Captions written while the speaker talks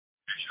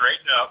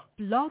straighten up.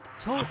 Blog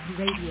Talk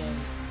Radio.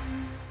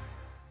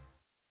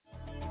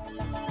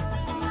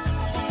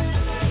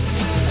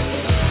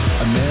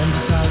 A man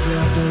decides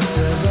after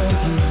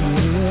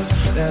 70 years,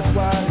 that's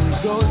why he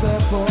goes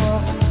there for,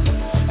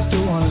 to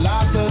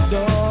unlock the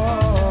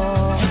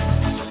door.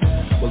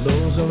 Well,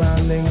 those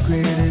around him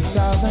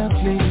criticize and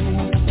flee.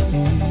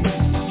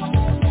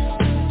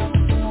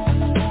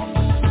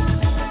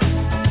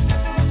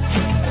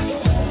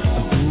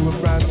 Through a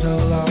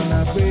fragile on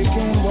that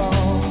breaking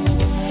wall,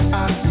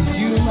 I see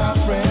you, my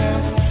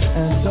friend,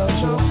 and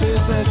touch your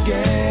face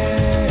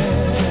again.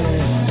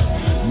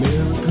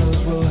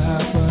 Miracles will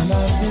happen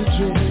as we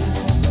dream.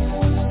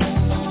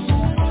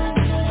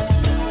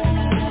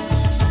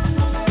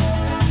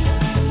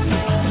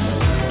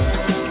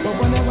 But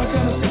we're never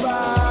gonna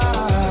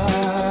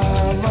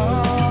survive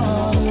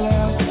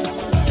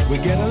unless we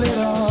get a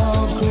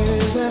little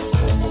crazy.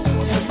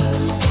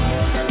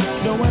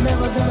 No, we're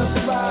never gonna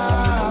survive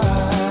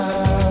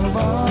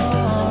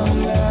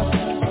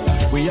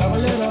unless we are a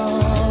little.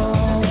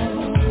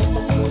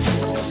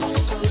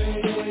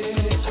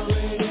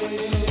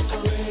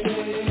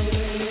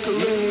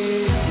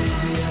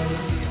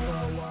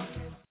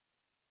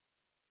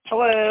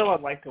 Hello,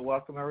 I'd like to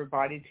welcome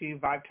everybody to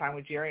Vibe Time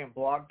with Jerry and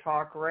Blog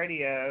Talk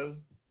Radio.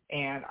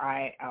 And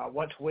I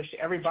want to wish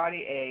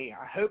everybody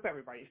I hope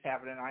everybody's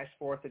having a nice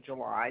 4th of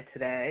July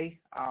today,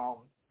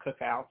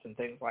 cookouts and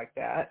things like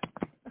that.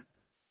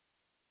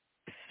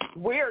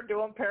 We're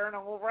doing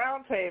Paranormal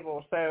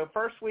Roundtable. So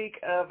first week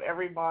of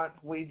every month,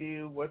 we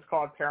do what's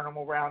called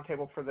Paranormal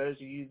Roundtable for those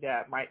of you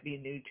that might be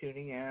new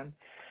tuning in.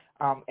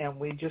 And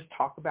we just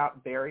talk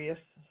about various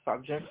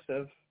subjects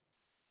of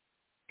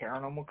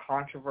paranormal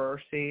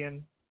controversy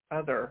and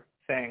other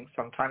things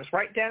sometimes.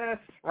 Right, Dennis?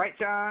 Right,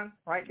 John?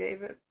 Right,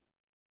 David?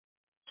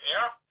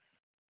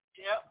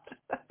 Yep.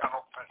 I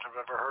don't think I've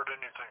ever heard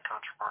anything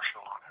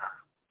controversial on here.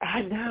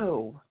 I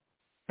know.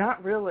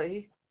 Not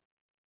really.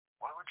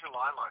 Why would you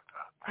lie like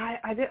that?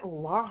 I didn't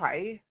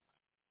lie.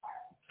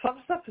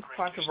 Some stuff is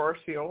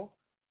controversial.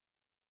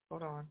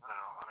 Hold on.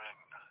 No, I mean,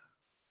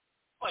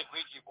 like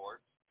Ouija board.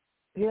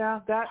 Yeah,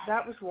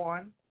 that was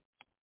one.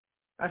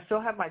 I still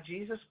have my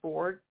Jesus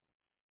board.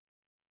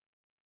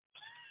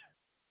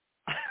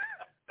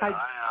 I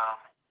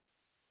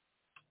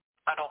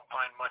don't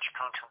find much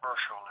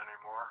controversial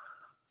anymore.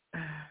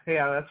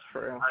 Yeah, that's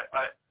true.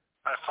 I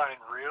find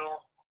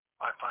real,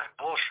 I find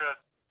bullshit,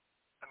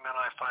 and then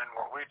I find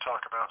what we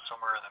talk about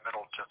somewhere in the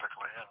middle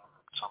typically, and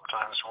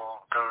sometimes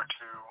we'll go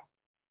to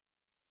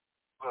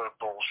the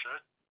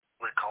bullshit,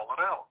 we call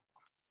it out.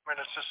 I mean,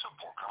 it's a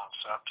simple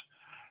concept.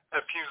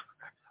 If you,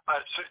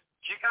 so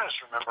do you guys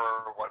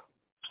remember what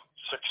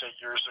 6-8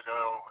 years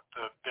ago,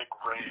 the big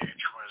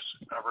rage was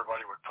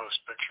everybody would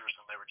post pictures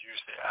and they would use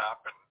the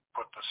app and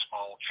put the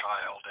small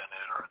child in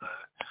it or the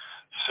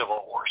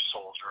Civil War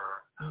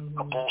soldier,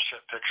 a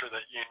bullshit picture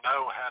that you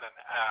know had an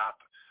app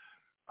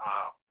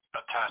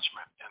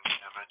attachment in the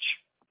image.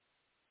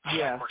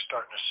 Yeah. We're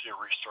starting to see a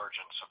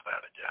resurgence of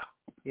that again.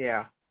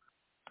 Yeah.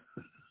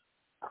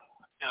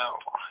 You know,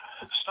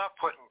 stop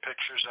putting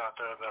pictures out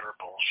there that are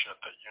bullshit,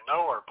 that you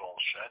know are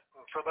bullshit.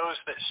 And for those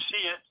that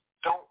see it,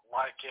 don't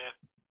like it.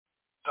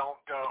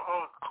 Don't go,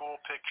 oh, cool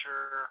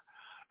picture.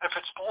 If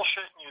it's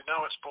bullshit and you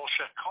know it's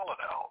bullshit, call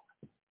it out.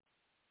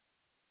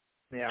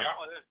 Yeah.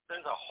 Well,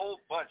 there's a whole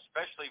bunch,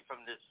 especially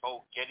from this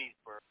whole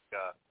Gettysburg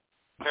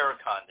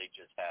Paracon they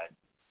just had.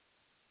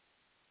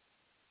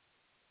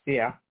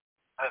 Yeah.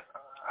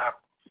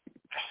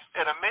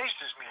 It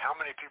amazes me how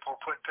many people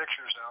put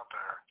pictures out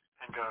there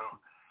and go,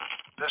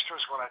 this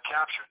was what I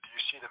captured. Do you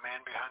see the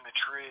man behind the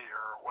tree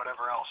or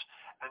whatever else?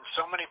 And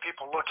so many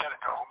people look at it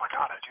and go, oh, my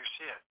God, I do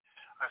see it.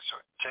 So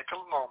take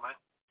a moment.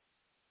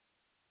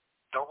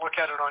 Don't look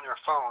at it on your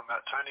phone.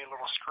 That tiny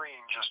little screen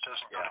just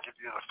isn't going to give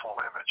you the full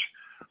image.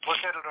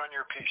 Look at it on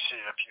your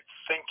PC. If you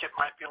think it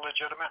might be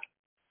legitimate,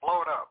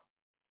 blow it up.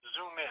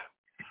 Zoom in.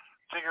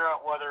 Figure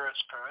out whether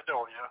it's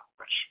pareidolia,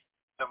 which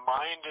the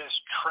mind is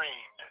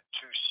trained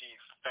to see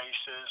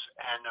faces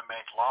and to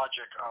make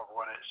logic of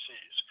what it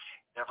sees.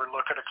 Never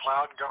look at a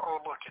cloud and go, oh,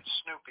 look, it's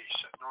Snoopy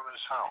sitting on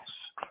his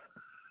house.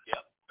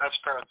 Yep. That's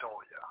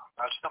pareidolia.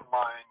 That's the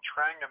mind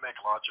trying to make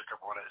logic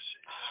of what it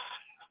sees.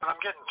 And I'm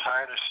getting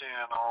tired of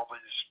seeing all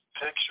these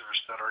pictures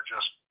that are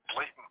just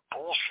blatant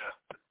bullshit.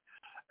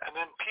 And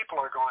then people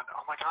are going,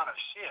 oh, my God, I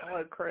see it.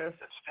 Hello, Chris.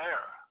 It's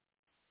there.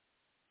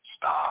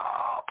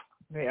 Stop.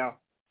 Yeah.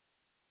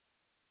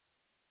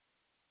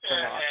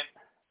 And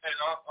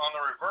on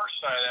the reverse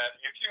side of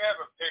that, if you have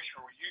a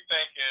picture where you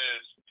think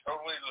is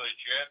totally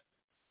legit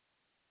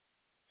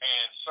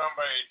and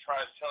somebody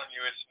tries telling you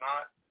it's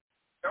not,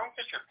 don't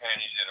get your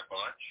panties in a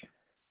bunch.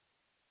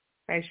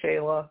 Hey,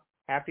 Shayla.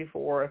 Happy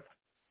 4th.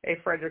 Hey,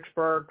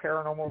 Fredericksburg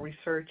Paranormal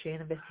Research and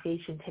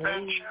Investigation team.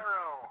 Hey,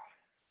 Cheryl.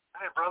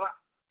 Hey, brother.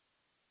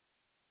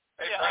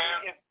 Hey,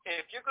 yeah,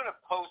 if you're going to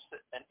post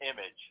an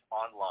image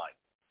online,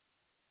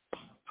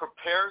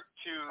 prepare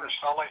to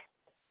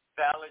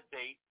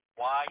validate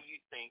why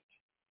you think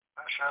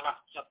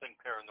something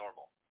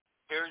paranormal.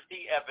 Here's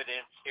the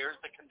evidence.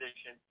 Here's the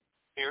condition.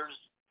 Here's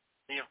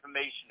the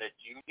information that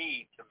you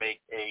need to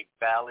make a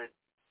valid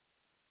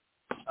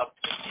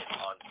opinion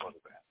on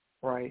photograph.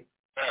 Right.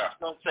 Yeah.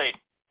 Don't say,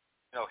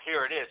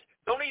 here it is.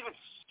 Don't even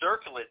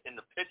circle it in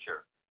the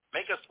picture.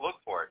 Make us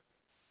look for it.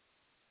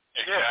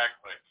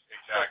 Exactly.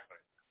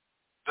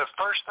 The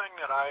first thing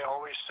that I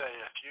always say,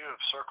 if you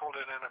have circled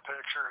it in a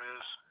picture,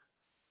 is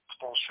it's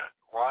bullshit.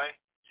 Why?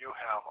 You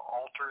have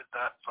altered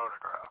that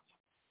photograph.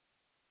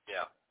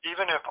 Yeah.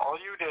 Even if all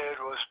you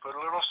did was put a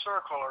little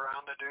circle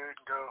around the dude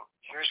and go,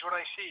 here's what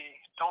I see,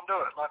 don't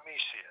do it, let me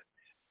see it.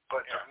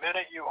 But the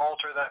minute you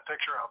alter that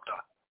picture, I'm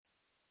done.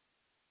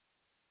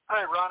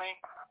 Hi,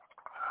 Ronnie.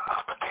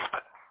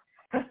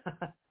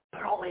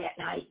 But only at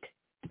night.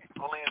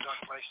 Only in dark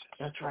places.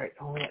 That's right,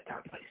 only at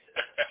dark places.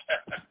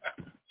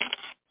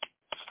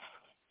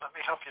 Let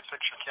me help you fix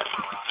your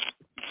camera, Ronnie.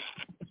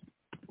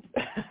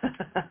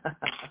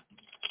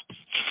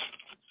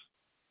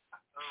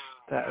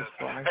 That was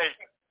funny. Hey,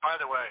 by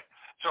the way,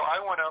 so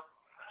I went up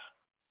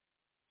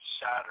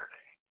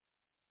Saturday.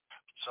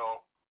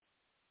 So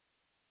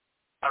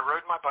I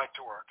rode my bike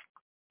to work.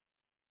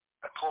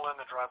 I pull in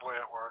the driveway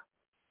at work,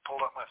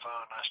 pulled up my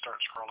phone, and I start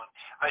scrolling.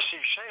 I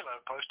see Shayla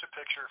post a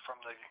picture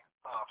from the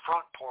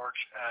front porch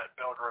at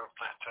Belgrove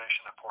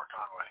Plantation at Port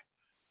Conway.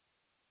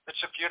 It's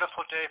a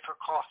beautiful day for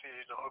coffee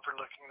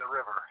overlooking the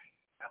river.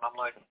 And I'm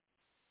like,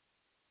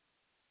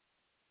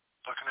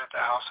 looking at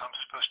the house I'm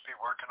supposed to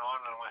be working on,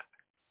 and I went,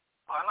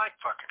 I like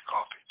fucking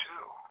coffee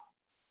too.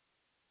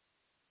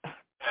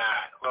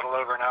 Yeah, a little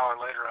over an hour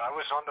later, I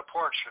was on the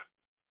porch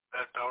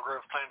at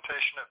Belgrove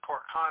Plantation at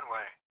Port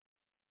Conway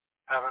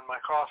having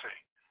my coffee.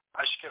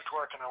 I skipped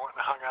work and I went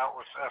and hung out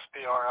with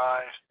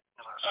FBRI,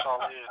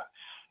 Sully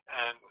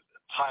and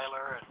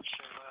Tyler and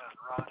Sheila and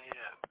Ronnie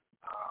and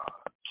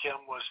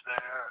Kim was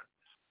there.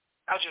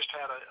 I just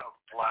had a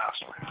blast,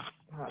 man.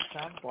 Oh, it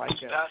sounds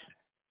like it.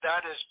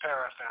 That is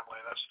Para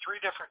Family. That's 3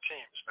 different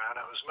teams, man.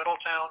 It was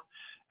Middletown,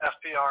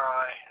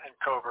 FBRI, and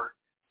Covert.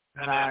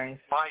 And nice.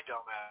 Then my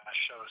dumbass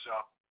shows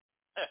up.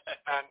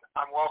 And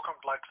I'm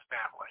welcomed like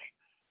family.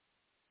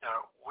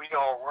 We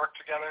all work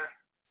together.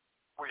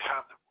 We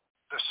have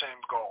the same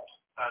goal.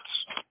 That's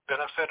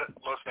benefit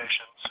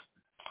locations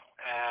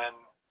and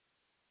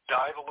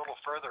dive a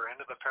little further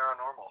into the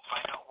paranormal.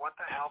 Find out what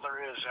the hell there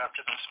is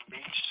after this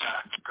meat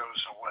sack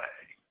goes away.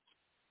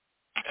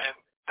 And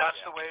that's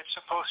the way it's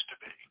supposed to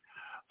be.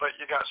 But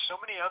you got so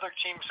many other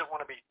teams that want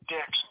to be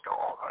dicks and go,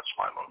 oh, that's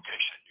my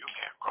location. You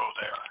can't go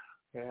there.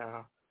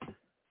 Yeah.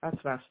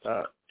 That's messed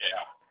up.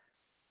 Yeah.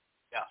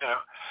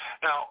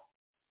 Now,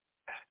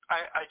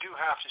 I do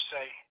have to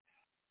say,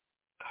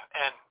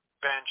 and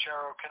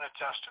Banchero can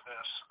attest to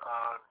this.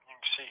 You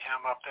can see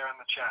him up there in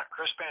the chat.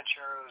 Chris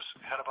Banchero is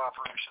head of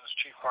operations,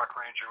 chief park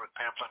ranger with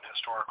Pamplin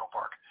Historical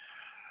Park.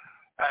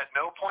 At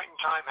no point in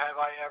time have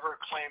I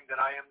ever claimed that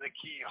I am the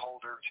key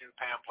holder to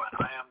Pamplin.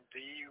 I am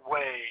the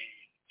way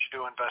to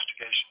do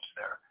investigations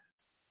there.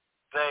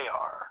 They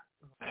are.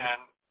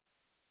 And,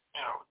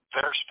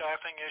 their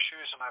staffing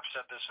issues, and I've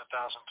said this 1,000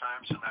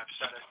 times, and I've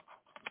said it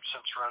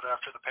since right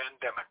after the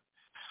pandemic,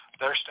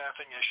 their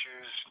staffing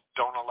issues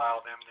don't allow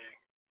them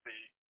the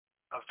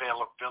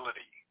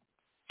availability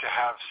to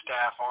have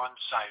staff on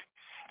site.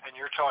 And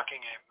you're talking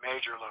a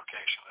major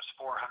location. It's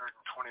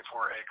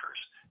 424 acres.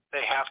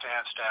 They have to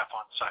have staff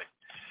on site.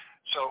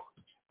 So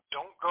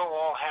don't go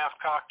all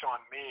half-cocked on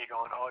me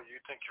going, oh, you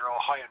think you're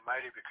all high and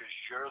mighty because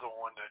you're the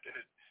one that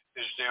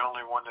is the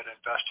only one that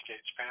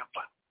investigates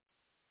Pamplin.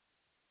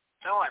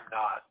 No, I'm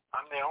not.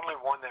 I'm the only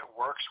one that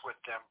works with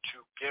them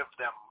to give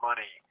them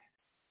money.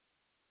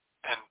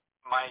 And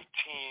my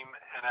team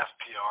and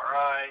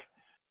FPRI,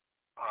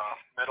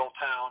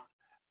 Middletown,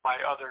 my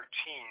other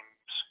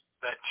teams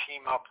that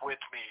team up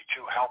with me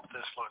to help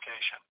this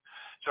location.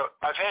 So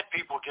I've had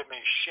people give me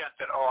shit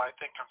that, oh, I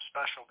think I'm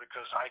special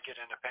because I get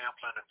into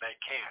Pamplin and they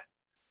can't.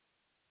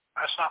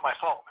 That's not my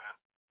fault, man.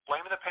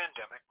 Blame the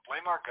pandemic,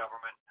 blame our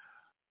government,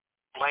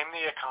 blame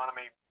the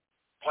economy,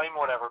 blame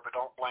whatever, but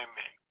don't blame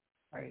me.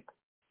 Right.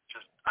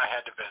 Just, I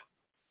had to vent.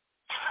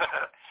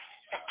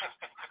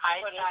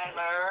 Hi,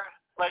 Tyler.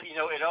 But it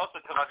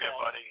also comes down,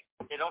 buddy.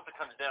 It also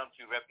comes down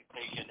to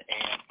reputation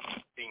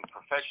and being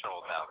professional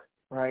about it.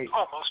 Right.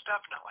 Oh, most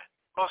definitely.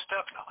 Most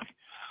definitely.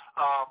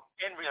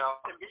 And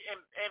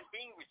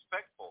being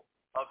respectful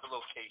of the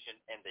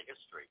location and the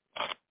history.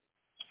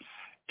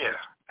 Yeah.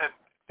 And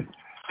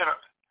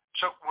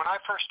so when I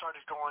first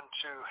started going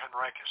to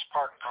Henricus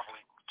Park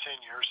probably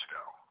 10 years ago,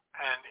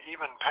 and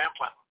even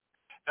Pamplin.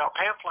 Now,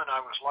 Pamplin,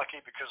 I was lucky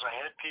because I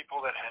had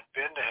people that had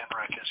been to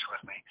Henricus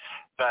with me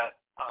that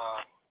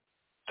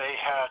they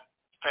had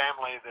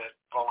family that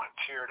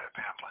volunteered at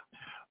Pamplin,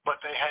 but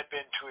they had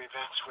been to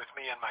events with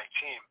me and my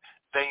team.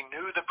 They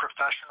knew the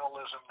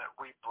professionalism that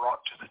we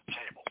brought to the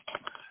table.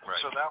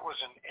 Right. So that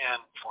was an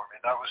end for me.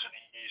 That was an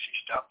easy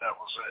step. That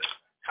was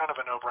kind of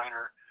a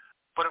no-brainer.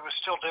 But it was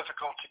still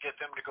difficult to get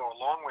them to go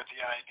along with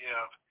the idea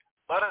of,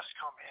 let us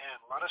come in,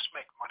 let us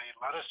make money,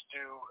 let us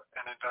do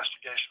an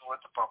investigation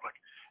with the public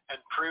and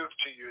prove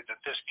to you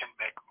that this can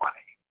make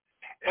money.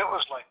 It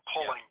was like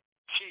pulling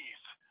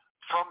teeth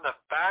from the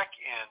back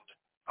end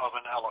of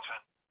an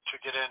elephant to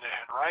get into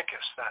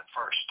Henricus that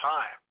first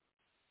time.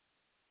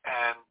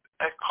 And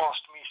it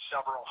cost me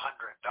several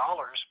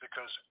 $100s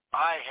because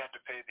I had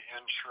to pay the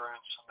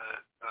insurance and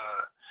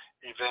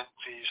the event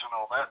fees and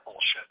all that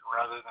bullshit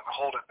rather than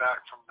hold it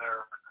back from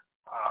their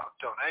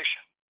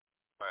donation.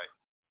 Right.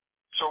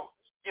 So,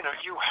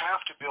 you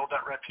have to build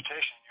that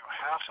reputation. You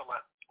have to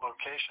let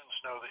locations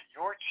know that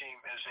your team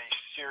is a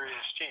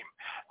serious team.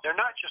 They're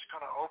not just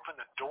going to open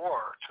the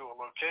door to a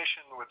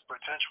location with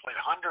potentially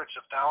hundreds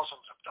of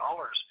thousands of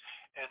dollars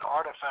in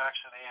artifacts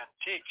and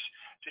antiques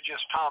to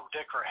just Tom,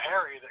 Dick, or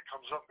Harry that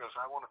comes up and goes,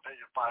 I want to pay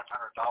you $500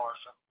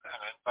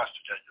 and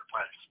investigate your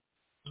place.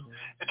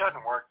 Mm-hmm. It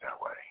doesn't work that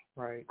way.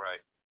 Right.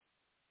 Right.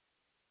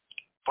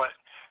 But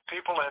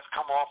people have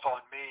come off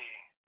on me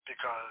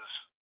because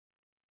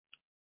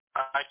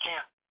I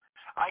can't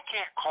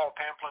call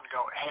Pamplin and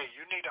go, hey,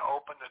 you need to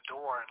open the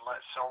door and let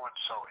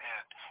so-and-so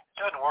in. It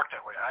doesn't work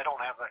that way. I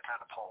don't have that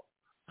kind of pull.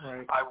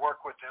 Right. I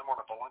work with them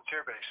on a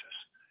volunteer basis.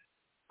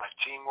 My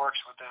team works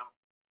with them.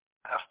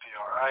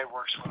 FPRI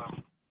works with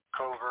them.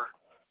 Covert,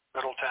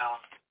 Middletown,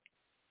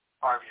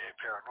 RVA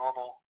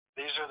Paranormal.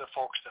 These are the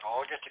folks that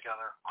all get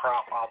together,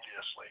 crop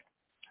obviously,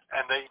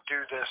 and they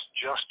do this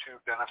just to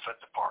benefit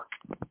the park.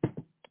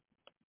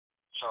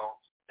 So,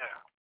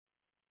 yeah.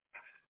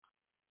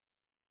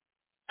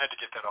 I had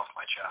to get that off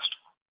my chest.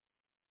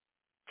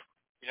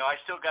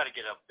 I still got to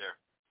get up there.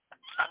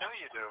 I know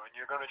you do, and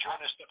you're going to join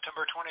us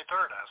September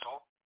 23rd,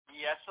 asshole.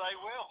 Yes, I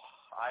will.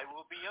 I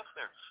will be up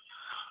there.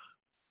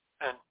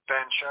 And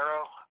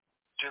Banchero,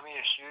 do me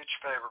a huge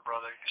favor,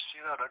 brother. You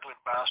see that ugly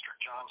bastard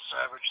John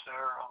Savage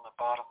there on the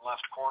bottom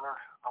left corner?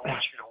 I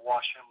want you to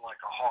watch him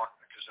like a hawk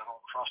because I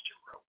don't trust him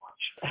real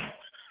much.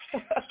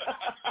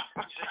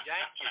 He's a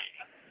Yankee.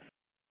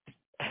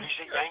 He's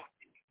a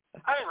Yankee.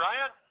 Hey,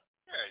 Ryan.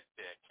 You're a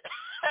dick.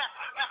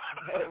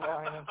 Hey,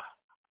 Ryan.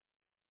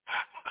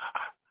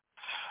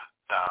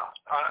 No,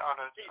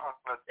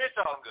 it's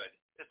all good.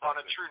 It's on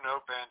a true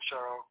note,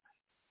 Banchero,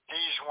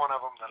 he's one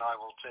of them that I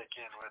will take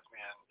in with me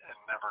and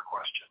never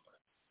question.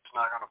 He's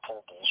not going to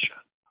pull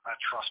bullshit. I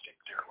trust him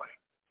dearly.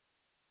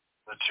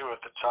 The two at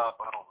the top,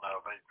 I don't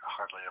know. They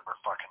hardly ever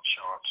fucking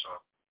show up, so.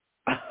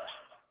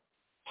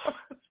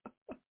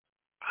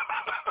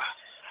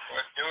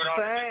 Let's do it on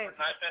a different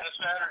night than a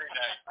Saturday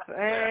night.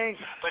 Thanks.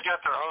 Yeah, they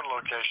got their own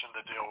location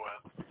to deal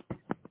with.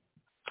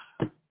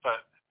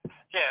 But,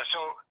 yeah,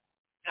 so,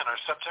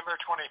 September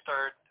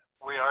 23rd,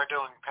 we are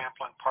doing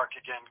Pamplin Park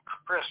again.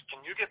 Chris, can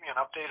you give me an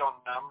update on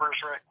numbers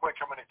right quick?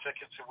 How many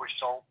tickets have we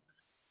sold?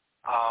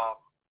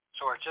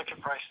 So our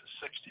ticket price is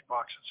 $60.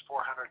 It's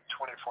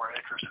 424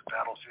 acres at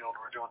Battlefield.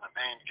 We're doing the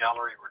main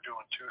gallery. We're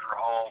doing Tudor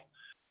Hall,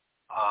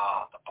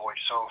 the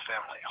Boisseau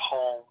family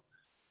home.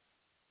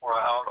 We're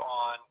out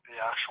on the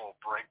actual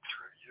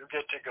breakthrough. You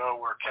get to go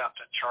where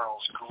Captain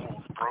Charles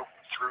Gould broke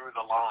through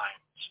the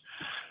lines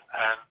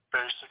and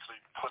basically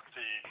put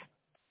the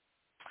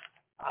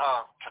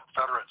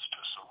Confederates to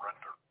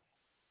surrender.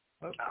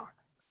 Okay. Now,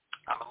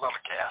 I'm a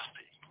little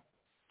gaspy.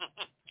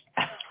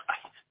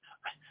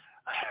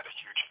 I had a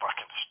huge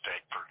fucking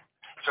steak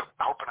so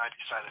Hope and I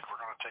decided we're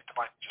going to take the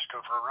bike and just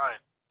go for a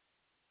ride.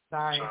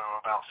 Nice. So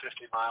about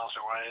 50 miles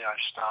away, I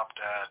stopped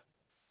at,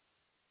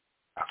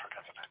 I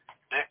forgot the name,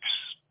 Nick's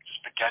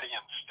Spaghetti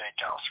and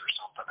Steakhouse or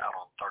something out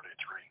on 33.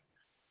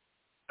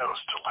 It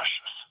was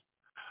delicious.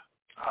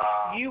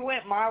 You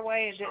went my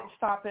way and didn't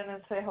stop in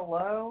and say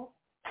hello?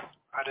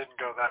 I didn't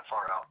go that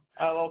far out.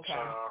 Oh, okay.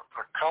 So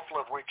a couple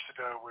of weeks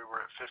ago, we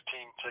were at 15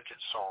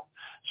 tickets sold.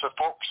 So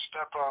folks,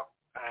 step up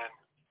and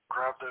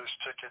grab those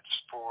tickets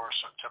for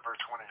September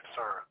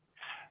 23rd.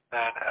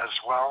 And as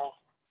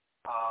well,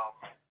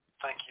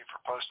 thank you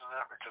for posting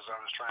that because I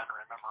was trying to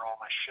remember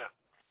all my shit.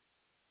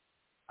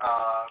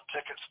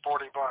 Tickets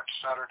 $40,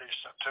 Saturday,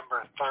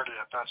 September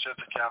 30th. That's at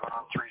the Cabin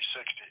on 360.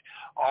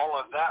 All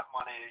of that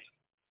money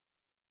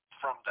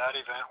from that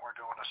event, we're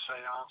doing a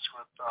seance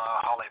with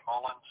Holly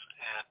Mullins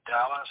in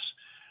Dallas.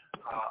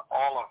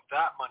 All of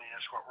that money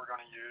is what we're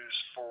going to use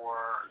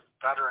for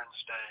Veterans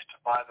Day to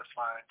buy the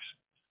flags,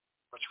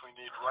 which we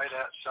need right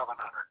at 700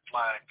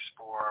 flags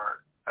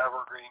for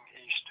Evergreen,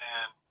 East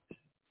End,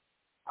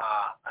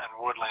 and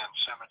Woodland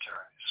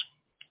cemeteries.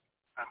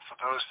 And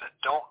for those that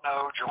don't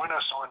know, join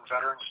us on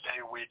Veterans Day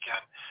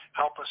weekend.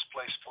 Help us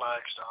place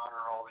flags to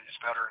honor all these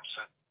veterans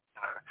that,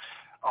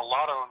 a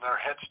lot of them,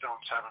 their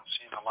headstones haven't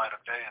seen the light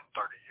of day in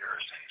 30 years.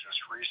 And just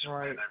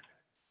recently they've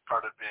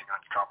started being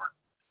uncovered.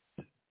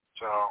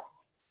 So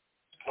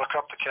look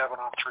up the Cabin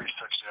on 360.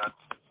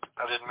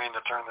 I didn't mean to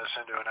turn this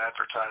into an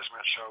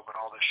advertisement show, but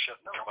all this shit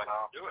coming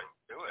out. Do it.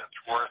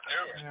 It's worth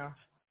it. Yeah.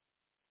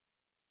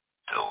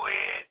 Do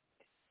it.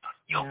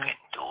 You can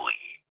do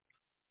it.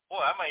 Boy,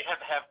 I might have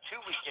to have 2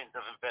 weekends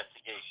of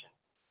investigation.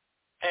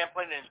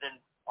 Pamplin and then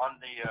on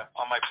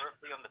my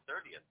birthday on the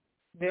 30th.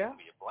 Yeah. It's going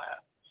to be a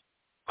blast.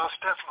 Most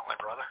definitely,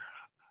 brother.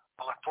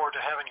 I look forward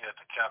to having you at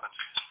the cabin.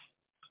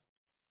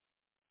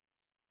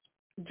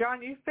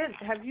 John,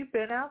 have you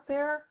been out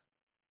there?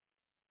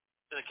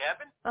 To the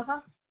cabin?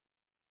 Uh-huh.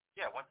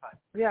 Yeah, one time.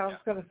 Yeah, I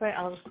was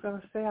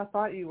gonna say I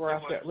thought you were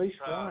out there at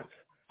least once.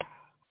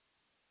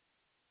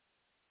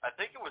 I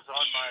think it was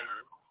on my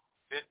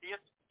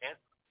 50th.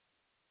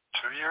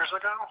 2 years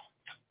ago?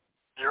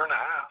 Year and a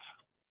half.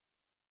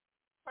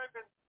 Might have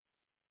been.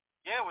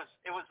 Yeah,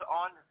 it was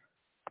on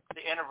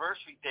the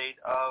anniversary date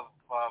of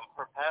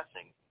her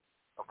passing,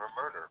 of her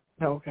murder.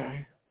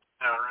 Okay.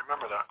 Yeah, I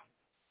remember that.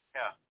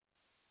 Yeah.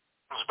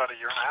 It was about a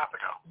year and a half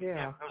ago.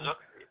 Yeah.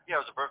 It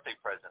was a birthday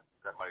present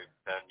that my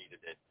Anita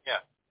did.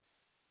 Yeah.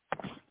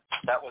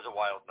 That was a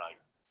wild night.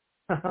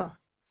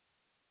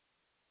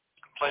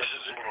 Place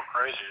is a little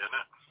crazy, isn't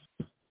it?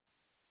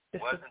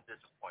 Wasn't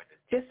disappointed.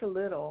 Just a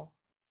little.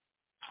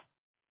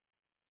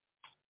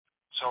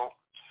 So,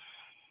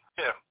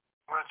 yeah,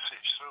 let's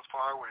see. So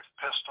far, we've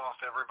pissed off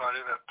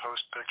everybody that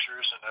posts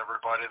pictures and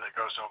everybody that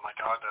goes, "Oh my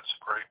God, that's a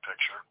great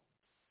picture."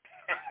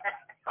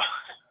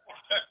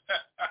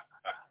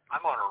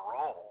 I'm on a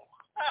roll.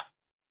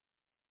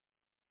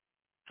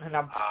 And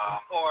I'm,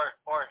 or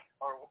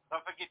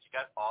don't forget, you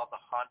got all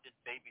the haunted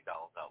baby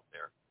dolls out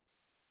there.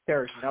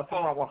 there's nothing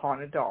wrong with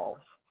haunted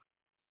dolls.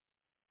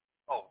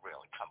 Oh,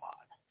 really? Come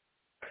on.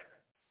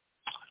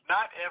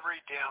 Not every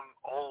damn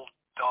old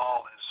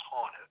doll is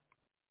haunted.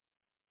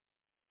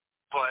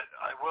 But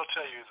I will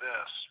tell you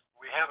this.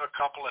 We have a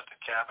couple at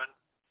the cabin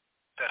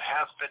that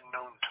have been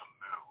known to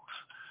move.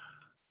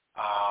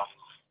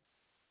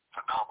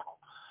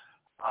 Phenomenal.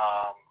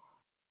 Oh,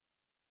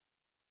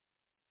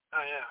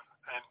 yeah.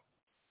 And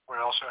we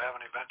also have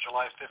an event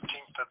July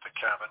 15th at the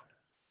cabin.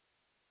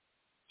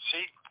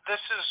 See,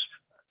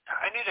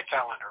 I need a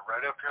calendar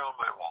right up here on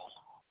my wall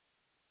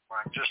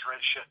where I can just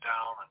write shit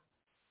down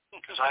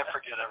because I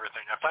forget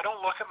everything. If I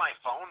don't look at my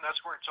phone, that's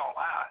where it's all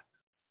at.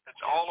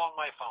 It's all on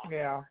my phone.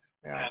 Yeah.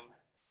 And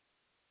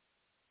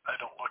I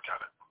don't look at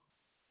it.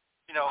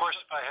 Of course,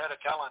 if I had a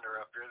calendar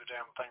up here, the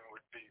damn thing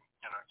would be,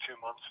 2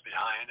 months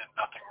behind and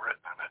nothing written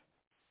in it.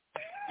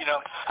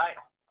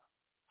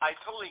 I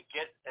totally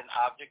get an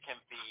object can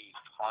be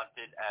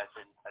haunted as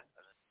an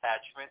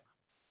attachment,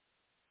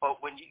 but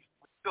when you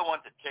go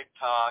onto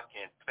TikTok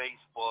and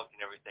Facebook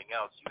and everything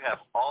else, you have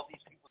all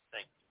these people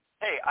saying,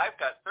 "Hey, I've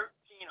got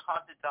 13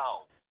 haunted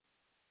dolls,"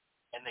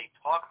 and they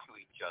talk to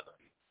each other.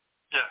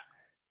 Yeah.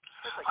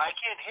 I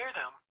can't hear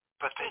them,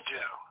 but they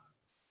do.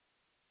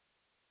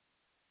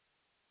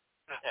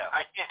 Yeah.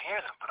 I can't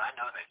hear them, but I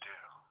know they do.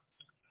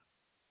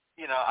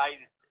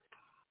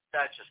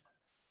 That just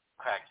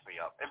cracks me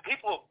up. And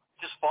people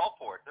just fall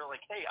for it. They're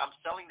like, "Hey, I'm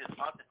selling this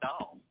haunted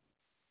doll."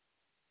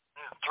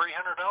 Yeah,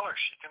 $300,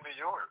 she can be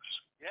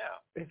yours. Yeah.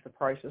 If the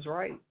price is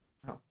right.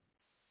 Oh.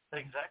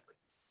 Exactly.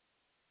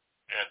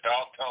 Yeah,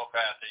 doll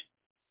telepathy.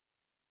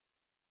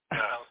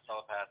 Yeah. Doll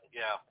telepathy,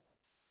 yeah.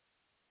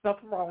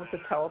 Nothing wrong with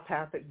the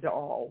telepathic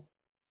doll.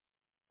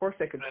 Of course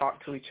they can talk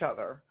to each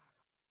other.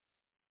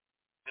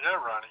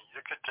 Ronnie,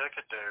 you could take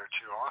a day or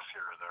two off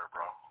here or there,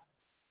 bro.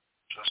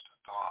 Just a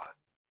thought.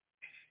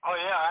 Oh,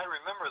 yeah, I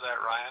remember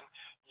that, Ryan.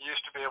 You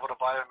used to be able to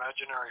buy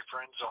imaginary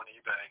friends on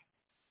eBay.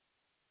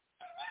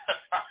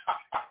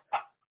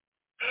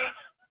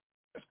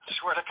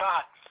 Swear to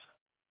God.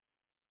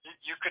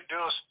 You could do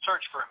a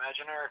search for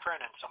imaginary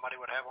friend and somebody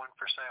would have one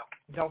for sale.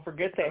 Don't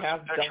forget they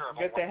have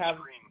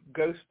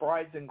ghost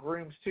brides and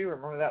grooms too.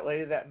 Remember that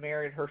lady that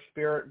married her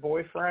spirit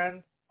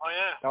boyfriend? Oh,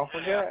 yeah. Don't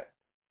forget.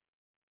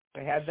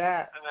 They had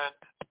that. And then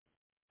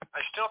I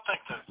still think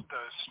the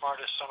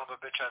smartest son of a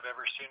bitch I've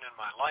ever seen in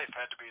my life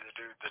had to be the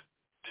dude that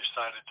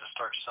decided to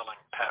start selling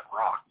pet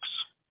rocks.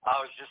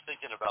 I was just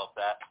thinking about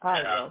that.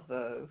 I love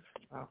those.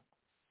 Oh.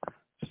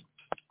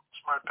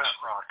 Smart pet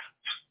rock.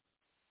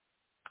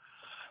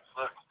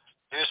 Look,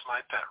 here's my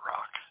pet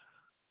rock.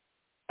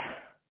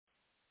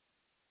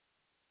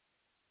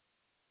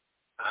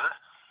 Huh?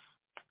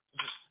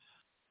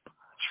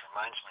 Which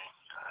reminds me,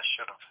 I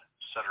should have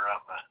set her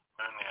out in the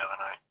moon the other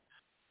night.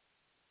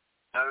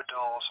 No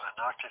dolls. I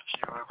knocked a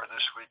few over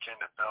this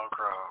weekend at Belle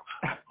Grove.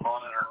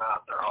 Haunted or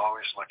not, they're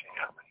always looking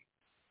at me.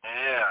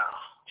 Yeah.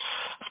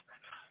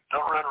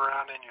 Don't run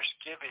around in your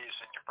skivvies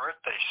and your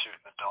birthday suit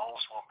and the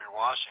dolls won't be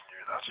watching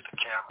you. That's the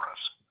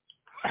cameras.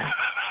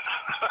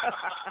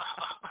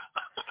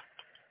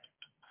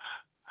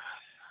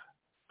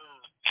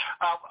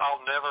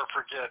 I'll never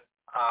forget.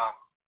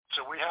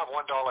 So we have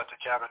one doll at the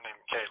cabin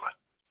named Caitlin.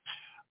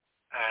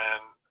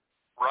 And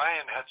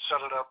Ryan had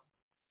set it up,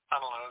 I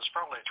don't know, it was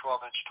probably a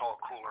 12-inch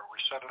tall cooler. We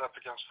set it up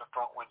against the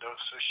front window,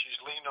 so she's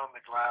leaned on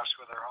the glass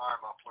with her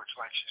arm up, looks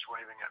like she's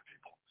waving at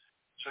people.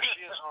 So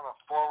she is on a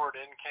forward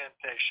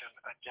incantation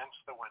against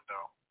the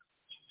window,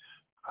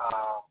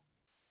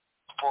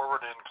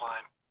 forward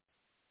incline.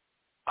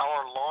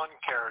 Our lawn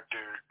care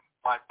dude,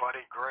 my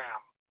buddy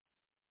Graham,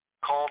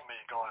 called me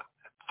going,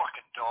 "That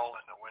fucking doll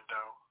in the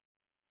window."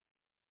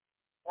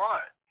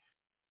 What?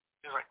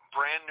 He's like,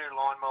 brand new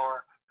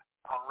lawnmower.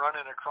 I'm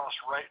running across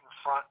right in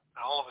front, and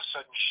all of a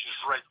sudden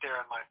she's right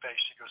there in my face.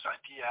 She goes, "I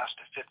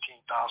de-assed a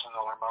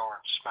 $15,000 mower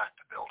and smacked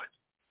the building."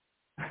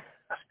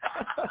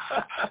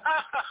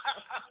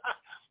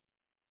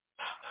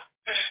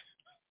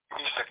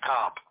 He's a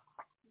cop.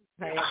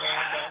 Hey,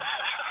 Amanda.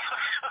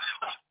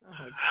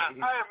 Oh,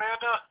 hi,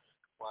 Amanda.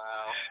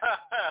 Wow.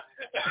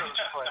 It was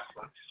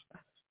priceless.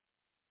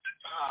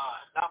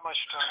 Not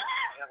much time.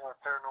 We have our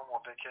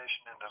paranormal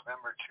vacation in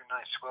November, 2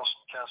 nights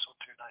Wilson Castle,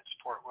 2 nights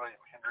Fort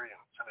William Henry,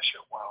 and finish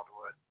at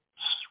Wildwood.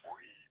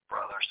 Sweet,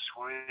 brother,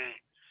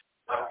 sweet.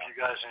 I hope you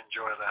guys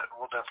enjoy that, and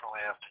we'll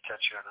definitely have to catch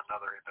you at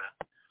another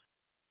event.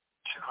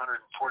 247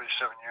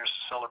 years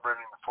of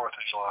celebrating the 4th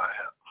of July.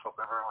 I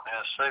hope everyone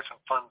has a safe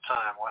and fun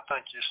time. Well,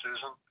 thank you,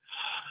 Susan.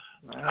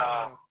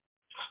 Wow.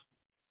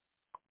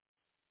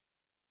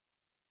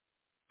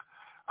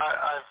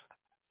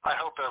 I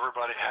hope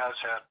everybody has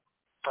had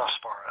thus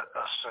far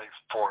a safe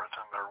 4th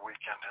and their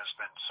weekend has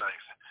been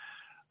safe.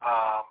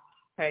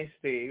 Hey,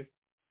 Steve.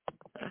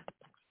 Good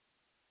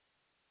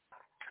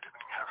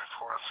evening. Have a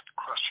 4th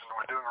question.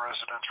 When doing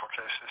residential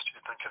cases, do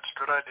you think it's a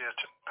good idea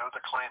to know the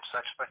client's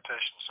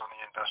expectations on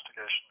the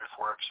investigation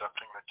before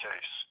accepting the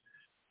case?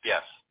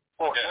 Yes.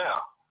 Well,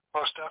 yeah,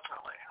 most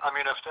definitely. I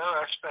mean, if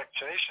their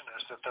expectation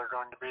is that they're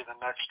going to be the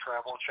next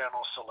Travel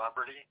Channel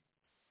celebrity,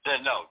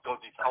 then no, don't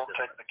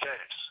take the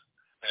case.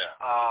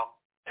 Yeah.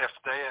 If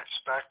they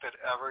expect that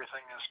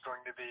everything is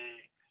going to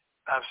be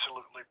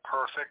absolutely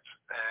perfect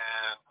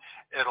and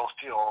it'll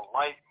feel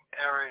light and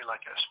airy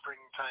like a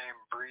springtime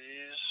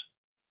breeze,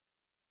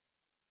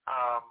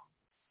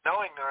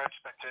 knowing their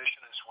expectation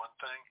is one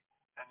thing,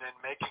 and then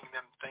making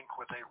them think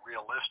with a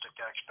realistic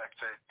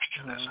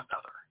expectation is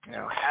another.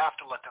 Yeah. You have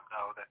to let them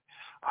know that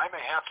I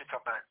may have to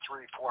come back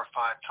 3, 4, 5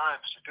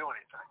 times to do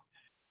anything.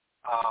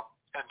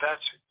 And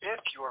that's if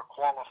you are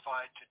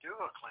qualified to do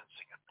a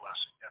cleansing and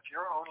blessing. If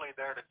you're only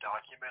there to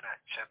document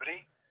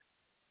activity,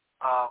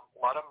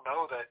 let them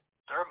know that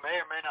there may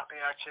or may not be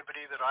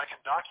activity that I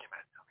can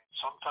document. I mean,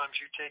 sometimes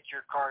you take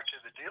your car to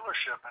the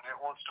dealership and it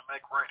wants to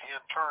make right-hand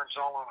turns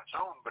all on its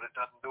own, but it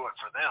doesn't do it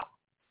for them.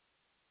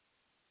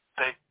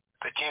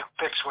 They can't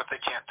fix what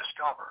they can't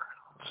discover.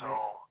 So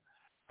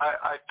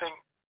I think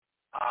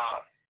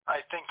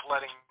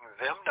letting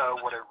them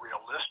know what a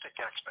realistic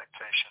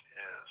expectation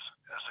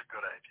is a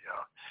good idea.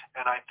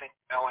 And I think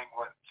knowing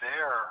what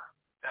their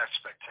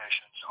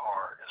expectations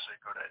are is a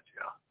good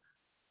idea.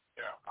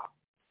 Yeah.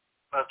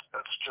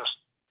 That's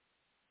just,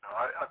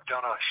 I've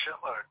done a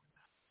shitload.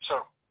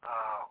 So,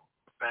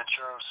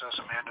 Benchero says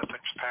Amanda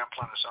thinks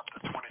Pamplin is up to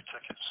 20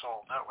 tickets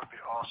sold. That would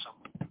be awesome.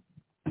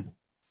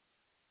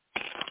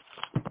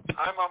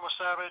 Hi, Mama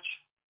Savage.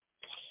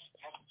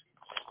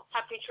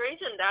 Happy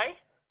Treason Day.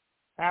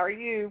 How are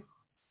you?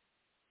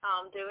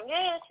 I'm doing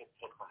good.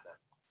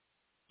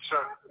 So,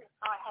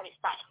 I had it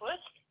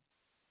backwards.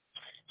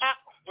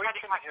 we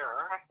can hear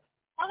her.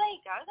 Oh, there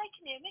you go. They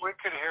can hear me. We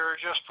could hear her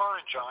just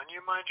fine, John.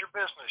 You mind your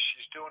business.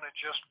 She's doing it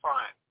just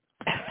fine.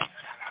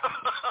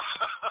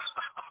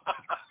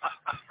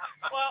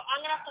 Well,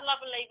 I'm going to have to love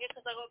and leave you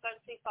because I've got to go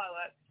and see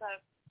fireworks. So,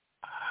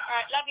 all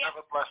right, love you.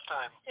 Have a blessed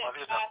time. Love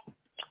you. Bye.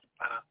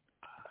 I know.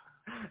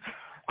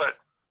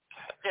 But,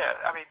 yeah,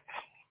 I mean,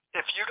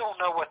 if you don't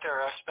know what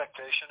their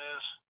expectation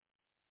is,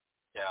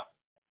 Yeah.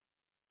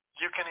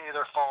 you can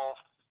either fall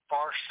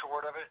far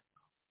short of it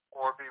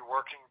or be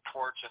working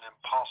towards an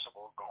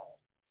impossible goal.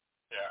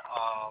 Yeah.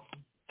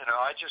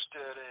 I just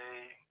did a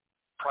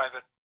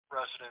private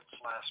residence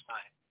last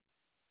night.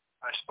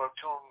 I spoke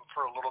to him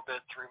for a little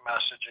bit through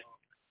messaging.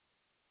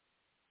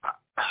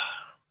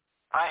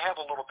 I have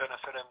a little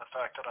benefit in the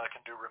fact that I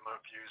can do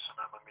remote views, and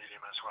I'm a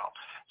medium as well.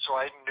 So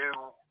I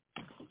knew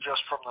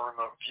just from the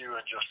remote view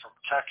and just from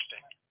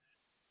texting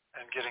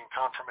and getting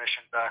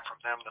confirmation back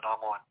from them that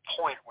I'm on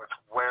point with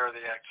where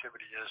the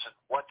activity is and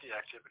what the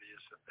activity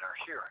is that they're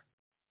hearing.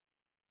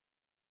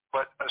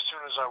 But as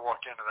soon as I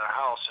walk into their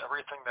house,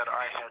 everything that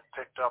I had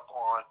picked up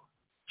on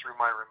through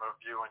my remote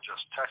view and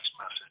just text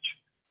message,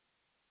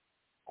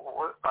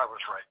 I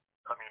was right.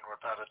 I mean,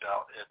 without a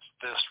doubt, it's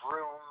this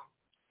room.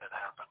 It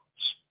happens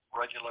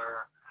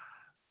regular.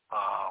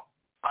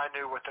 I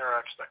knew what their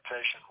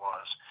expectation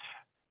was.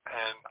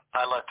 And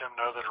I let them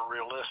know that a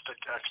realistic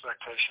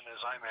expectation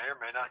is I may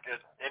or may not get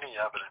any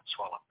evidence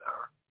while I'm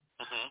there.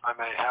 Mm-hmm. I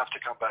may have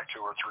to come back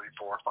 2 or 3,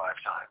 4, 5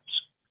 times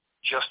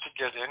just to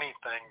get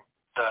anything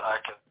that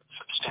I can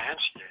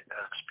substantiate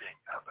as being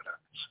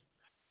evidence.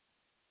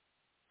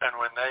 And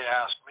when they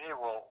ask me,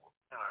 well,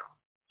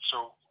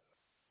 so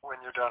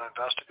when you're done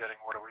investigating,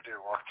 what do we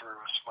do? Walk through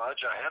a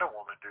smudge? I had a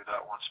woman do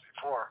that once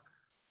before.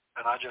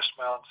 And I just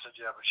smiled and said,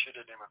 yeah, but she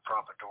didn't even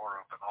prop a door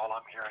open. All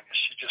I'm hearing is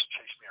she just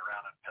chased me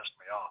around and pissed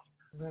me off.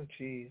 Oh,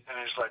 jeez. And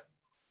he's like,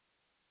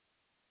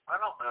 I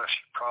don't know if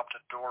she propped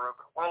a door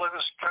open. Well, it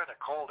was kind of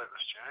cold. It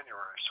was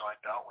January, so I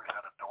doubt we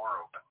had a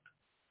door open.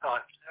 I'm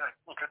like, yeah,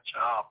 good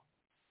job.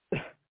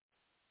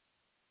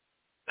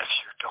 If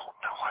you don't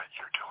know what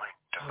you're doing,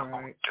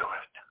 don't do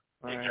it.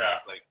 Right.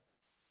 Exactly.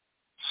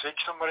 Seek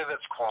somebody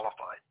that's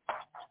qualified.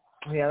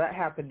 Yeah, that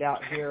happened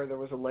out here. There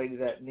was a lady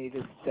that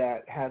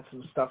had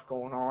some stuff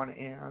going on,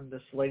 and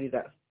this lady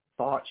that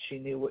thought she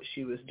knew what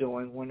she was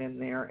doing went in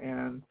there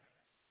and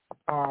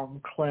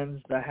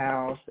cleansed the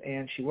house,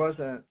 and she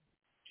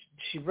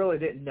really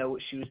didn't know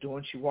what she was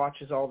doing. She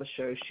watches all the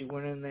shows. She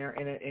went in there,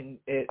 and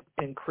it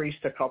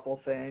increased a couple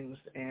things,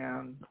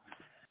 and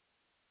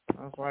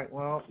I was like,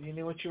 well, you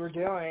knew what you were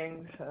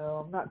doing,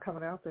 so I'm not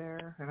coming out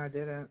there, and I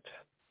didn't.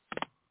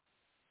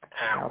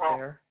 Out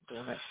there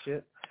doing that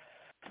shit.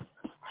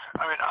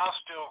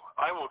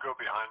 I will go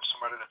behind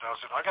somebody that does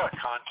it. I got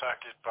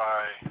contacted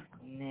by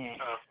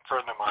a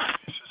friend of mine.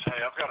 He says, hey,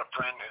 I've got a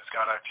friend who's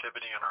got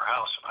activity in her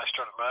house. And I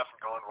started laughing,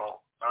 going,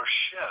 well, no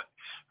shit.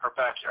 Her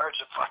backyard's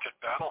a fucking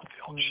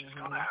battlefield. Mm-hmm. She's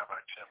going to have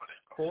activity.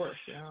 Of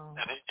course, yeah.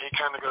 And he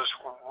kind of goes,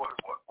 what?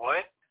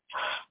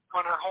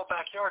 Well, her whole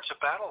backyard's a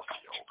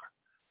battlefield.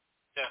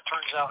 Yeah, it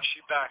turns out she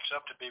backs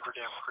up to Beaver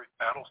Dam Creek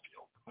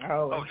Battlefield.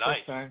 Oh,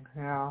 interesting. Nice.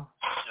 Yeah.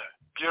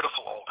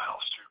 Beautiful old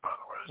house, too, by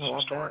the way.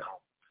 It's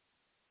historical.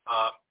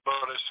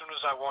 But as soon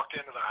as I walked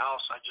into the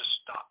house, I just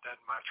stopped dead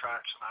in my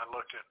tracks, and I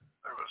looked at,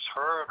 it was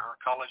her and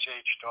her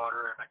college-age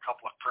daughter and a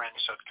couple of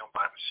friends had come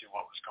by to see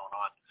what was going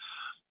on.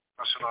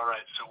 I said, all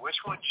right, so which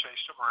one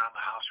chased them around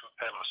the house with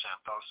Palo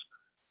Santos?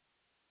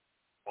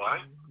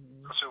 What?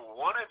 I said,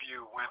 one of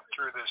you went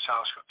through this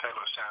house with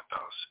Palo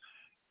Santos,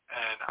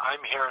 and I'm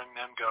hearing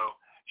them go,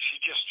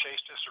 she just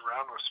chased us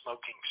around with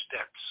smoking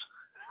sticks.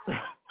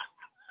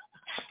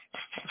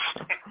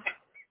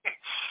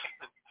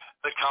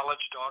 The college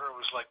daughter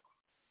was like,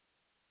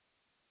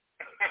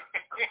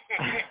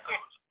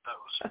 that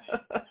was me.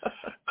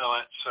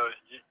 So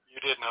you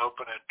didn't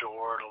open a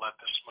door to let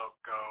the smoke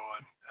go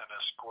and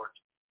escort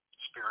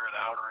spirit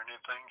out or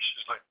anything?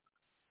 She's like,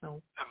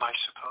 no. Am I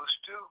supposed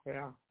to?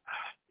 Yeah.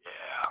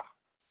 Yeah.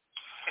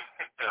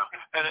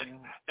 And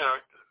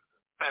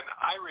and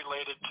I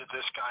related to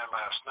this guy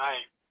last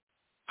night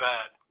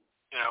that,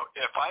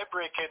 if I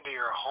break into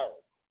your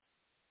home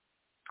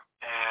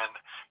and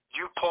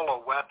you pull a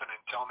weapon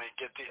and tell me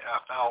get the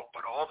F out,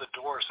 but all the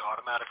doors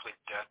automatically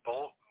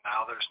deadbolt,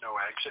 now there's no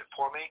exit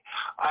for me,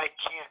 I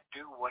can't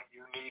do what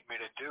you need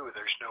me to do.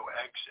 There's no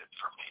exit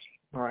for me.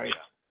 Right.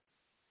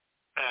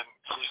 And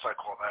he's like,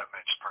 well, that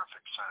makes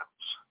perfect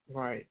sense.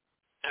 Right.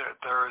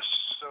 There is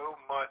so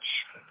much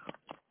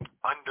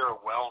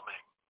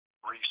underwhelming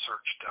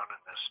research done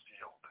in this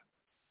field.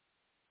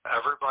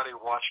 Everybody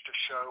watched a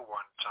show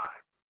one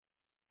time,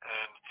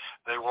 and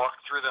they walked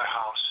through the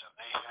house, and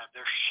they had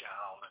their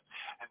shell,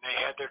 and they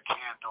had their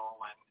candle,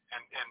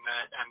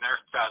 and their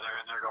feather,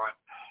 and they're going,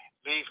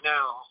 leave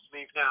now,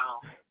 leave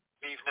now,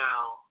 leave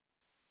now.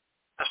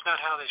 That's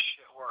not how this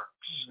shit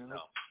works.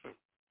 No.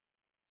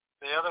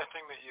 The other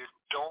thing that you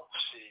don't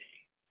see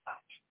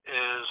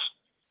is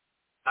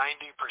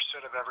 90%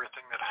 of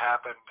everything that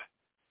happened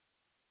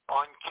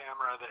on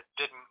camera that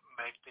didn't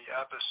make the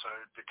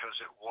episode because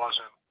it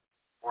wasn't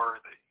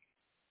worthy.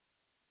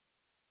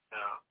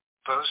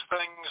 Those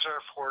things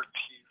are for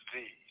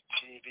TV.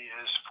 TV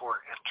is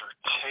for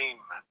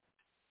entertainment.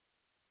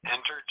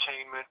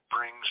 Entertainment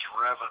brings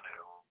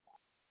revenue.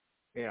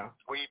 Yeah.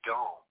 We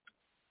don't.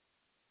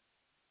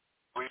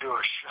 We do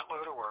a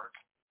shitload of work,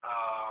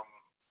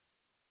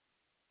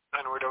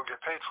 and we don't get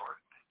paid for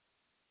it.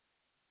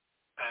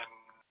 And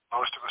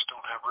most of us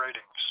don't have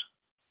ratings.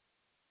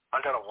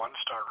 I got a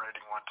 1-star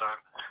rating one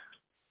time.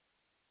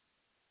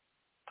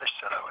 They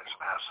said I was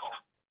an asshole.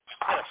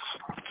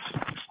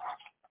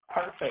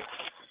 Perfect.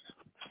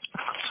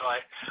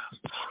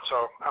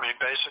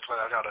 Basically,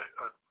 I got a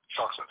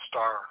chocolate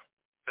star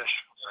fish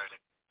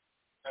rating.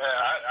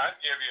 I'd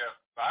give you a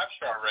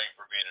 5-star rating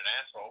for being an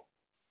asshole.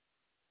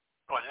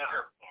 Well, yeah.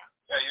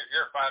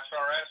 You're a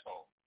 5-star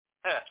asshole.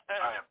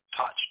 I am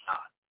top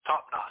notch.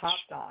 Top notch,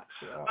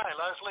 yeah. Hi,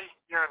 Leslie.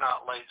 You're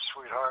not late,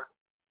 sweetheart.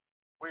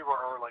 We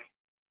were early.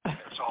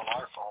 It's all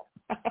our fault.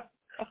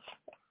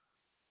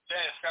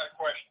 Dennis, got a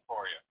question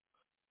for you.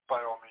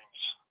 By all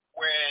means.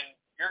 When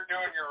you're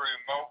doing your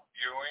remote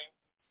viewing,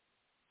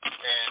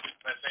 and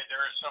let's say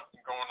there is something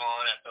going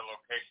on at the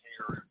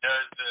location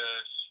does the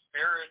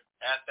spirit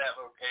at that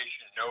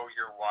location know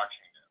you're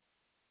watching them?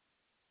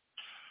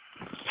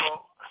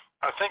 Well,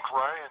 I think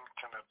Ryan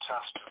can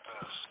attest to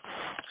this.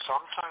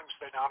 Sometimes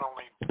they not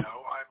only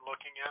know I'm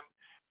looking in,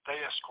 they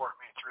escort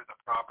me through the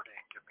property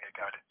and give me a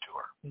guided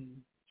tour.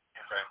 Mm.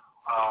 Okay.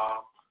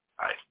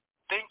 I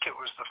think it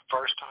was the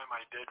first time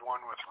I did one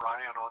with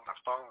Ryan on the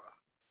phone.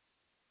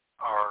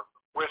 Or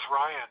with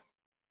Ryan.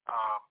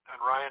 And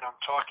Ryan, I'm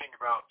talking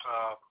about,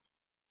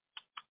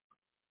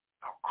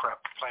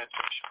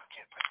 Plantation. I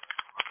can't think of it.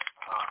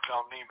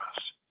 Val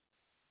Nemus.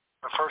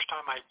 The first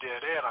time I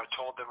did it, I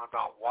told them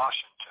about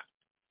Washington.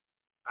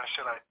 I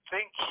said, I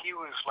think he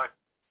was like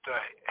the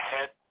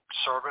head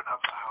servant of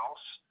the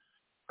house,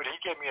 but he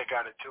gave me a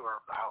guided tour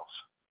of the house.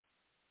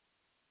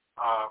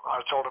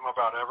 I told him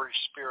about every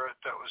spirit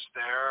that was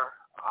there,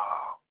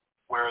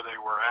 where they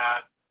were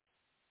at,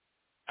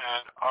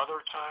 and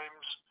other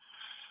times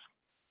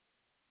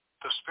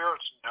the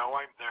spirits know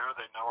I'm there.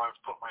 They know I've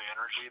put my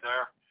energy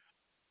there,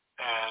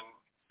 and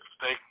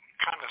they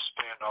kind of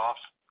stand off.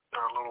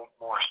 They're a little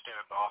more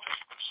standoffish,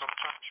 but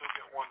sometimes you'll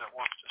get one that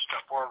wants to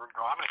step forward and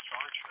go, I'm in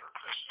charge here of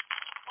this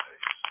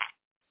place.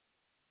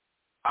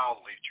 I'll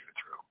lead you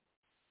through.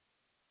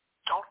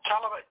 Don't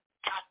tell them it.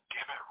 God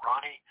damn it,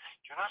 Ronnie.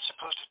 You're not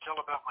supposed to tell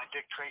about my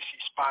Dick Tracy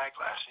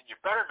spyglass, and you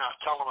better not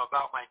tell them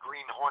about my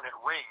Green Hornet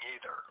ring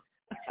either.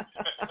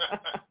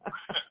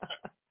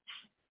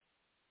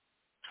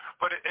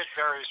 But it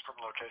varies from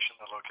location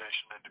to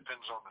location. It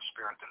depends on the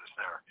spirit that is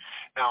there.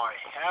 Now, I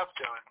have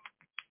done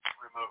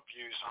remote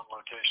views on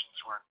locations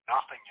where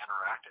nothing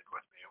interacted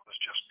with me. It was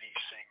just me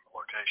seeing the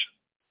location.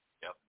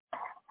 Yep.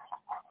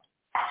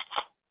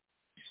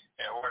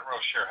 Yeah, I wasn't real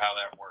sure how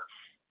that works.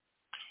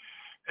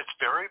 It's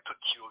very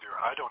peculiar.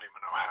 I don't even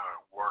know how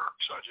it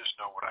works. I just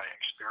know what I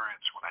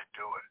experience when I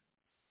do it.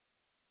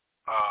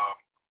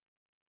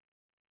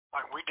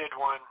 Like we did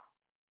one,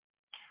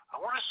 I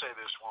want to say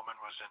this woman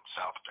was in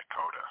South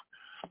Dakota.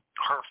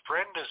 Her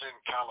friend is in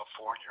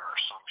California or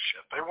some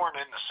shit. They weren't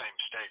in the same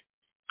state.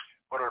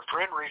 But her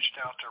friend reached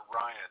out to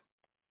Ryan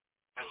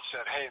and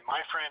said, hey,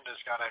 my friend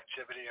has got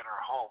activity in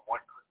her home.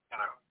 What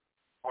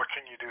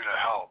can you do to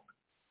help?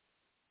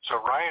 So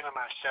Ryan and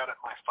I sat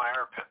at my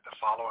fire pit the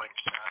following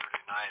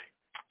Saturday night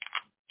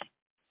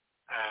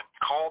and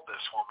called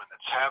this woman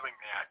that's having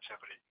the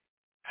activity.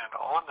 And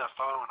on the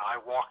phone, I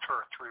walked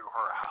her through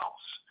her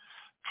house,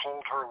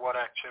 told her what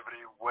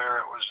activity,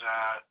 where it was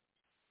at,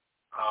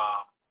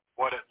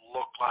 what it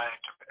looked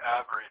like,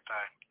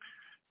 everything.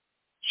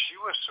 She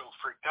was so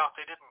freaked out.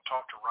 They didn't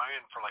talk to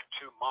Ryan for like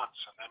 2 months.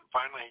 And then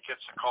finally he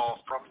gets a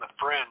call from the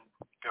friend,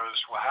 goes,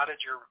 well, how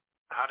did your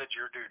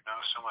dude know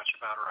so much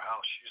about her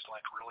house? She's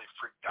like really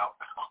freaked out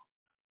now.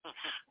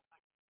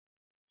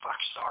 Fuck,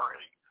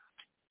 sorry.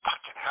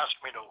 Fucking asked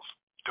me to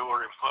do a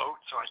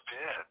remote, so I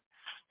did.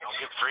 Don't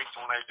get freaked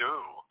when I do.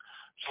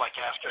 It's like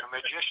asking a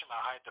magician to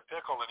hide the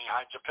pickle, and he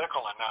hides a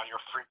pickle, and now you're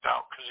freaked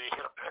out because he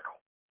hit a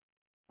pickle.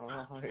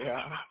 Oh,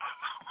 yeah.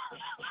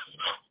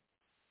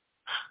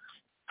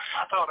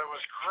 I thought it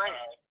was great.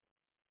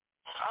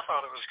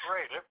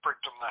 It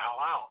freaked him the hell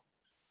out.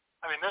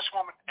 I mean, this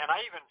woman, and I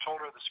even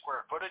told her the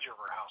square footage of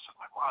her house. I'm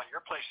like, wow,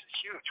 your place is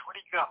huge. What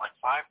do you got, like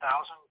 5,000,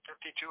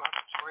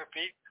 5,200 square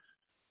feet?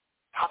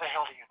 How the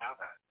hell do you know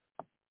that?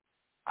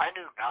 I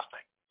knew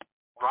nothing.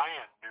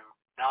 Ryan knew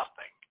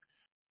nothing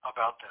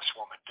about this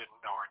woman.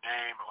 Didn't know her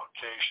name,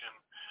 location,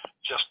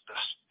 just the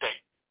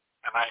state.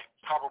 And I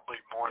probably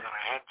more than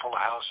a handful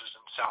of houses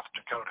in South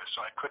Dakota,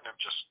 so I couldn't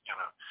have just,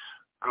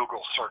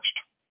 Google searched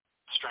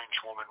strange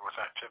woman with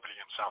activity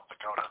in South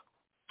Dakota.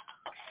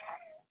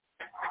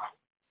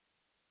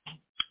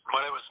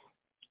 But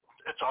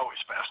it's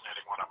always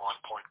fascinating when I'm on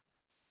point.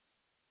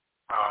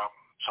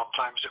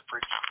 Sometimes it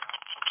freaks me out.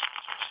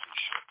 Sometimes I see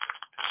shit that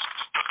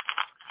pisses me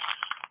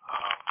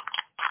off.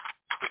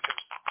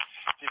 Because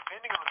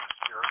depending on the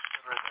spirits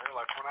that are there,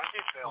 like when I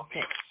did Vail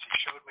Meetings, he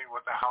showed me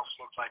what the house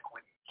looked like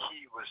when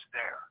he was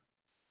there.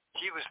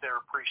 He was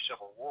there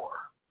pre-Civil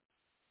War.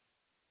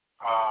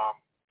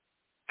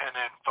 And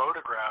then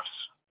photographs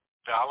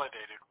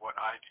validated what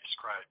I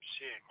described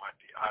seeing, like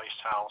the ice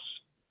house,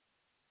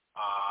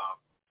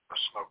 a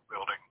smoke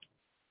building.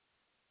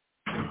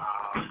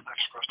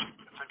 Next question.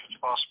 I think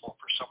it's possible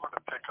for someone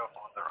to pick up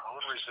on their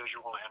own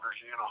residual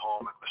energy in a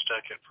home and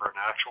mistake it for an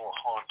actual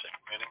haunting,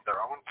 meaning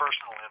their own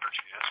personal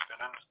energy has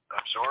been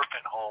absorbed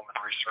in home and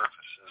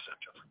resurfaces at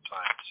different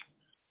times.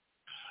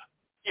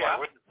 Yeah.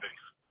 Why wouldn't it be?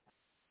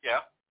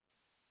 Yeah.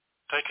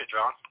 Take it,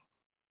 John.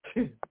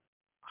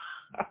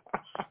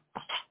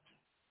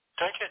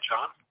 Take it,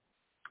 John.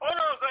 Oh,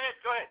 no, go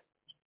ahead.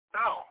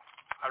 No,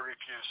 I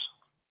refuse.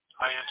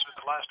 I answered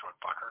the last one,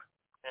 fucker.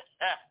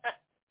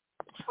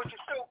 But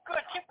you're so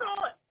good. Keep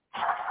going.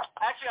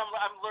 Actually,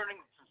 I'm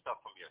learning some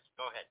stuff from you.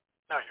 Go ahead.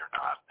 No, you're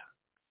not.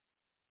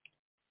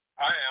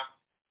 I am.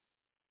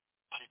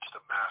 Teach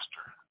the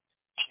master.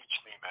 Teach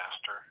me,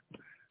 master.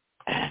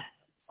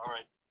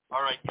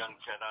 All right, young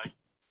Jedi.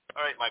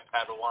 All right, my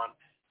Padawan.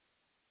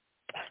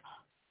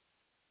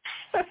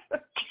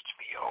 Teach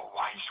me, oh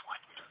wise one.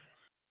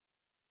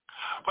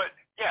 But,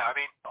 yeah, I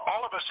mean,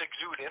 all of us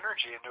exude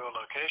energy into a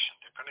location,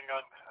 depending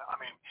on,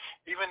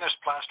 even this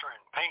plaster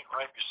and paint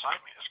right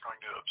beside me is going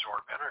to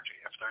absorb energy.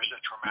 If there's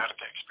a traumatic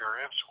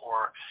experience,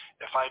 or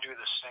if I do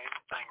the same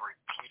thing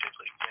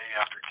repeatedly, day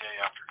after day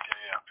after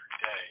day after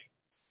day,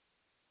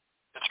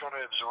 it's going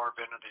to absorb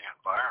into the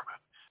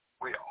environment.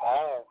 We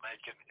all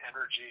make an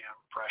energy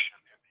impression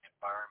in the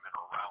environment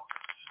around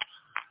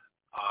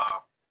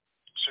us.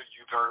 So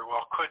you very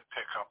well could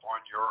pick up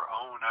on your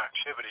own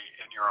activity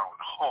in your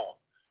own home.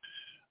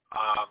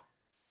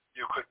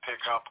 You could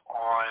pick up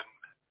on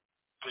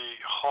the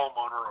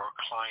homeowner or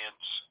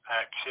client's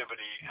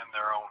activity in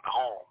their own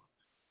home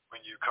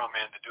when you come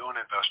in to do an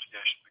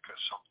investigation because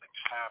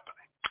something's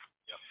happening.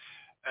 Yep.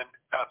 And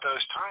at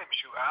those times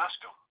you ask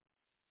them,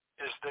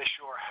 is this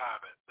your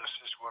habit? This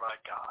is what I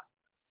got.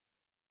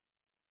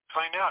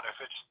 Find out if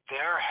it's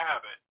their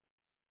habit.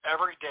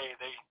 Every day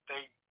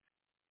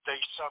they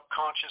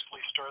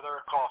subconsciously stir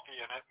their coffee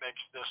and it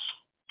makes this,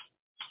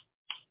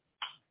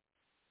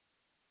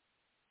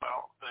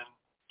 well, then,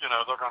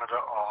 they're going to go,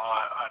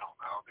 I don't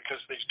know,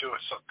 because they do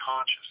it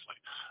subconsciously.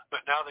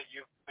 But now that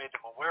you've made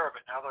them aware of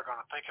it, now they're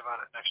going to think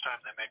about it next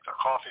time they make their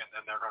coffee, and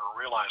then they're going to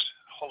realize,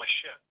 holy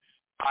shit,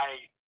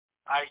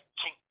 I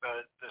kinked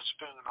the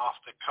spoon off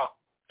the cup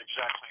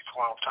exactly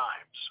 12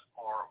 times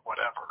or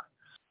whatever.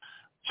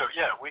 So,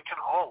 yeah, we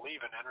can all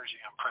leave an energy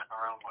imprint in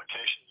our own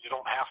location. You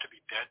don't have to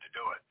be dead to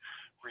do it.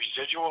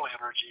 Residual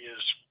energy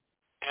is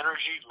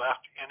energy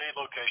left in a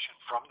location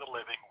from the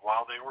living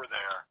while they were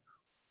there,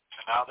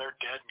 And now they're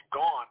dead and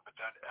gone, but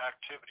that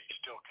activity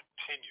still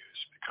continues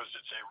because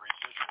it's a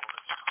residual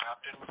that's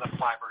trapped in the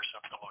fibers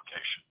of the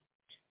location.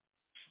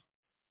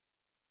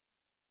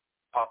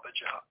 Papa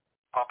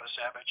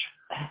Savage.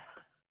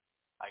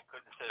 I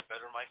couldn't have said it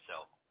better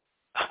myself.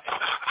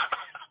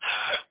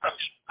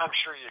 I'm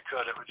sure you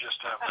could. It would just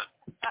have a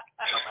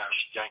dumbass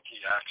Yankee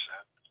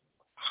accent.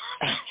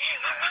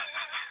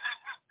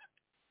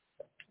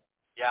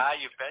 Yeah,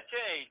 you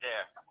betcha, ain't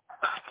there?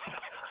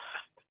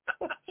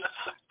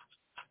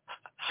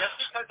 Just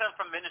because I'm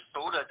from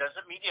Minnesota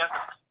doesn't mean you have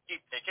to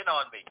keep picking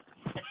on me.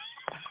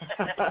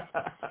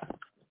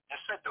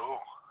 Yes, I do.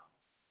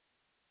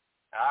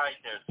 All right,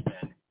 there,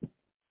 Sven.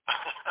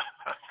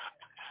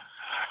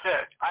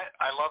 Yeah,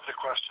 I love the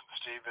question,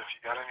 Steve. If you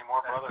got any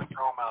more, brother,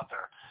 throw them out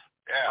there.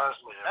 Yeah.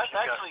 Leslie, if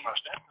you got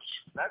questions.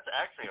 That's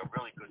actually a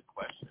really good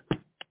question.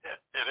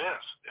 It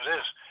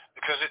is.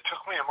 Because it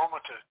took me a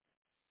moment to,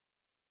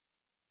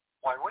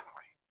 why wouldn't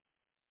we?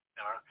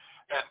 You know,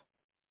 and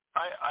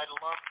I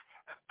love,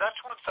 that's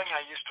one thing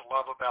I used to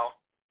love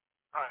about,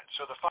 all right,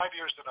 so the 5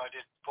 years that I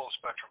did full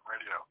spectrum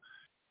radio,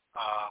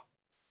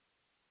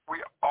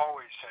 we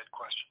always had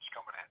questions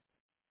coming in.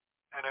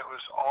 And it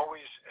was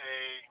always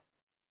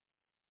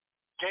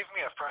gave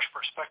me a fresh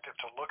perspective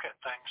to look at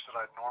things that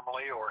I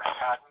normally or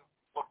hadn't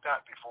looked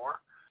at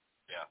before.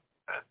 Yeah.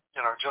 And,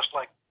 you know, just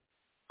like,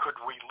 could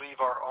we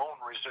leave our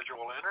own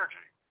residual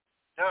energy?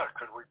 Yeah.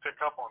 Could we pick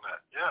up on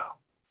that? Yeah.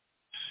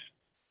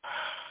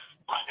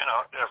 You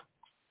know,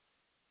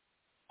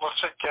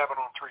 let's take Cabin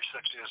on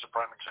 360 as a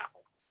prime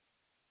example.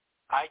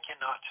 I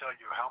cannot tell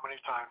you how many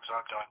times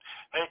I've done,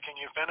 hey, can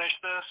you finish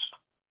this?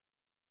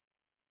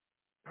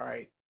 All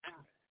right. And,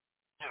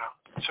 you know,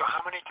 so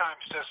how many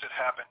times does it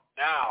happen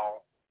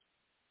now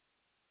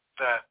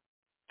that,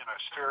 you know,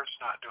 Spirit's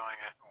not doing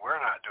it, we're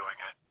not doing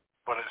it,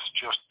 but it's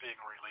just being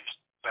released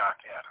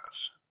back at us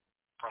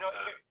from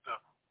the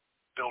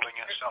building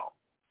itself?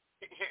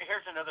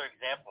 Here's another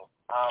example.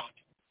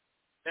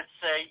 Let's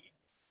say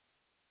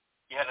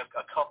you had a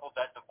couple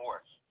that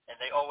divorced, and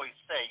they always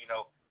say, you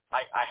know,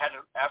 I had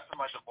to, after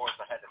my divorce,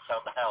 I had to sell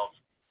the house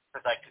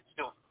because I could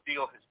still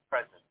feel his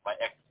presence, my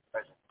ex's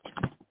presence,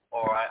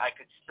 or I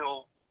could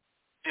still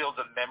feel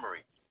the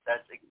memory.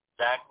 That's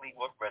exactly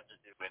what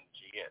residue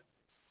energy is.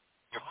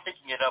 You're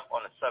picking it up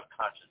on a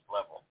subconscious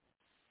level.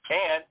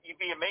 And you'd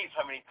be amazed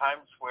how many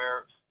times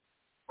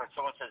when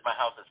someone says my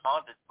house is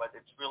haunted, but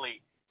it's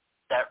really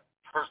that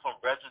personal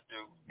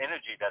residue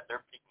energy that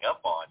they're picking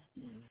up on,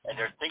 and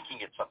they're thinking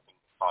it's something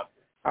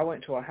haunted. I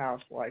went to a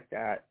house like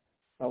that.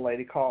 A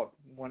lady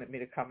wanted me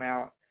to come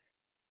out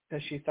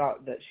because she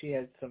thought that she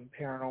had some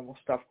paranormal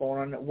stuff going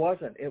on. It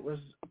wasn't. It was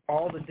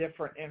all the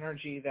different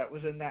energy that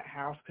was in that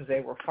house because they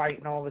were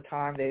fighting all the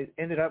time. They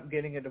ended up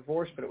getting a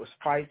divorce, but it was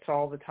fights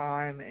all the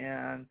time,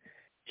 and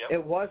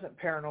It wasn't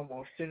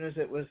paranormal. As soon as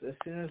it was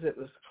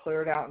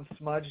cleared out and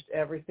smudged,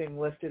 everything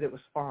lifted. It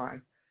was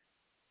fine.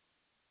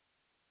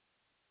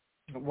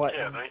 It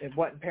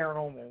wasn't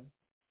paranormal.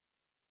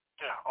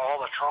 Yeah, all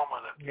the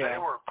trauma that they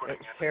were putting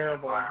in the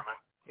environment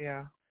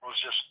was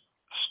just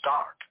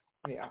stock.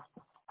 Yeah.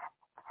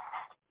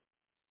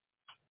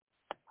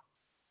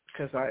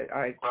 Because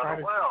I try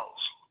to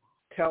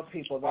tell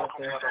people that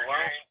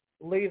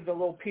leave the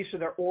little piece of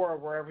their aura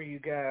wherever you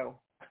go.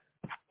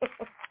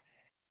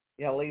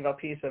 Leave a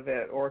piece of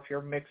it. Or if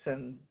you're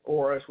mixing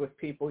auras with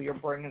people, you're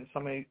bringing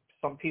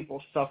some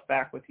people's stuff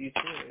back with you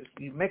too.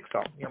 You mix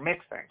them. You're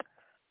mixing.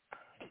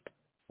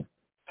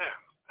 Yeah,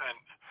 and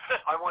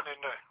I went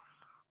into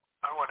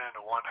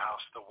one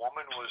house. The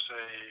woman was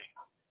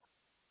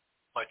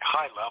a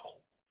high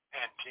level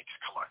antiques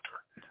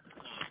collector.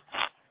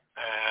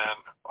 And,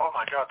 oh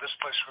my God, this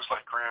place was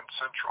like Grand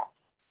Central.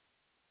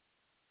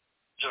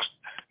 Just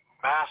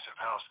massive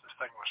house. This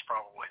thing was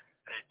probably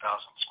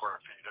 8,000 square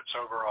feet. It's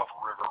over off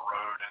River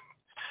Road in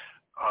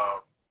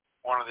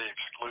one of the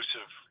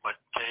exclusive,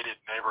 gated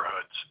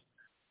neighborhoods.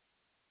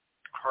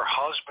 Her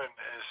husband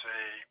is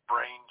a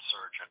brain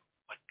surgeon,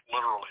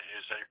 literally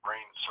is a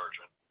brain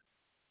surgeon.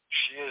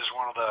 She is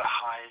one of the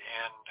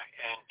high-end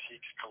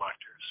antiques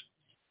collectors.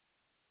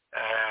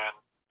 And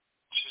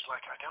she's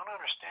like, I don't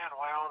understand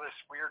why all this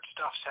weird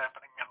stuff's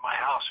happening in my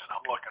house. And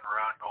I'm looking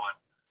around going,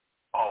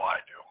 oh,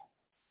 I do.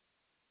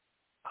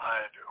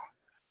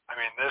 I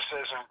mean, this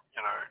isn't,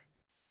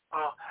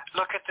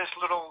 look at this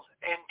little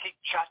antique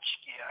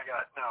tchotchke I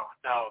got.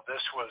 No,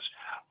 this was,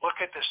 look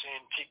at this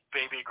antique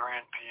baby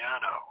grand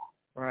piano.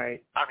 Right.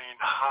 I mean,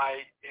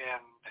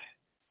 high-end,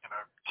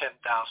 $10,000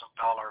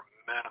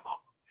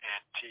 minimum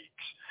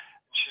antiques.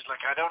 And she's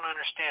like, I don't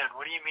understand.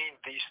 What do you mean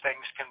these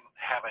things can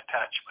have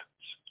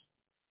attachments?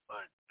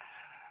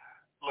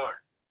 Look,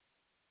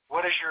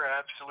 what is your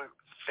absolute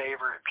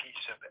favorite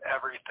piece of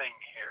everything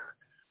here?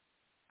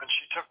 And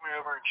she took me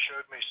over and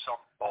showed me some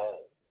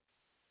bowl.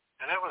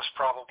 And it was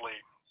probably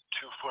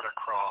 2 foot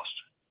across,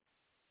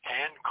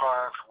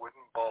 hand-carved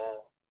wooden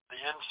bowl. The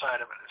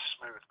inside of it is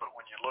smooth, but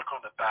when you look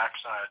on the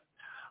backside,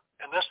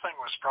 and this thing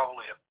was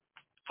probably a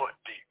foot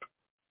deep,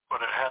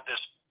 but it had this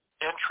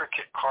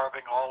intricate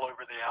carving all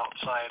over the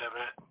outside of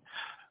it.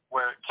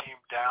 where it came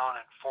down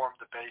and formed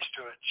the base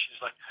to it.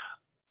 She's like,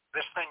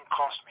 this thing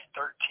cost me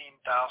 $13,000.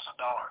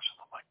 And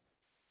I'm like,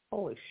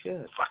 holy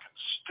shit. Fucking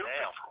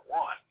stupid for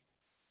one.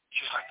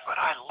 She's like, but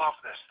I love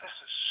this. This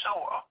is so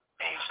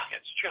amazing.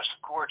 It's just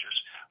gorgeous.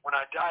 When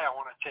I die, I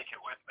want to take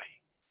it with me.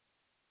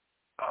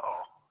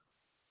 Uh-oh.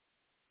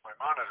 My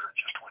monitor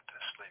just went to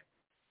sleep.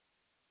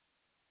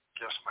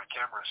 Guess my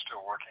camera is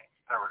still working.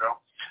 There we go.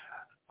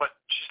 But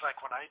she's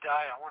like, when I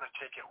die, I want to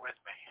take it with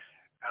me.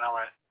 And I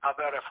went, how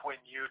about if when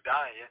you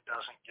die, it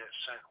doesn't get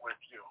sent with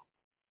you,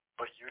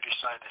 but you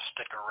decide to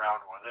stick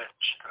around with it?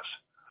 She goes,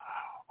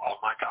 oh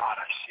my God,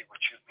 I see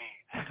what you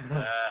mean.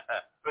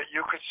 But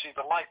you could see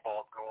the light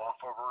bulb go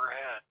off over her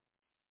head.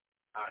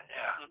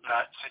 Yeah,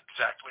 that's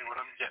exactly what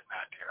I'm getting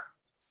at here.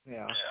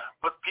 Yeah.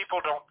 But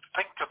people don't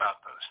think about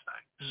those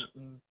things.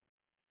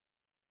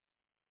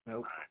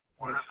 Nope. Right.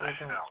 What the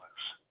hell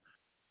is?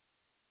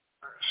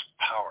 There's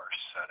power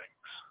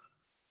settings.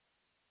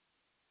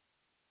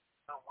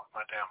 I don't want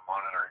my damn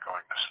monitor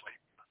going to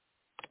sleep.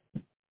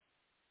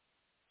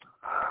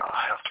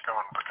 I have to go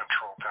into the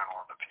control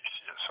panel on the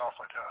PC itself,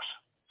 I guess.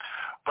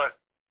 But,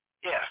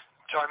 yeah,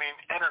 so I mean,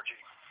 energy.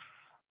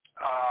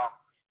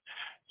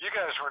 You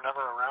guys were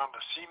never around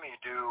to see me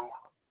do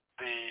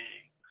the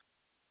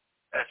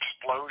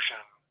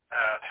explosion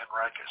at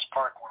Henricus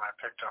Park when I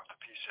picked up the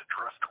piece of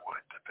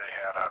driftwood that they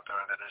had out there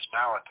that is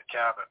now at the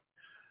cabin.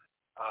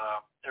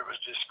 It was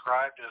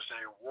described as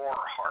a war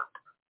harp.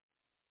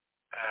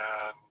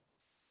 And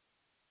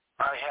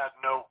I had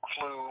no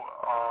clue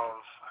of...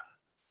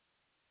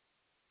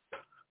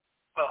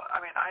 Well,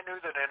 I mean, I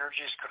knew that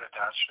energies could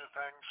attach to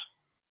things,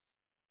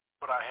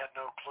 but I had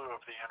no clue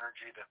of the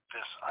energy that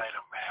this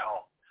item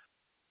held.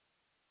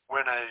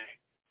 When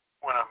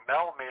a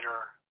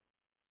millimeter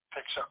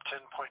picks up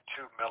 10.2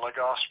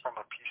 milligauss from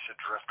a piece of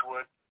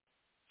driftwood,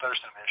 there's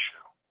an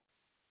issue.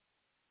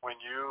 When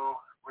you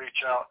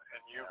reach out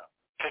and you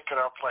pick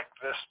it up like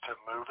this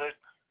to move it,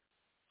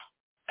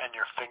 and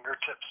your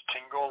fingertips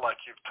tingle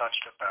like you've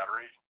touched a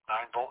battery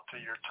 9-volt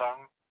to your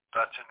tongue,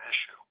 that's an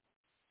issue.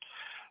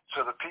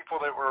 So the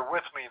people that were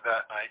with me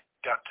that night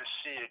got to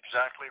see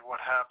exactly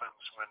what happens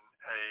when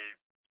a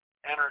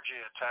energy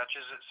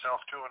attaches itself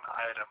to an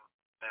item,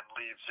 then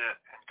leaves it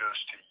and goes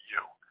to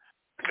you,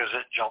 because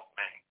it jumped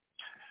me.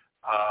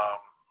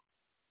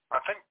 I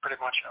think pretty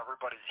much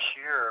everybody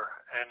here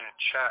and in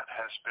chat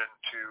has been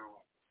to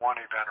one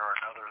event or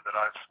another that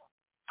I've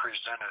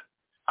presented.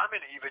 I'm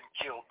an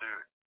even-keeled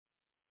dude.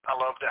 I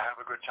love to have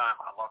a good time.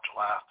 I love to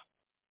laugh.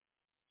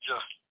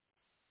 Just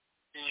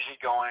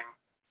easygoing.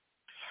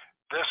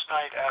 This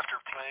night, after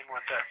playing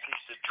with that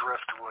piece of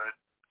driftwood,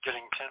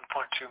 getting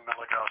 10.2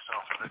 milligauss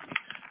off of it,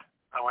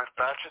 I went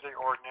back to the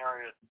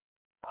ordinary at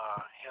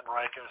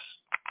Henricus.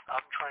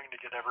 I'm trying to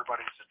get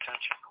everybody's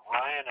attention.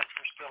 Ryan, if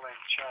you're still in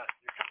chat,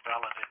 you can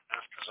validate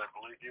this because I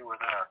believe you were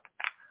there.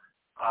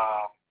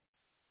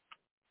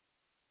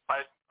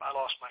 I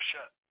lost my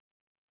shit.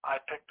 I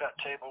picked that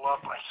table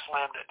up, I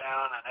slammed it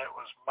down, and it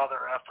was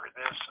mother effer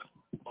this and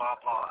blah,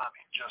 blah. I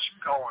mean, just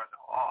going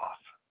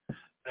off.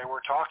 They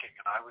were talking,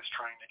 and I was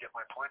trying to get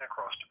my point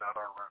across about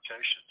our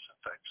rotations and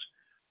things.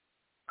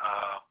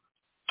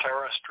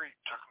 Tara Street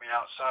took me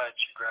outside.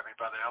 She grabbed me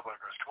by the elbow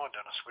and goes, come on,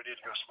 Dennis, we need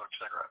to go smoke a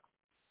cigarette.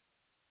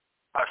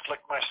 I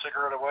flicked my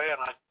cigarette away,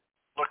 and I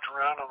looked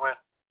around and went,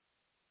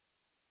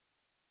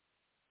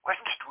 when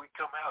did we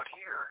come out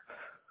here?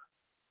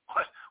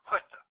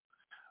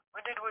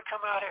 When did we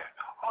come out here?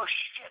 Oh,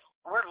 shit,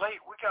 we're late.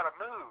 We got to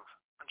move.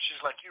 And she's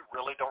like, you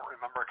really don't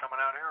remember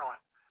coming out here? I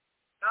went,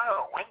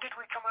 no, when did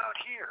we come out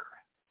here?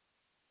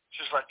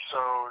 She's like,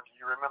 so do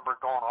you remember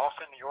going off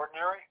in the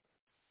ordinary?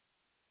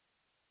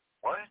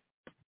 What?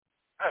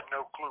 I had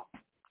no clue.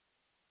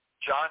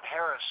 John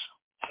Harris,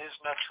 his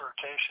next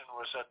rotation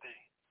was at the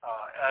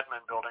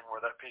admin building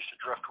where that piece of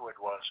driftwood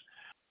was.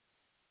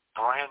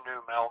 Brand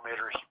new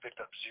millimeter, he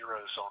picked up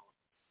zeros on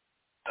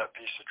that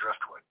piece of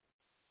driftwood.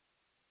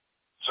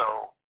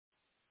 So,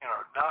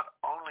 not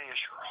only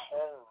is your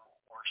home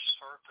or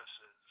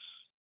surfaces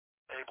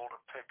able to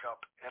pick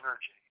up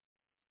energy,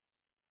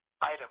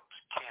 items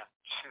can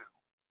too.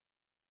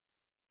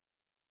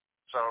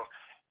 So,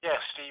 yeah,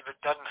 Steve, it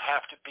doesn't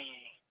have to be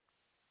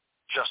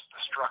just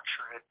the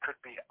structure. It could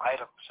be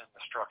items in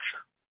the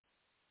structure.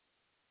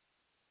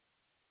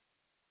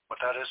 But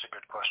that is a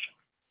good question.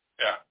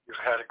 Yeah. You've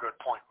had a good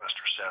point,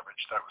 Mr.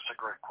 Savage. That was a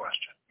great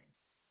question.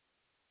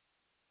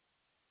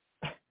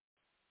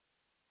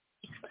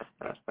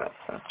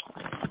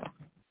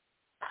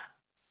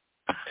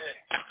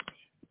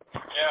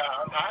 Yeah,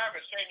 I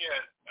haven't seen you.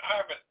 I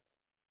haven't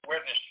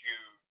witnessed you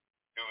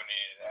doing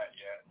any of that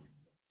yet.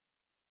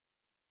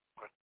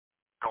 But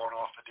going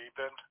off the deep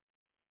end?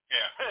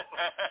 Yeah.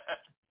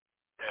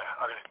 Yeah,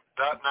 I mean,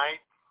 that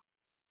night,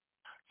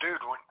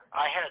 dude, when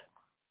I had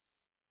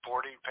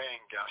 40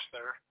 paying guests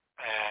there,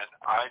 and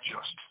I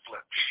just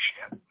flipped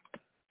shit.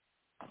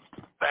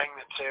 Bang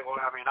the table.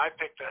 I mean, I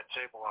picked that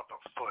table up a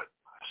foot,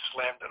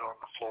 slammed it on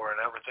the floor, and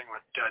everything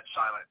went dead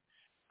silent.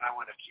 And I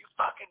went, if you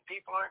fucking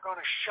people aren't going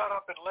to shut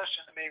up and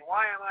listen to me,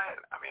 why am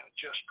I mean,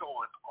 just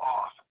going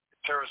off.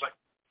 Tara's like,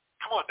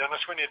 come Come on,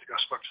 Dennis, we need to go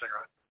smoke a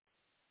cigarette.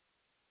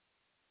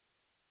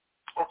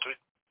 Okay.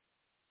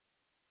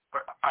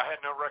 But I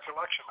had no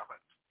recollection of it.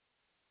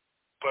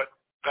 But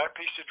that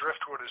piece of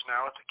driftwood is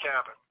now at the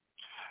cabin.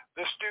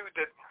 This dude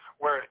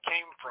where it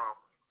came from,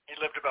 he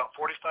lived about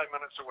 45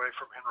 minutes away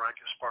from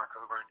Henricus Park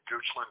over in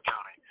Goochland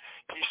County.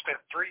 He spent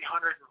 $342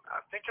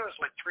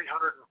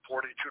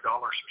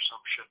 or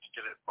some shit to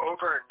get it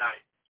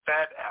overnight,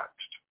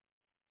 FedExed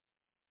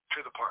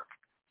to the park.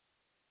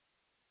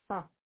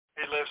 Huh.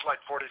 He lives like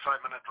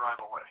 45-minute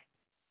drive away.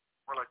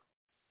 We're like,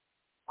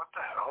 what the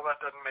hell? That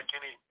doesn't make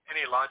any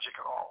logic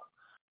at all.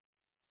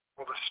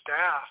 Well, the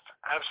staff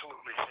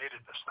absolutely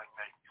hated this thing.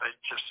 They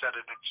just said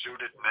it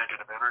exuded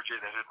negative energy.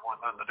 They didn't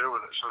want nothing to do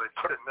with it. So they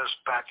put it in this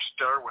back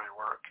stairway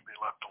where it could be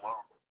left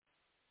alone.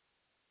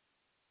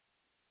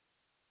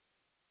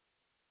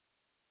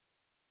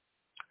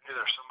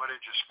 Either somebody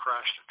just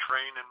crashed a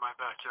train in my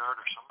backyard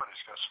or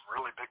somebody's got some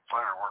really big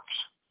fireworks.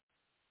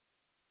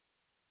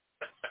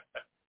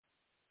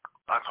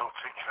 I'm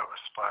hoping it was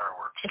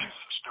fireworks because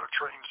there's no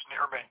trains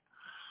near me.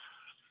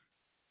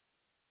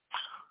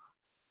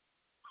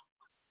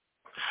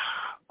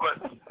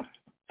 But,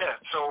 yeah,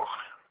 so,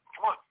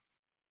 come on.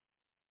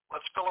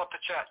 Let's fill up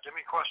the chat. Give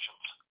me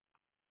questions.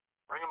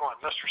 Bring them on.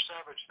 Mr.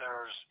 Savage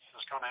there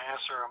is going to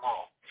answer them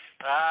all.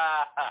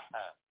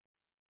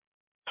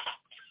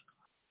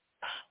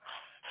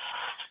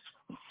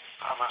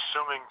 I'm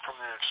assuming from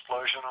the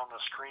explosion on the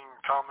screen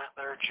comment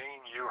there,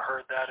 Gene, you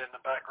heard that in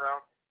the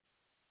background?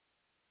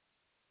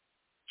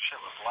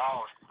 Shit was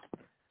loud.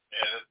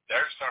 Yeah,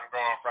 there's something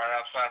going on right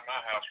outside my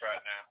house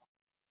right now.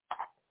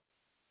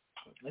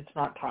 It's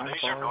not time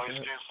These for are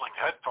noise-canceling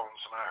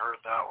headphones, and I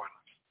heard that one.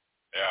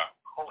 Yeah.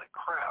 Holy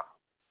crap.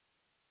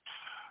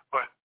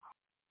 But,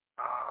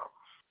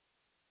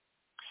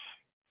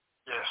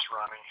 yes,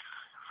 Ronnie.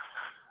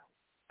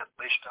 At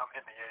least I'm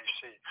in the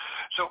AC.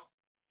 So,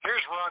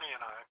 here's Ronnie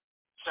and I.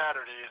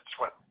 Saturday, it's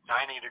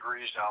 90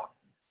 degrees out.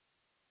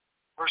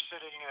 We're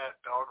sitting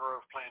at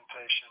Belgrove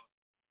Plantation.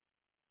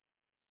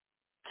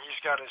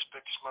 He's got his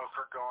big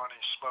smoker going.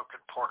 He's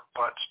smoking pork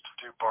butts to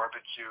do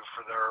barbecue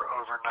for their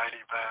overnight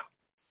event.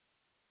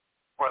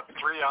 3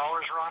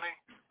 hours, Ronnie?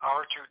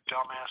 Our two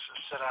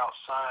dumbasses sit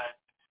outside.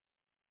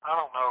 I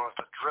don't know if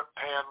the drip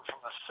pan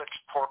from the 6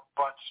 pork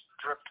butts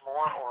dripped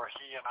more or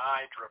he and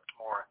I dripped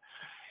more.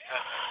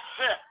 And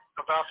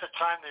about the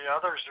time the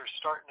others are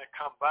starting to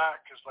come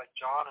back, because like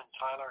John and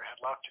Tyler had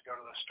left to go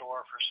to the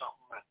store for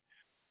something, and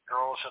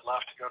girls had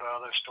left to go to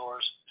other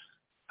stores,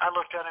 I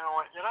looked at him and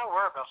went,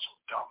 we're about some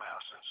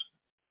dumbasses.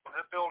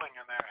 That building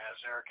in there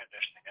has air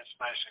conditioning. It's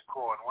nice and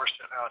cool, and we're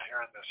sitting out here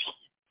in this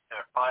heat.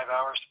 5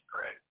 hours?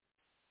 Great.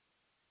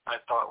 I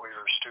thought we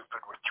were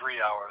stupid with 3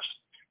 hours.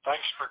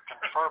 Thanks for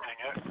confirming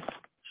it.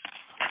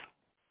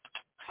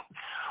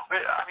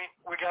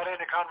 We got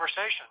into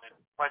conversation, and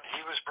when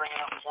he was bringing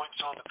up points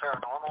on the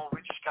paranormal,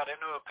 we just got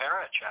into a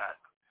para chat.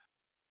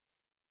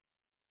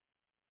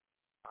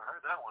 I heard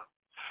that one.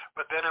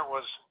 But then it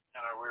was,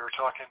 we were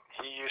talking,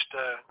 he used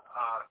to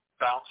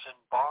bounce in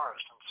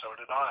bars, and so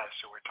did I,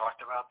 so we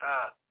talked about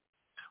that.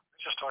 We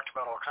just talked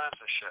about all kinds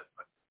of shit,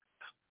 but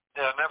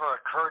yeah, it never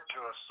occurred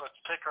to us, let's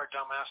take our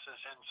dumbasses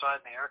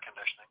inside in the air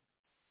conditioning.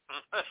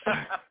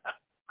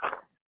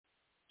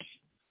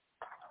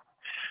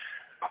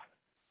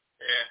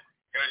 Yeah,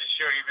 goes to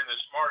show even the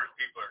smartest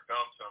people are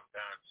dumb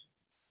sometimes.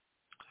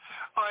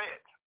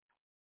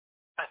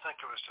 I think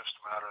it was just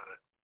a matter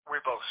that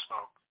we both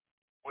smoked.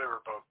 We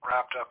were both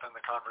wrapped up in the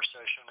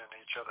conversation in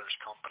each other's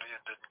company and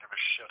didn't give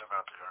a shit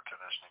about the air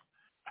conditioning.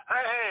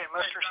 Hey,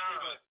 Mr.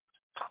 Steven.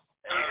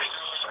 Hey,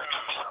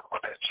 son of a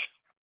bitch.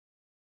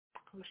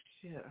 Oh,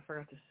 shit. I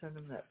forgot to send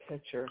him that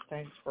picture.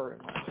 Thanks for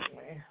reminding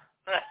me.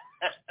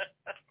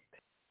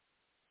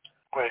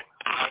 Wait,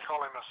 I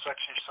call him a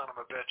sexy son of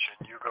a bitch,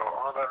 and you go,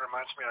 that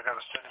reminds me I got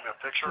to send him a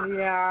picture?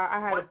 Yeah,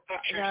 I had What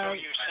picture are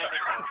you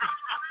sending him?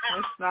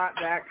 It's not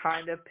that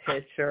kind of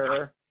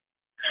picture.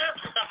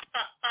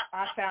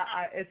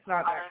 It's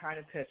not that kind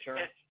of picture.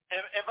 It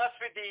must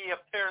be the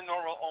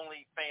Paranormal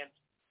Only fans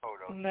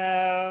photo.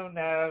 No.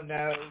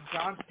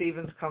 John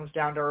Stevens comes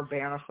down to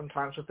Urbana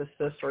sometimes with his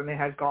sister, and they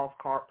had golf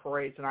cart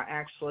parades, and I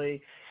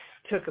actually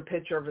took a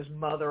picture of his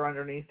mother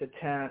underneath the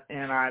tent,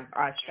 and I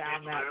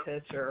found that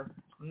picture.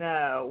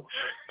 No.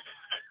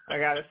 I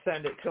got to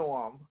send it to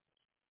him.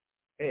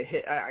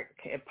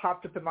 It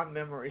popped up in my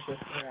memories this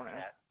morning.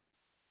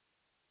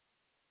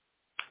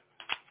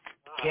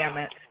 Damn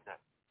it.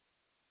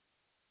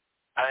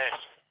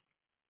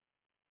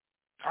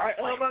 I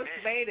almost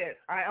made it.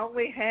 I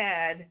only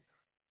had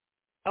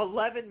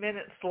 11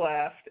 minutes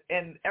left,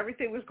 and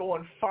everything was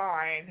going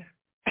fine.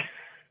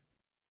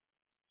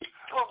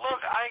 Well,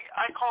 look,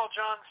 I call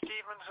John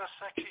Stevens a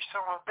sexy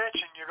son of a bitch,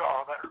 and you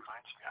go, that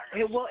reminds me.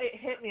 It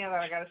hit me, and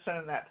I got to send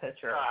him that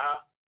picture.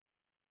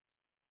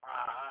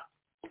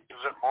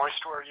 Is it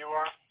moist where you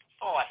are?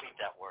 Oh, I hate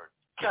that word.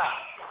 God.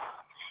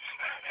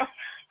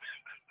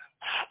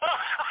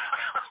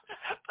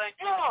 Thank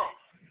you.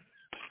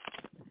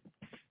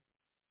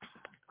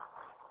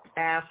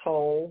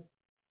 Asshole.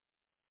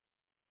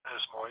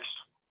 Is moist.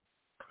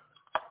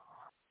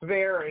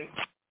 Very.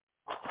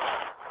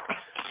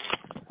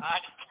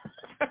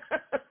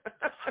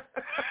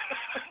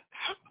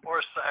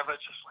 Or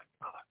savage, just like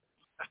mother.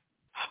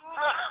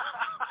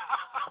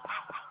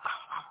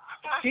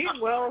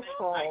 Gene Wells'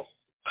 fault.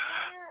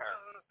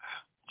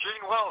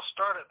 Gene Wells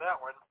started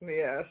that one.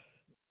 Yes.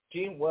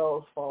 Gene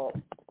Wells' fault.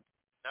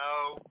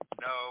 No.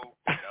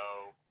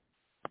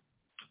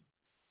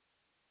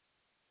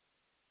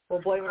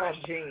 We'll blame it on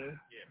Gene.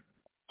 Yeah.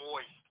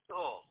 Moist.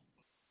 Oh.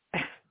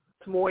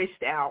 It's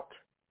moist out.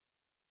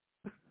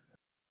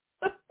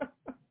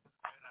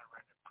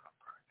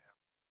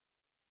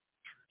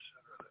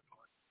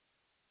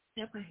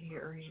 Am I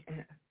hearing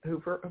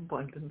over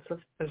abundance of?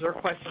 Is there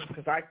questions?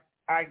 Because I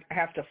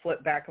have to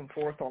flip back and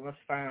forth on this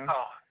phone.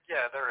 Oh,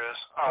 yeah, there is.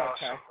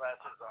 Okay.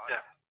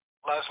 Yeah.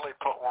 Leslie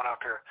put one up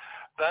here.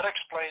 That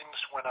explains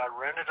when I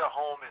rented a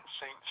home in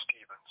St.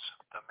 Stephen's.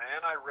 The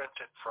man I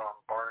rented from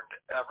burned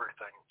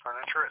everything,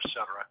 furniture,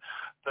 etc.,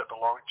 that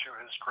belonged to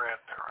his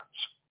grandparents.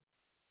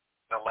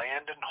 The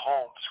land and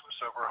homes was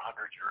over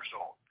 100 years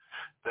old.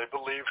 They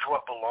believed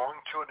what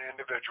belonged to an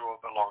individual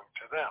belonged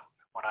to them.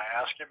 When I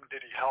asked him,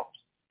 did he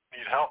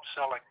need help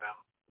selling them,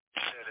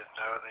 he didn't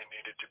know they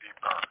needed to be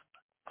burned.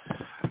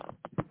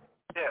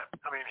 Yeah,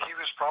 I mean, he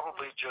was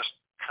probably just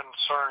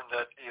concerned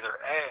that either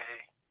A,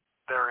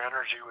 their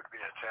energy would be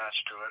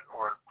attached to it,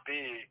 or B,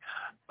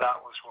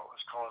 that was what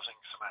was causing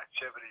some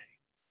activity,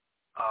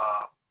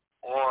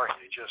 or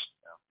he just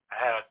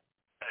had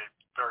a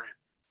very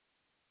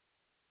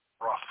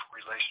rough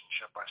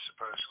relationship, I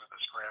suppose, with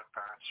his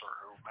grandparents or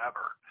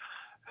whomever,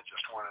 and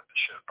just wanted the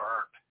shit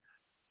burned.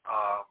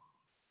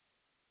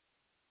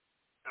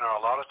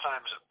 A lot of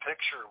times a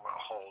picture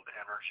will hold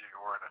energy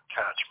or an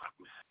attachment,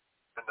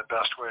 and the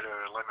best way to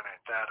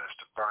eliminate that is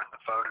to burn the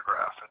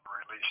photograph and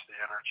release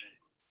the energy,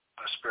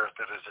 the spirit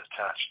that is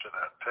attached to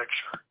that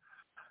picture.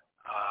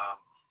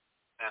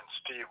 And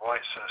Steve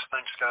White says,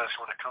 thanks, guys.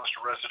 When it comes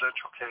to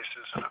residential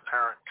cases and a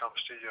parent comes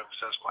to you and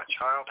says, my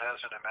child has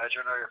an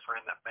imaginary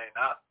friend that may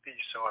not be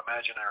so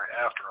imaginary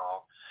after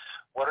all,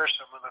 what are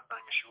some of the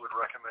things you would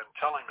recommend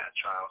telling that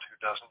child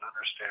who doesn't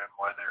understand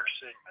why they are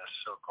seeing this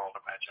so-called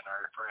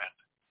imaginary friend?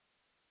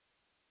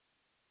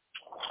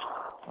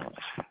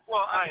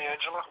 Well, hi,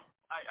 Angela.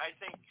 I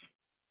think,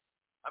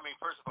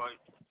 first of all,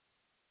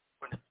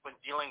 when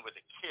dealing with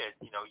a kid,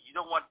 you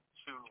don't want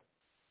to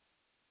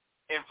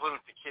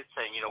influence the kid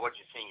saying, what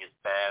you're seeing is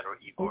bad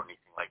or evil or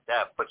anything like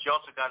that. But you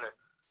also got to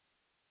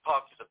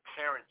talk to the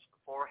parents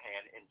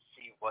beforehand and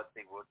see what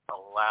they would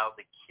allow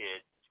the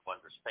kid to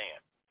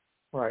understand.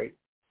 Right.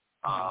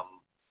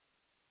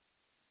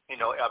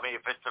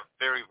 If it's a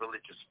very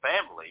religious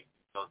family,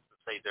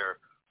 say they're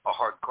a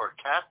hardcore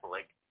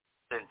Catholic,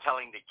 then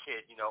telling the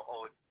kid,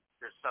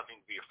 there's something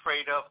to be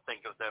afraid of.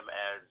 Think of them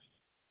as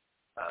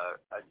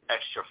an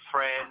extra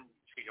friend.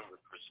 Treat them with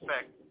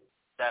respect.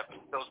 That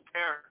those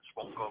parents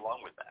won't go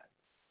along with that.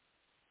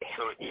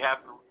 So you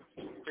have to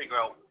figure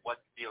out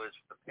what the deal is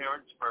with the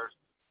parents first,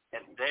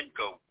 and then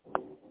go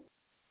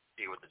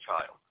deal with the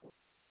child.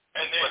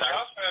 And then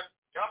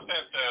you also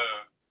have to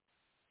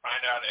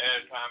find out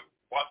ahead of time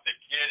what the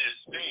kid is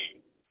seeing.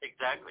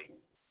 Exactly.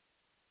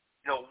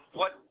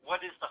 What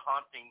is the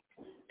haunting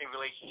in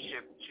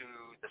relationship to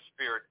the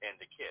spirit and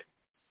the kid?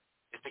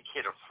 Is the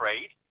kid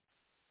afraid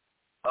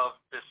of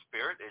the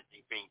spirit? Is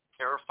he being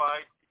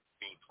terrified? Is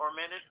he being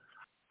tormented?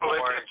 Well,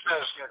 it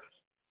says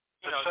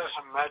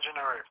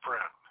imaginary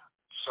friend.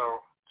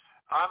 So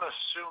I'm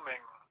assuming.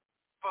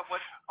 But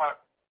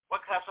what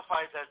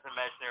classifies as an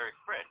imaginary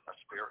friend? A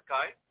spirit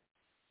guide?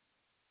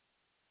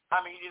 A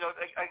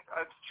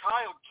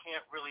child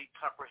can't really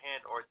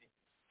comprehend or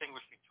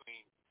distinguish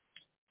between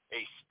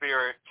a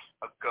spirit,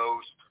 a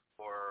ghost,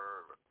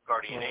 or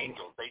guardian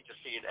angel. They just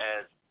see it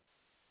as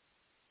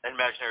an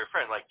imaginary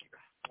friend. Like,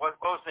 what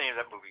was the name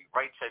of that movie?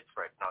 Right Said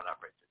Fred. No,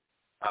 not Right Said.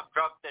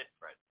 Drop Dead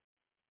Fred.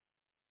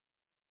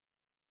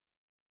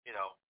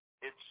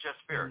 It's just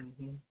spirit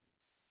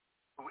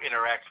who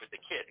interacts with the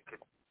kid. It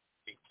could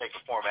take a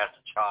form as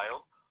a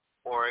child,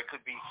 or it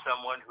could be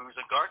someone who's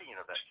a guardian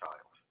of that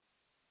child.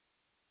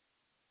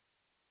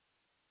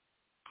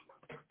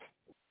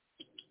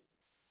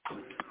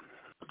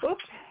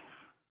 Oops.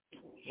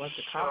 Let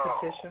the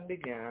competition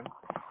begin.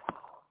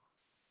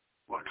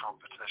 What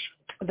competition?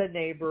 The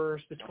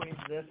neighbors between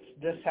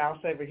this house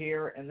over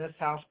here and this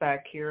house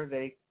back here,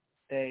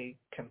 they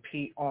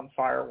compete on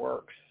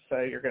fireworks.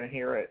 So you're going to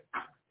hear it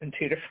in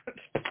two different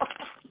spots.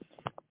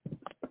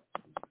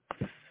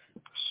 The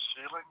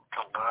ceiling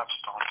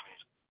collapsed on me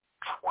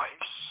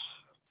twice.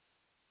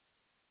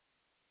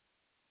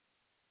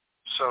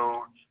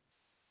 So,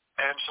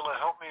 Angela,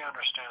 help me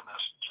understand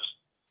this. Just,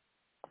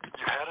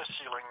 you had a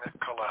ceiling that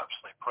collapsed.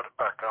 They put it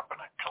back up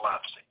and it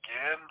collapsed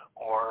again,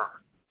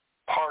 or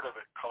part of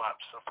it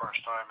collapsed the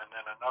first time and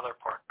then another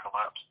part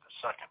collapsed the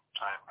second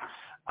time.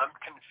 I'm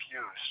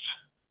confused,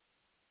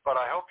 but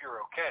I hope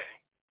you're okay.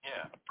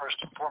 Yeah, first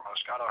and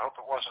foremost, God, I hope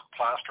it wasn't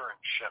plaster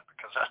and shit,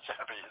 because that's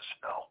heavy as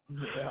hell.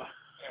 Yeah.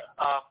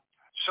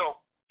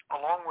 So,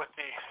 along with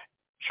the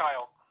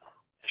child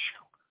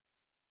issue,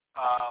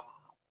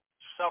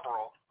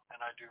 several, and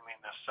and I do mean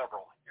this,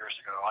 several years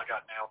ago, I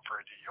got nailed for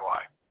a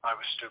DUI. I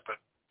was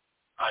stupid.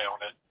 I own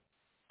it.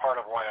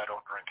 Part of why I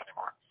don't drink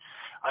anymore.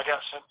 I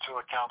got sent to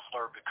a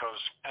counselor because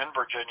in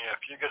Virginia,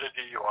 if you get a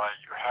DUI,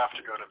 you have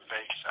to go to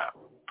VASAP,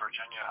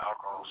 Virginia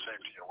Alcohol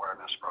Safety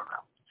Awareness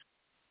Program.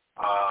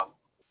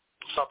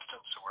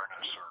 Substance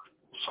awareness or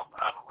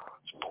something. I don't know.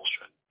 It's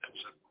bullshit.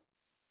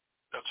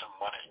 It's a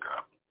money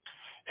grab.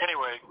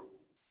 Anyway,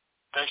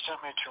 they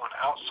sent me to an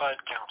outside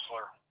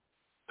counselor.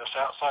 This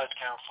outside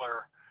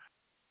counselor,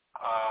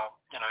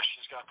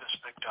 she's got this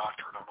big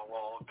doctorate on the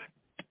wall, a big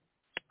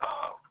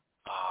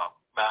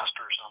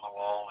master's on the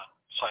wall in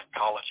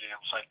psychology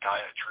and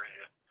psychiatry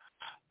and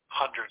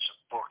hundreds of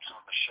books on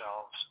the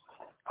shelves.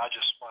 I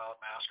just smiled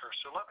and asked her,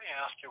 so let me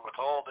ask you, with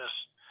all this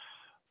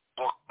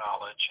book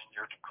knowledge and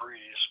your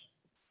degrees,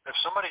 if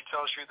somebody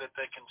tells you that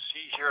they can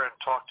see, hear, and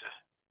talk to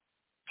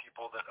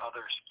people that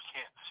others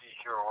can't see,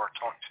 hear, or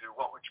talk to,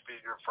 what would be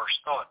your first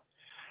thought?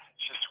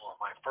 She said, well,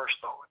 my first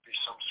thought would be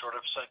some sort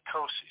of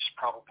psychosis,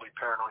 probably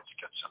paranoid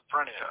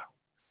schizophrenia.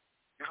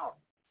 You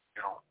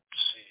don't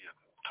see and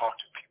talk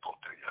to people,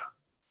 do you?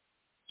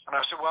 And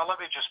I said, well, let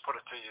me just put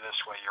it to you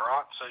this way. Your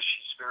aunt says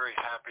she's very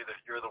happy that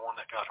you're the one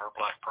that got her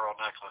black pearl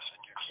necklace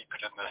and you keep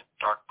it in the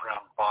dark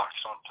brown box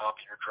on top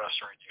of your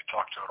dresser and you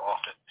talk to it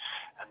often,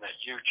 and that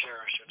you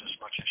cherish it as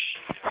much as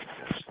she did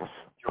because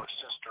your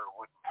sister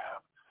wouldn't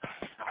have.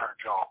 And her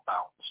jaw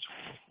bounced.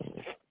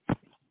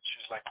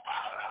 She's like,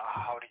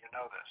 how do you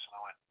know this? And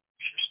I went,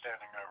 she's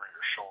standing over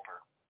your shoulder.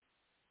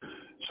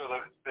 So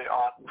the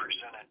aunt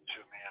presented to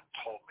me and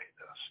told me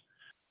this.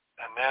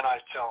 And then I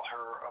tell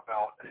her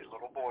about a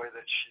little boy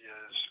that she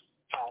is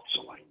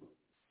counseling.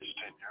 He's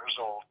 10 years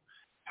old,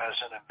 has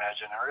an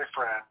imaginary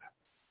friend.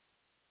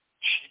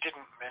 She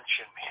didn't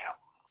mention him,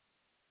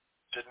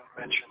 didn't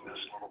mention this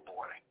little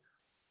boy.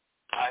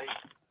 I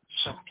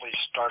simply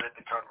started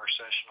the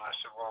conversation. I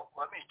said, well,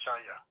 let me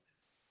tell you,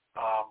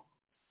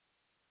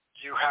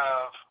 you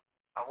have,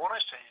 I want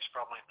to say he's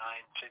probably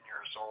 9, 10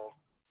 years old,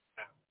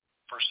 and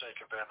for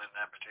sake of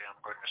anonymity, I'm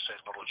going to say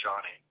little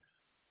Johnny.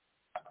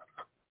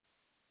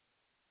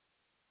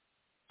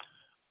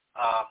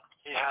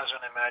 He has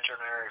an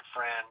imaginary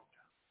friend,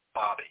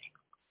 Bobby.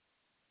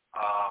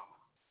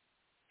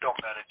 Don't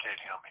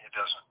medicate him. He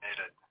doesn't need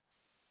it.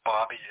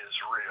 Bobby is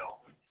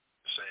real.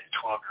 He's a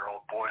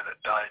 12-year-old boy that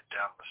died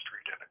down the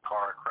street in a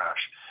car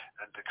crash.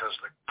 And because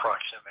of the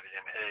proximity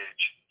and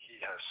age,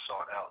 he has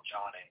sought out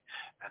Johnny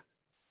and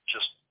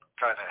just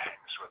kind of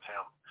hangs with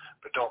him.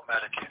 But don't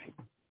medicate him.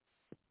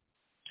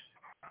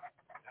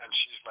 And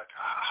she's like,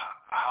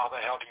 how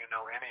the hell do you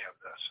know any of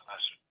this? And I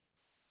said,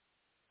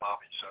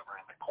 Bobby's over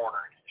in the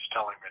corner and he's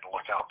telling me to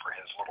look out for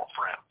his little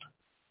friend.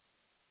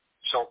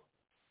 So,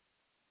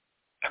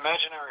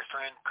 imaginary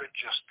friend could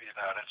just be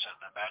that. It's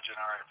an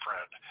imaginary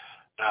friend.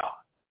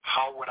 Now,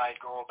 how would I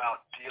go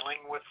about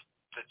dealing with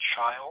the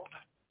child?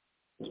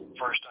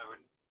 First, I would,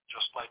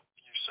 just like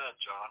you said,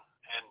 John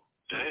and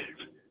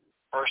Dave,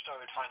 first I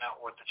would find out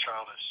what the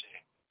child is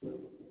seeing.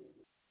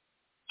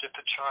 Get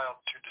the child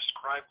to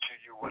describe to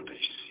you what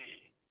they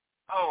see.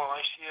 Oh, well,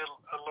 I see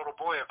a little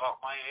boy about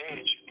my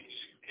age, and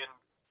he's in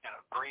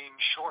green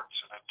shorts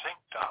and a tank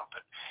top,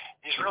 and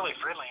he's really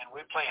friendly, and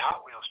we play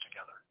Hot Wheels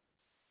together.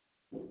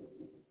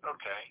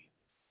 Okay,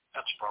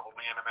 that's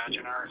probably an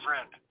imaginary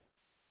friend.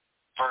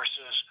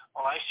 Versus,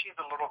 well, I see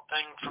the little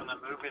thing from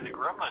the movie The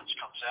Gremlins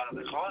comes out of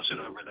the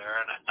closet over there,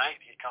 and at night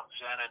he comes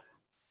in and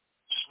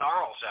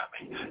snarls at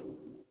me.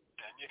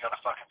 Then you gotta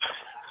fucking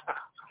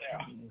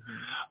yeah.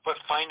 But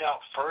find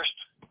out first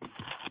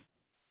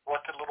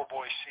what the little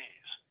boy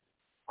sees,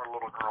 or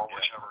little girl,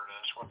 whichever it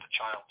is, what the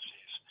child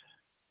sees.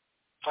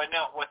 Find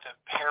out what the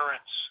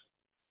parents'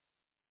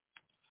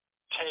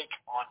 take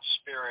on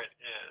spirit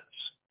is.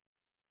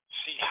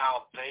 See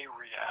how they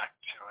react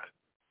to it.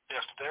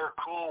 If they're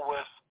cool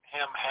with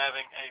him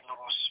having a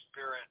little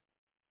spirit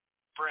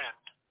friend,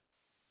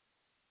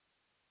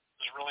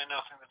 there's really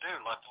nothing to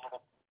do. Let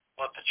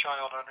the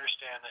child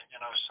understand that,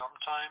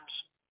 sometimes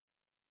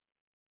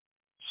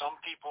some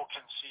people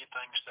can see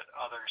things that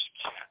others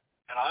can't.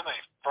 And I'm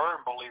a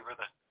firm believer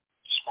that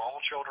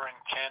small children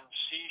can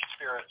see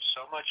spirits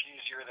so much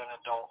easier than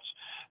adults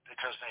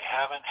because they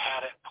haven't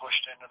had it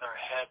pushed into their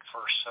head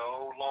for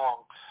so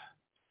long.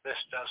 This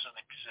doesn't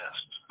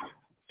exist.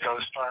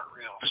 Ghosts aren't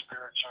real.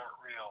 Spirits aren't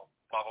real.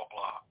 Blah, blah,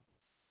 blah.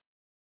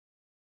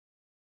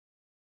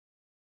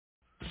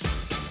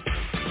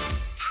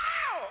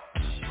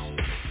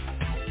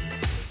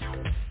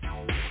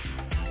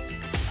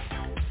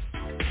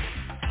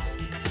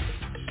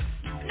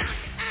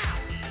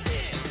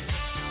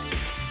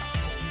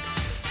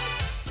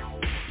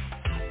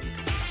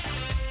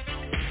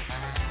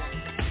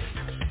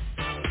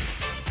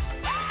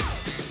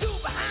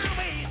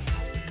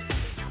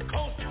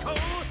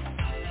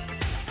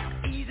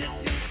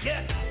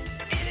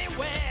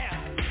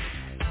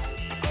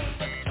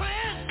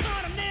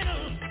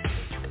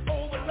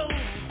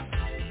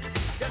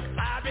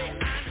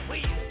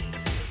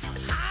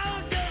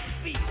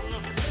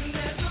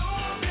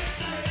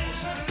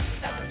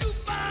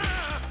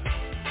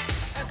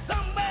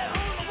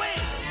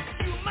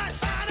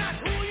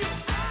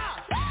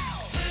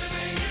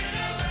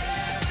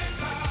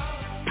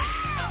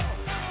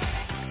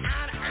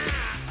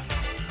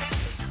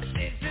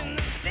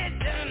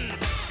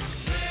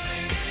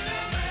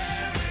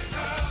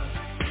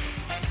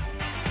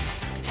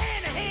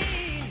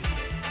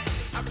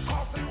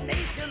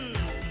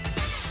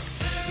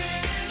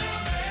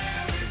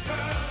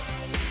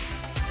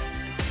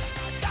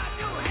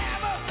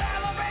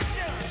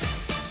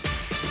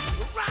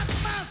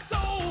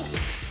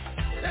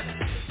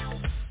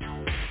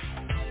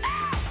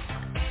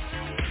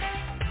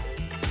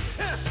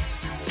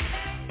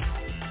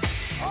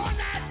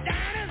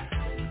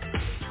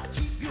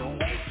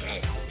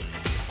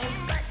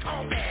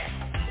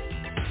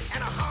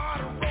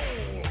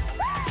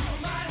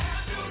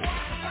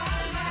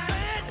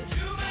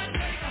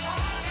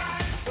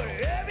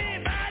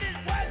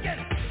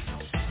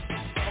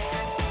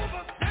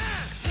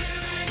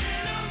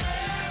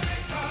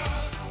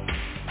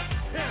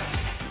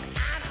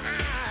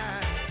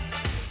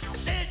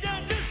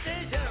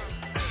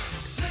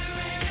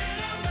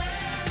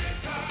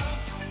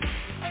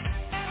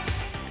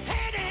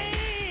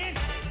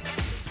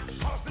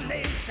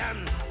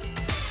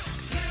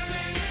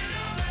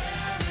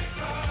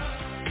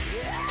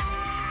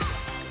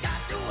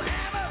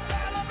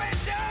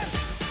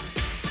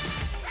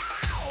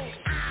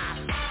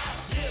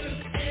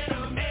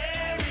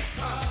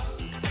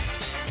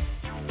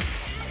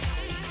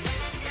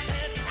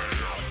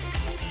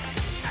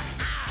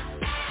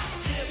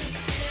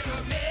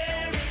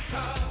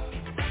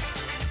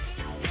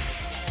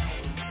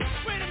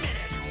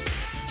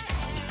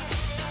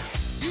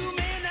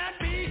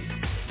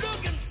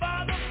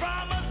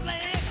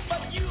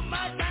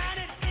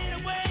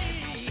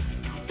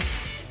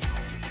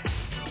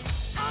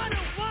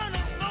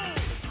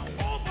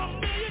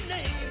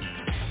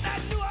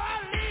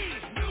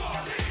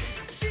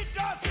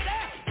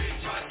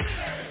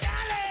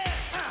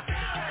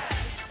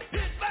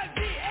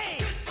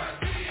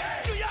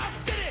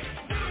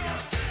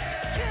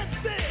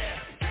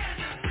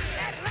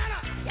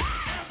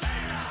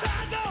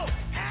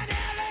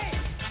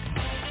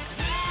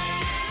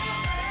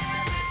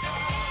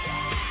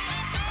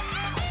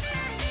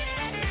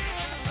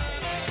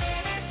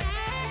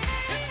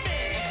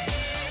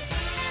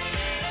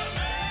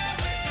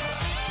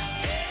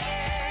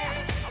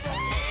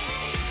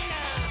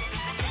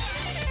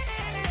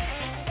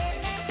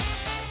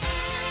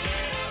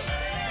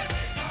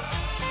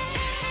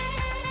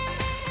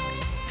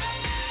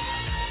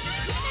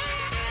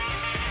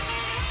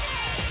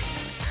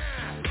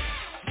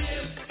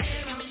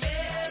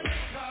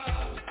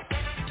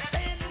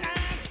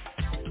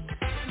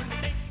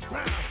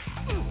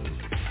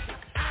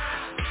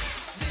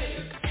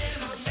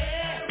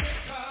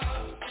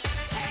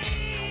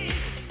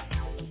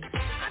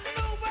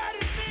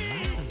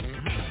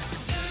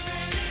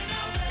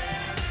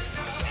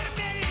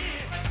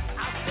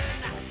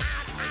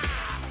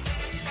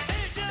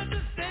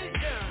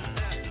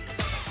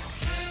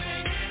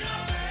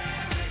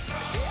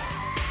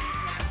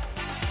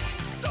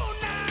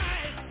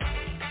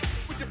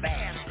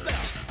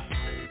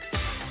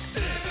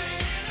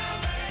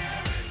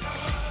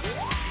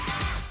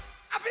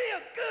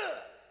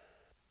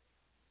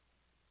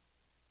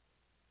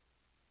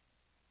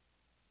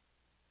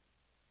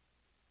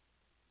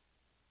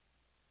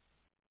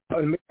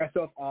 Let me make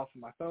myself off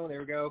of my phone. There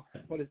we go.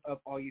 What is up,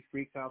 all you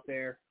freaks out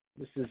there?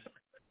 This is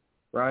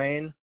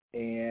Ryan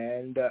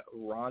and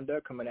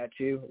Rhonda coming at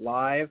you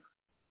live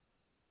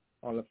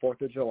on the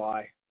 4th of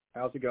July.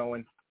 How's it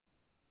going?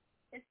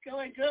 It's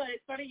going good.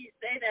 It's funny you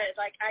say that.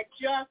 Like, I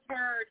just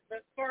heard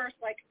the first,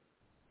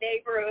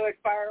 neighborhood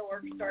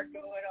fireworks start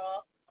going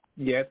off.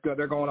 Yeah, it's good.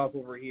 They're going off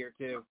over here,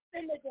 too.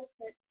 In the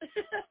distance.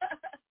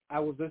 I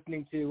was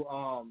listening to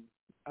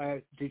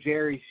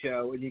Jerry's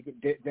show, and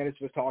Dennis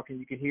was talking.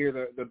 You could hear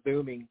the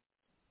booming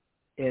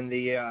in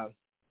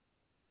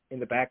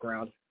the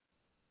background.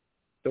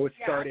 So it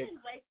started.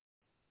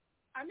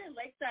 I'm in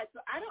Lakeside, so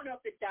I don't know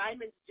if the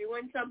Diamond's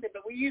doing something,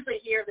 but we usually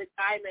hear the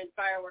Diamond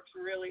fireworks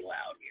really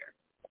loud here.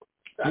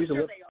 So I'm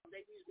sure they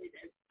usually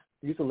do.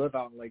 I used to live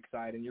out in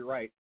Lakeside, and you're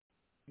right.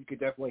 You could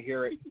definitely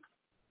hear it.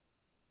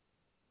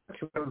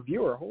 Actually, we have a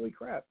viewer. Holy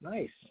crap.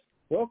 Nice.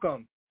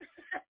 Welcome.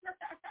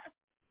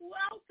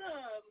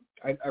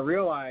 Welcome. I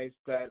realized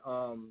that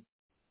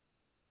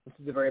this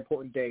is a very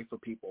important day for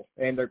people,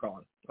 and they're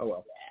gone. Oh,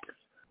 well.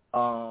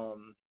 Yeah.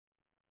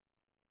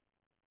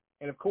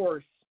 And, of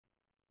course,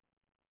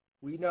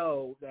 we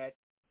know that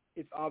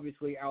it's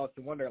obviously Alice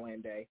in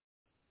Wonderland Day,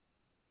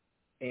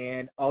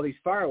 and all these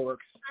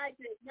fireworks I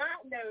did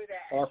not know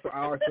that. are for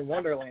Alice in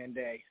Wonderland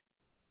Day.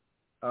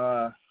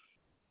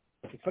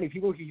 It's funny,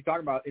 people keep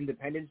talking about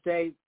Independence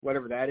Day,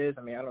 whatever that is.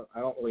 I mean, I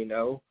don't really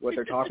know what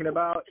they're talking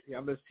about.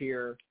 I'm just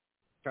here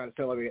trying to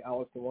celebrate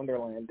Alice in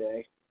Wonderland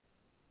Day.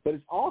 But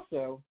it's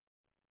also,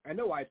 I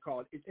know why it's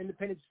called, it's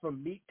Independence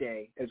from Meat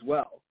Day as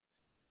well.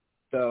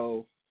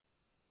 So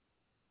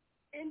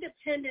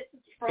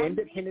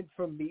Independence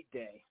from Meat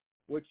Day,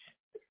 which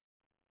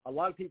a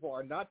lot of people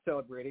are not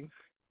celebrating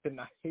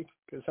tonight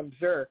because I'm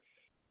sure.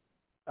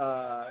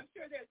 I'm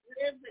sure there's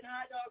ribs and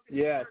hot dogs and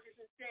yes. burgers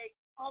and steaks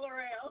all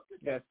around.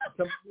 Yes.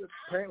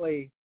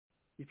 Apparently,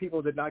 these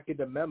people did not get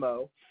the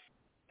memo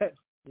that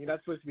you're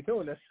not supposed to be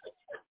doing this.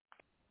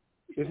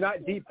 It's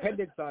not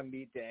Dependence on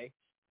Meat Day.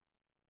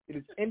 It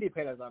is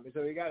Independence on Meat.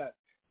 So you gotta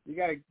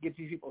get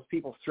these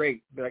people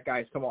straight. Be like,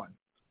 guys, come on,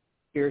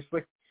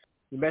 seriously.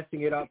 You're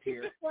messing it up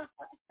here.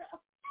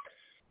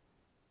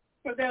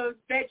 For those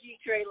veggie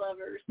tray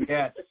lovers.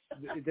 Yes,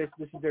 this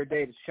is their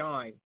day to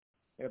shine,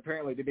 and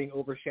apparently they're being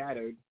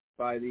overshadowed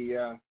by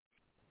the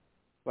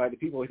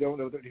people who don't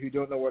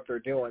know what they're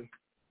doing.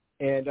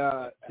 And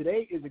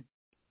today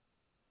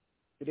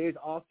is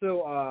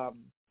also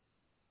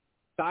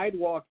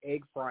Sidewalk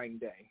Egg Frying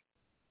Day,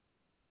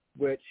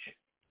 which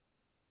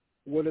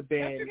would have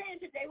been yesterday and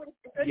today would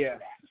have been good for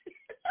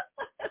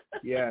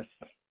that. Yes.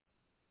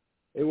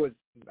 It was.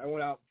 I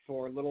went out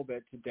for a little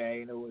bit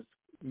today, and it was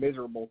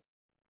miserable.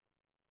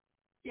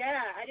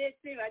 Yeah, I did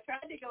too. I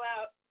tried to go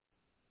out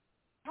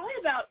probably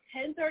about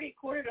 10:30,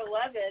 quarter to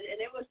 11,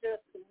 and it was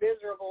just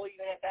miserable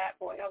even at that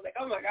point. I was like,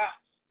 oh my gosh,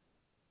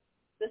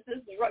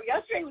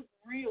 yesterday was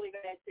really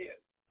bad too.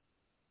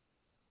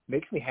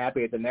 Makes me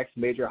happy that the next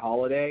major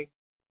holiday,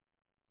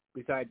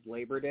 besides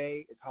Labor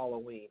Day, is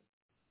Halloween.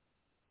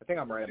 I think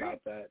I'm right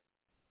about that.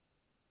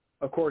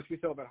 Of course, we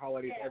celebrate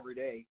holidays every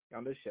day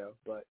on this show,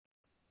 but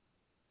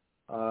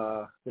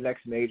the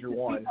next major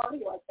one.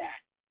 Like that.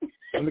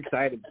 I'm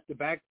excited.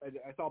 I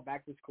saw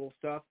back to school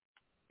stuff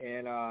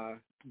and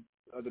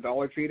the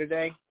Dollar Tree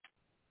today.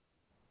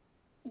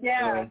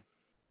 Yeah.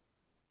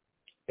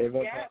 Because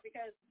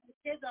the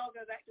kids all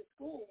go back to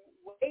school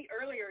way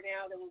earlier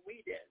now than what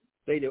we did.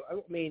 They do.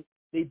 I mean,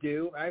 they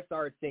do. I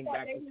started seeing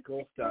back to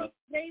school stuff.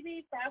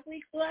 Maybe 5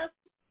 weeks left,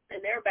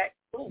 and they're back to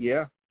school.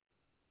 Yeah.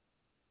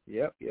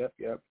 Yep.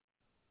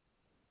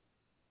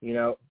 You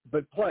know,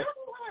 but plus. I don't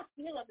know how I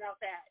feel about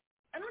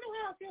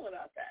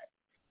that.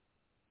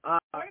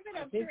 Part of it,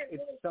 I I'm think sure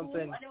it's really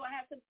something. cool. I know I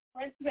have some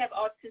friends who have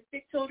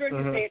autistic children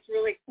who say it's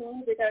really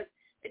cool because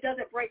it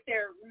doesn't break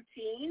their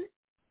routine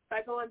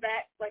by going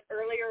back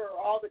earlier or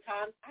all the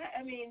time.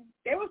 I mean,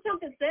 there was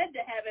something said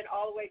to having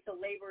all the way to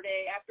Labor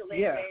Day, after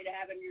Labor Day, to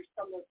having your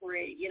summer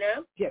free, you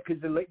know? Yeah,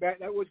 because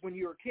that was when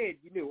you were a kid.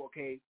 You knew,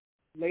 okay,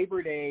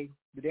 Labor Day,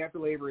 the day after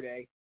Labor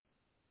Day,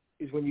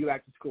 is when you go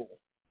back to school.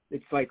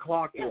 It's like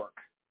clockwork.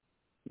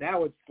 Yeah.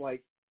 Now it's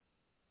like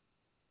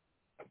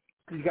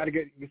you got to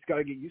get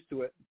used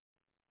to it.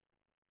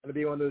 It'll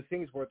be one of those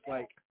things where it's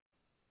like,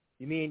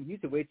 you mean you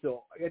have to wait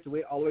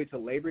all the way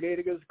till Labor Day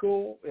to go to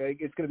school?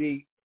 It's going to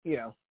be,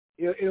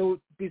 it'll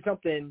be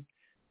something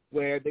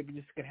where they're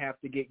just going to have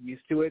to get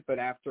used to it, but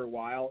after a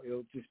while,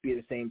 it'll just be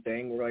the same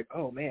thing. We're like,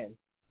 oh, man,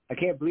 I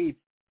can't believe,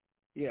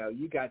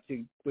 you got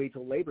to wait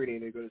till Labor Day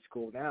to go to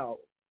school now.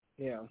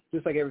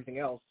 Just like everything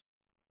else,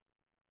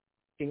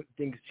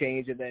 things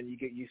change, and then you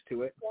get used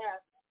to it. Yeah.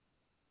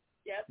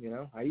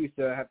 Yep. I used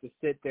to have to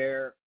sit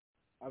there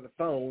on the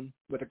phone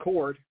with a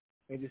cord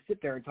and just sit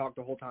there and talk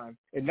the whole time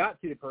and not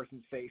see the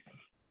person's face.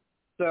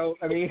 So,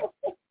 I mean.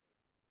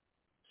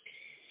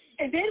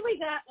 And then we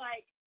got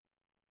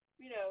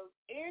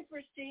errands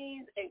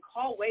machines and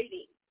call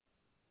waiting.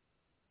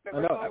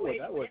 Remember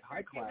that was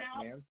high class,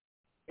 man.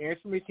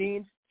 Errands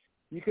machines,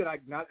 you could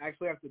not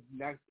actually have to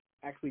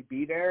actually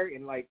be there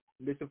and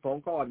miss a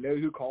phone call and know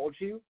who called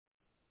you.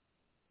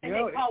 and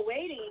they call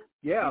waiting.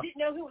 Yeah. You didn't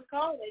know who was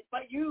calling,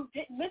 but you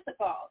didn't miss the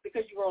call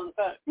because you were on the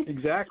phone.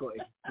 Exactly.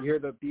 You hear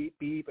the beep,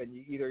 beep,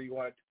 and either you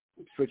want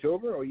to switch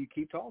over or you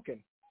keep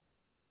talking.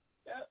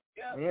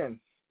 Yep. Man.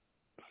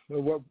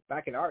 Well,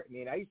 back in art,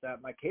 I used to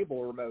have my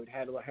cable remote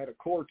had a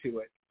cord to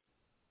it.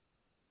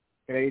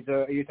 And I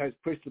used to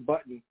push the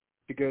button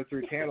to go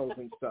through channels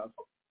and stuff.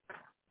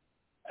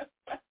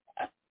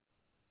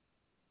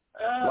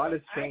 A lot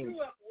has changed. I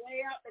grew up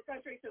way out in the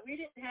country, so we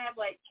didn't have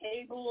like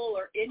cable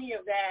or any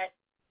of that.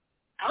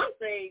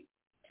 Honestly,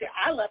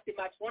 I left in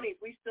my 20s.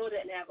 We still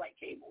didn't have like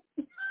cable.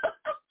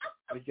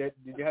 Did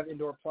you have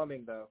indoor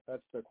plumbing though?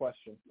 That's the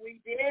question.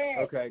 We did.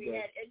 Okay, we good.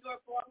 had indoor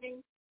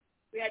plumbing.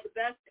 We had the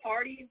best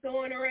parties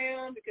going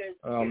around because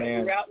we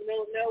man. were out in the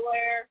middle of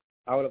nowhere.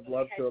 I would have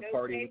loved to have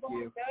partied cable,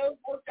 with you.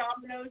 No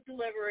Domino's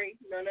delivery,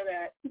 none of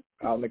that.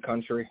 Out in the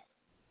country.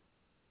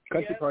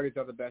 Country Yep. parties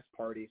are the best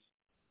parties.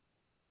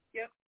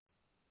 Yep.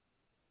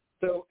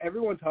 So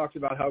everyone talks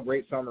about how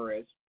great summer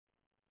is,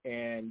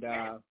 and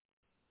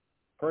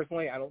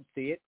personally, I don't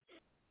see it.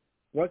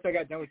 Once I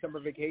got done with summer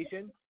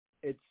vacation,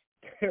 it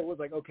was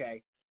like,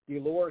 okay, the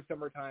allure of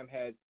summertime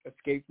has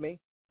escaped me,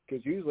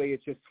 because usually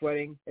it's just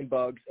sweating and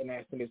bugs and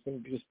nastiness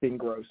and just being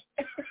gross.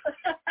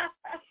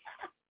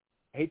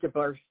 I hate to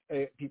burst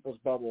people's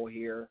bubble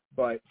here,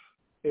 but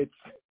it's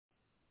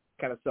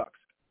kind of sucks.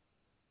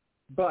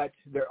 But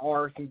there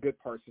are some good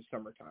parts of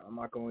summertime. I'm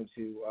not going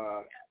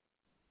to,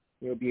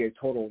 be a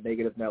total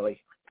negative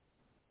Nelly.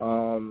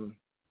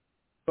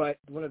 But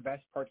one of the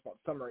best parts about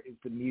summer is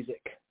the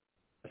music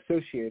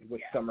associated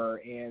with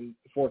summer and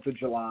 4th of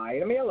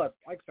July. I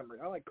like summer.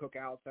 I like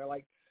cookouts. I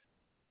like,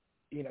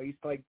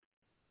 used to like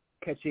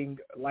catching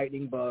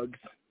lightning bugs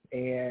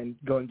and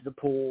going to the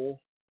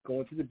pool,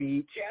 going to the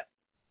beach. Yep.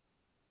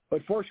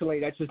 But fortunately,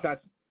 that just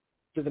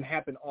doesn't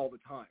happen all the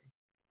time,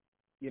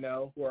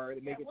 where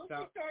they make it once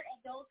sound. you start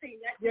adulting,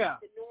 that's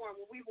the norm.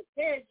 When we were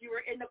kids, you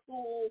were in the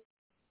pool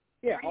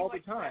all the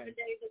time. 7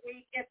 days a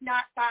week, if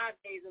not 5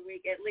 days a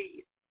week at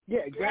least.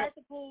 Yeah, You were at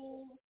exactly. the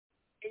pool,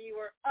 and you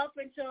were up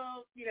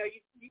until,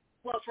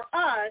 well, for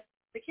us,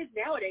 the kids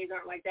nowadays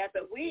aren't like that,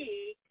 but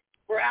we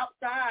were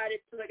outside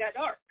until it got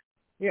dark.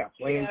 Yeah,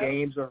 playing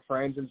games with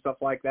friends and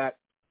stuff like that.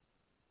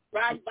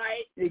 Riding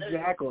bikes.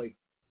 Exactly.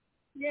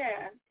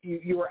 Yeah.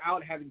 You were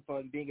out having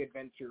fun, being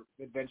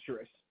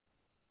adventurous.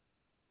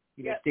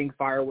 Seeing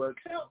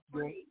fireworks. Felt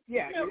free. We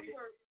were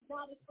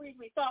not as free as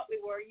we thought we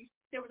were.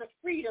 There was a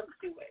freedom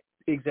to it.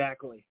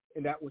 Exactly.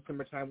 And that what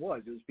summertime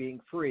was. It was being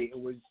free. It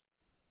was,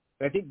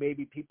 I think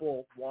maybe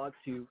people want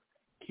to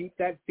keep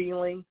that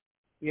feeling,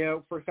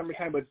 for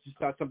summertime, but it's just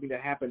not something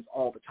that happens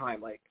all the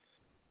time. Like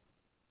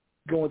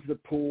going to the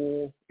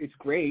pool, it's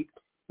great,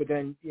 but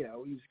then, you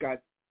just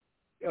got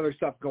other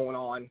stuff going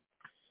on.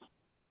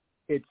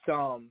 It's,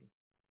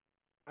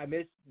 I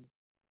miss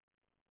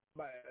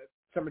my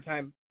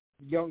summertime,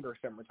 younger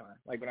summertime,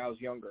 like when I was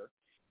younger.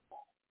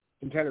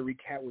 We're trying to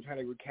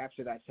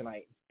recapture that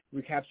tonight.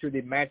 Recapture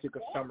the magic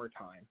of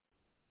summertime.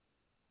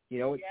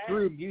 It's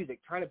through music,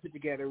 trying to put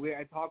together.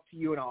 I talked to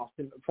you in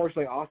Austin.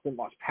 Unfortunately, Austin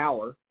lost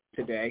power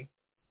today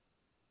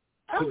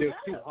because it was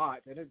too hot.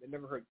 I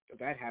never heard of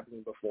that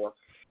happening before.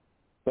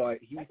 But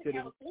That's a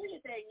California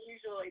thing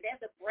usually. They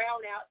have the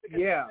brownout because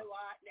it's so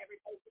hot and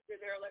everybody puts in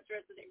their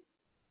electricity.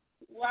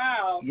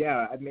 Wow.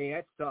 Yeah,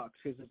 that sucks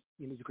because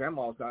his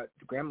grandma's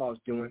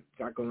doing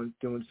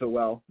so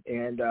well,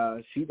 and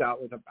she's out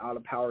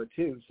of power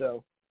too.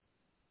 So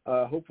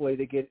hopefully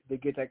they get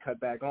that cut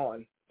back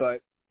on.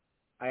 But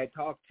I had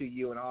talked to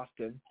you in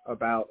Austin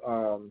about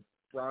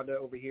Rhonda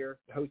over here,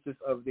 hostess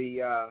of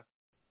the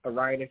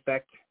Orion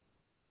Effect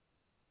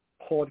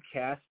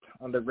podcast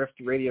on the Rift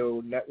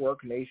Radio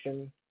Network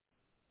Nation,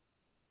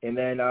 and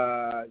then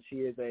she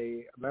is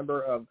a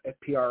member of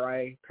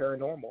FPRI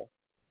Paranormal.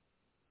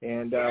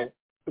 And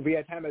if we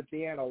have time at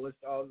the end, I'll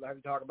have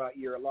to talk about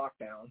your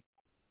lockdown.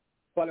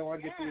 But I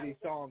want to get through these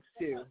songs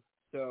too,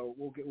 so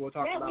we'll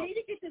talk about. Yeah, we need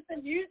to get to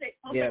some music,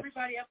 pump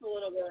everybody up a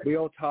little bit.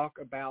 We'll talk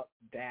about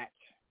that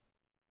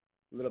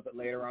a little bit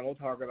later on. We'll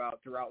talk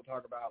about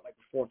like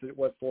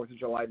what 4th of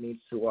July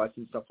means to us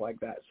and stuff like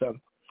that. So,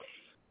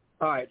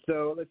 all right,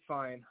 so let's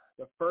find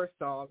the first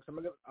song. So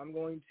I'm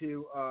going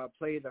to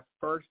play the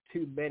first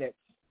 2 minutes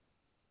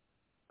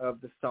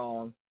of the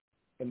song,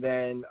 and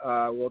then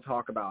we'll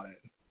talk about it.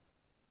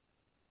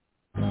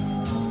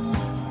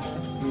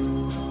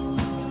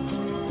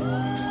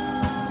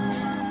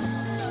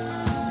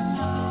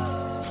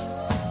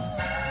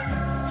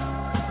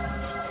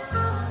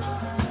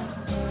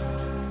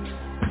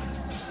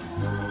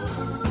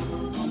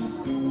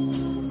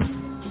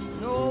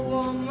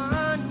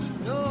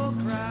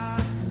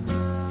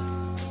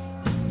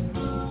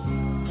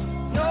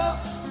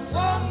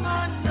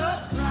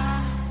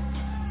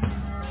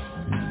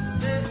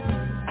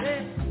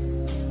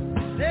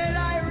 That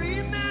I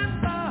remember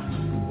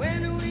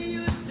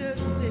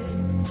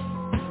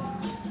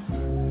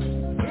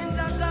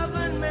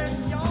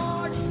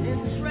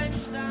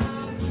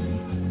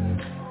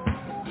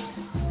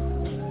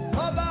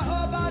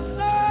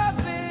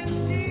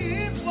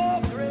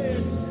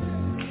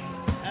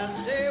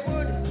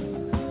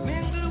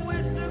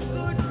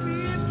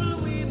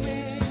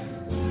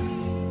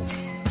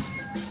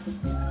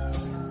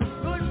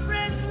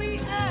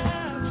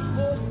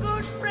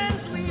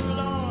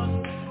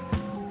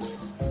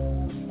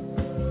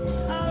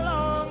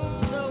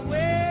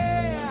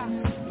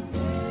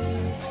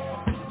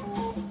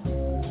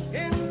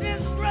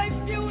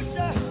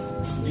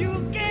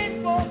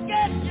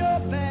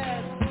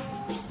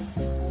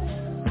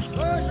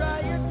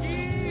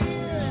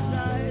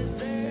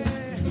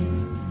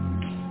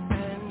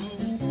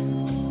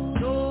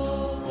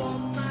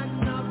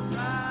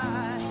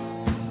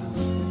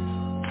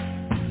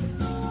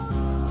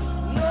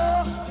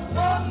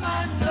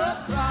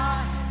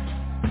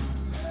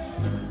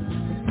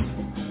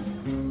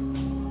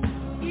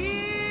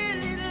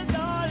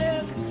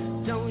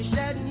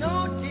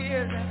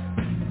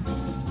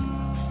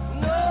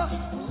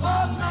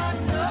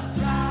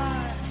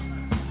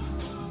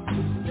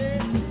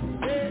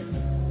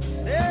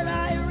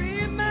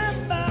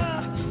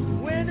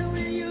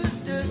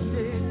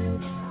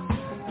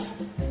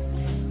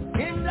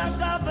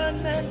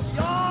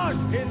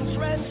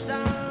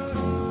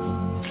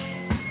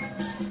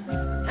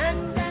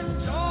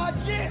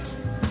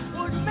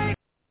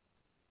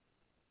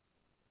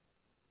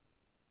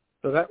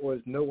So that was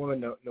No Woman,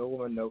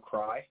 No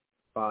Cry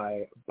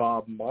by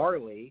Bob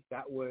Marley.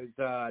 That was,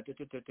 let's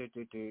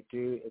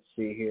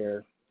see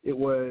here. It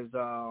was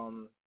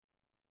No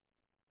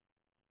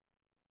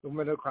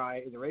Woman, No Cry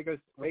is a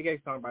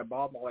reggae song by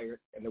Bob Marley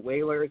and the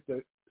Wailers.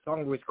 The song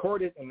was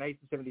recorded in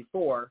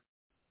 1974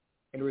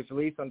 and was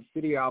released on the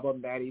studio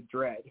album Natty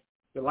Dread.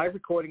 The live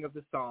recording of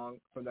the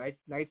song from the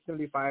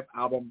 1975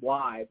 album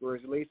Live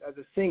was released as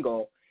a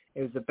single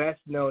and is the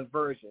best-known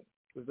version.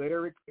 It was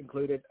later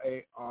included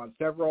on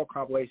several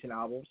compilation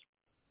albums,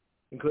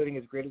 including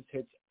his greatest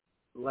hits,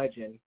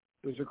 Legend.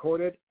 It was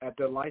recorded at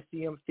the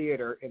Lyceum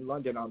Theatre in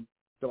London on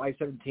July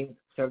 17,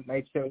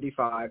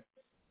 1975,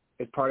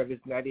 as part of his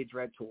Natty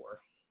Dread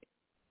tour.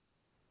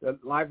 The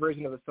live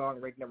version of the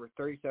song ranked number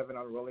 37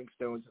 on Rolling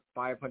Stone's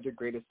 500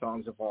 Greatest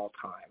Songs of All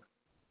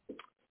Time.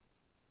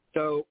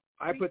 So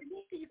I put...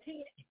 You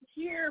can't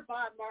hear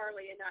Bob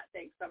Marley and not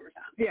think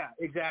summertime. Yeah,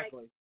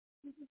 exactly. Like,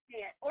 you just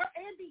can't.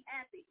 And be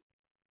happy.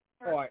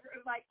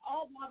 Like,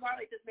 all Bob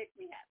Marley just makes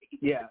me happy.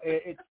 Yeah,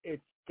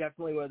 it's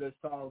definitely one of those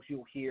songs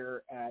you'll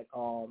hear at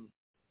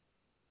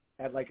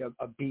like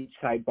a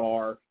beachside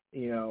bar,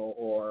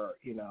 or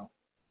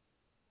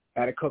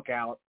at a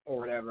cookout or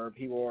whatever.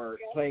 People are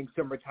playing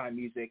summertime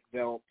music.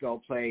 They'll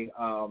play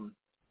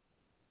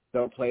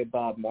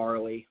Bob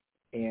Marley,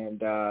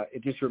 and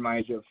it just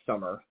reminds you of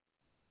summer.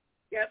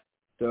 Yep.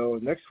 So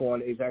the next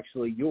one is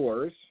actually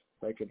yours,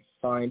 if I can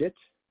find it.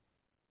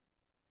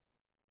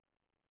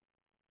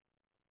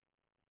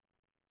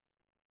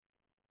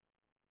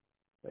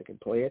 I can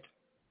play it.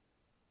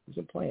 Who's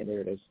it playing?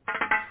 There it is.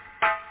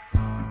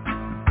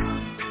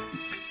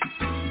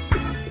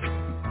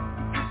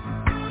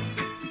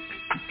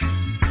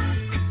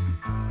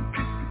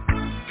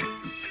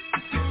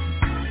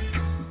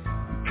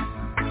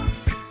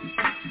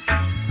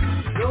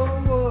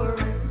 Don't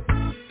worry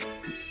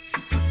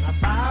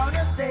about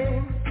a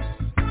thing,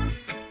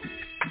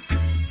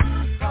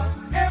 'cause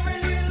every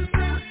little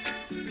thing's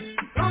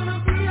gonna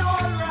be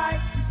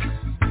alright.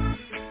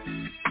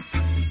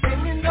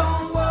 Singing,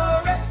 don't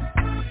worry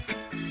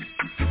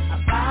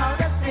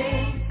about a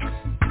thing,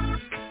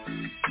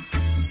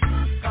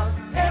 'cause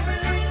every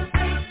little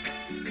thing's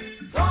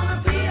gonna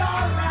be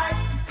alright.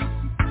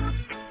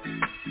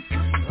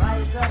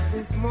 Rise up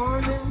this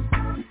morning,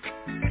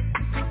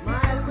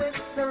 smile with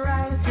the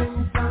rising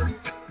sun.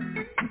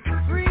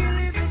 Three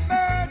little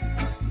birds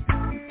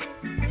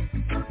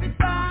sit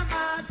by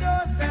my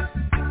doorstep,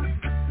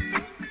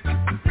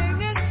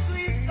 singing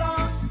sweet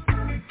songs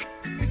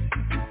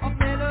of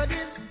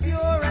melodies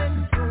pure and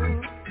true,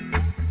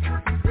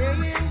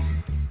 saying,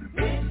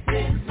 "This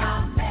is my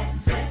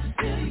message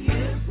to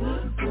you."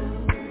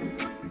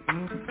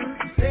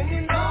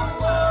 Singing, don't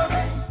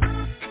worry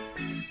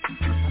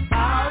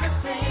about a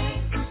thing,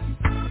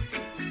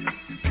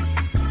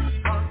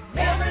 'cause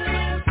every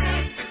little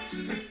thing's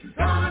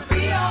gonna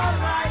be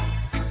alright.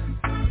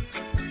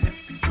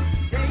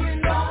 Saying,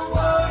 don't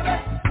worry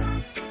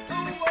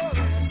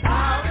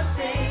about a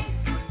thing,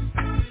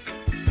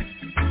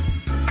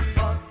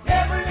 'cause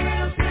every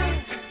little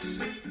thing's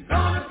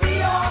gonna be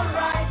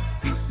alright.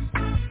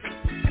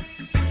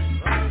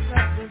 Rise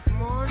up this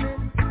morning,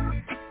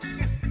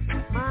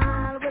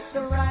 smile with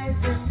the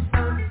rising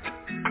sun.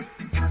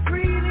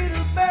 Three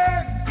little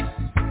birds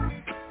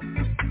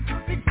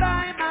sit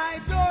by my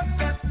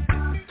doorstep,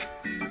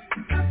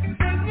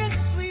 singing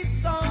sweet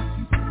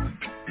songs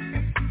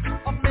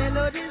of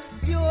melodies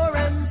pure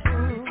and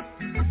true,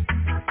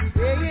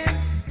 saying,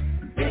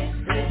 "This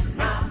is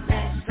my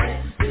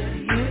message to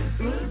you."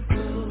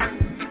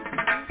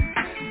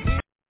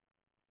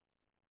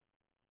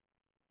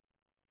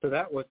 So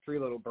that was Three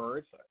Little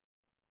Birds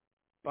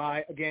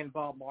by, again,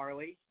 Bob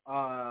Marley.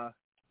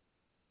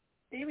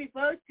 See, we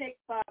both take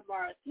Bob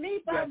Marley. To me,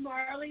 Bob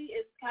Marley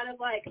is kind of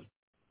like,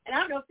 and I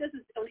don't know if this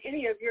is on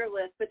any of your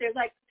lists, but there's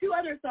like two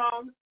other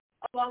songs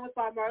along with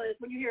Bob Marley.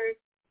 When you hear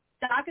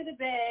Dock of the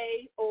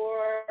Bay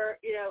or,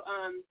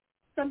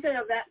 something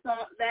of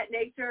that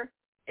nature,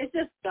 it's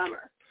just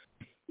summer.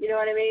 You know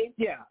what I mean?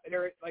 Yeah,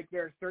 there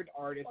are certain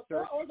artists.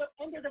 Or the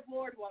Under the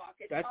Boardwalk.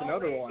 That's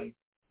another one.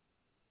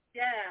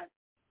 Yeah.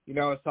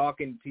 I was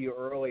talking to you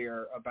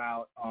earlier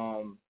about,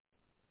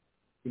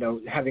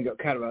 having a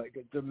kind of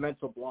a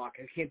mental block.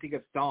 I can't think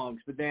of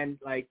songs, but then,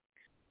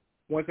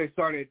 once I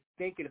started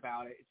thinking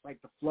about it, it's like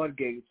the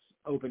floodgates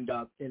opened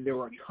up, and there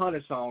were a ton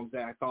of songs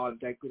that I thought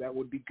that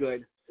would be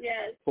good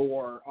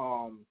for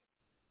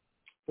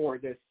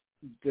this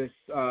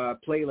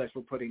playlist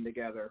we're putting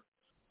together.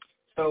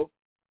 So,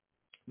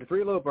 The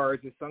Three Little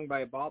Birds is sung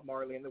by Bob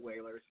Marley and the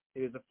Wailers.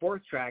 It is the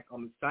fourth track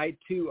on the side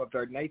 2 of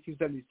their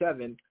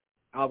 1977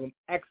 album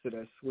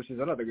Exodus, which is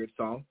another good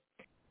song,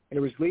 and it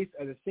was released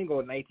as a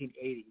single in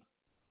 1980.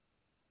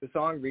 The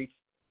song reached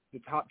the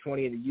top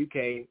 20 in the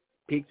UK,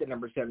 peaked at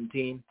number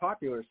 17.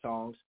 Popular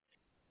songs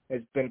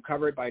has been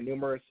covered by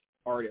numerous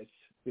artists.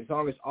 The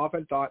song is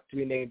often thought to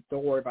be named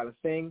 "Don't Worry About a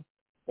Thing"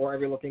 or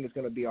 "Every Little Thing Is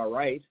Going to Be All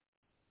Right"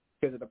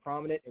 because of the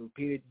prominent and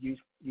repeated use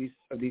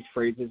of these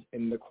phrases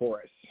in the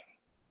chorus.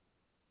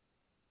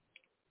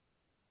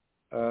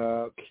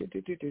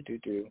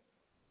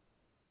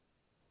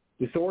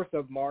 The source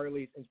of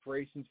Marley's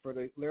inspirations for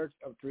the lyrics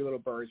of Three Little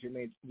Birds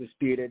remains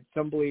disputed.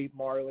 Some believe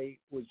Marley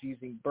was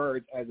using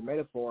birds as a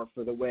metaphor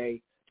for the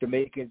way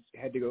Jamaicans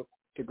had to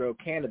grow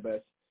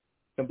cannabis.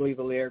 Some believe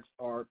the lyrics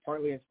are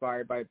partly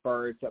inspired by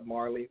birds that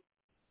Marley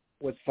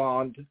was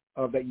fond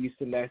of that used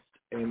to nest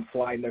and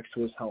fly next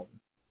to his home.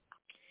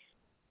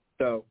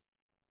 So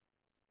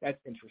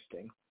that's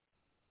interesting.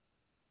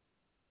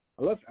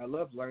 I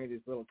love learning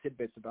these little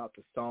tidbits about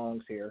the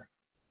songs here.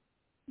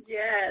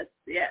 Yes,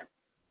 yes.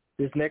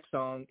 This next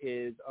song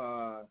is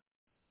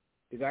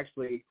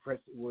actually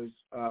was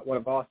one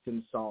of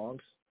Austin's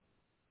songs,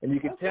 and you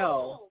can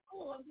tell.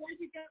 Cool. I'm glad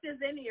you got this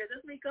in here.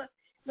 This week,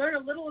 learn a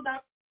little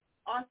about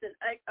Austin.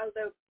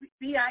 The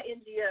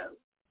BINGO.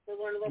 So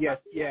learn a little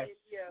about BINGO.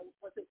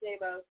 What's his name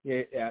of?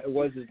 Yeah, it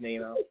was his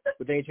name of,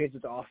 but then he changed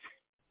it to Austin.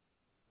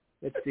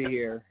 Let's see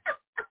here.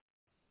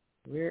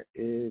 Where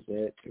is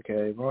it?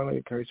 Okay, Marley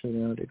encouraged me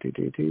now.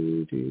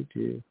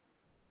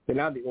 So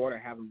now the order I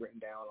have them written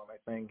down on my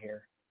thing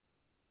here.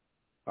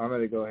 I'm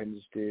going to go ahead and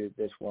just do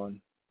this one.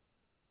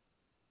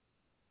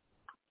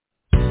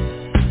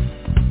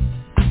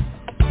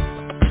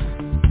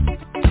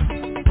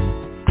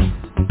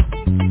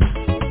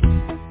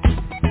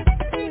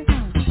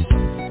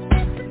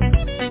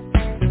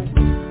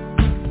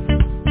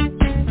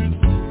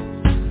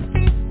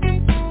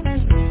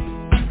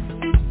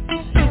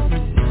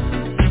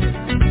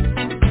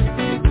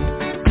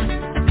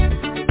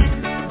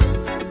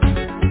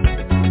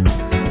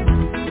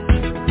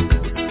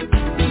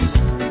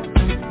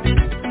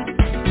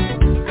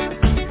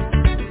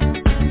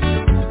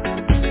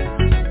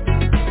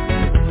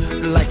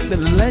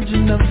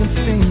 Legend of the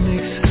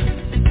Phoenix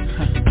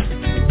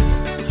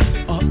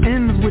all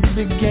ends with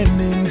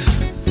beginnings.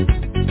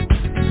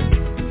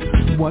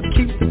 What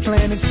keeps the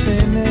planet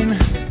spinning?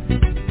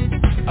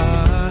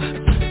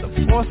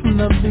 The force from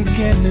the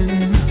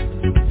beginning.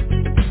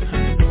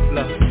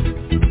 Love.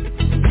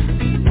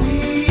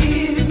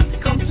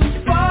 We've come too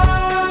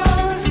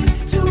far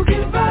to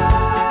give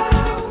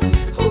up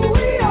who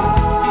we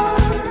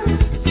are.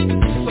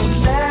 So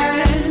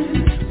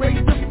let's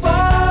raise the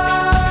bar.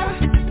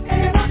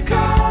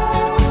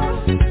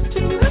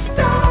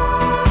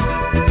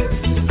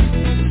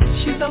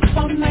 She's up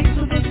all night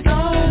to the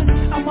sun.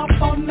 I'm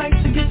up all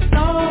night to get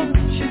stoned.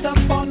 She's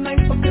up all night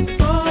for good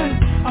fun.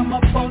 I'm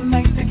up all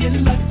night to get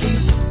lucky.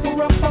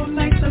 We're up all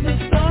night to the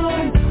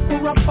sun.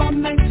 We're up all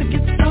night to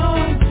get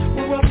stoned.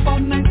 We're up all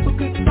night for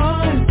good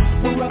fun.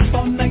 We're up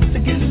all night to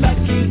get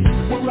lucky.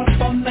 We're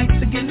up all night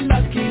to get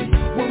lucky.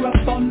 We're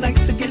up all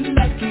night to get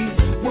lucky.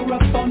 We're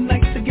up all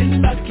night to get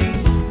lucky.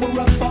 We're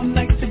up all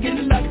night to get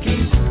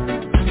lucky.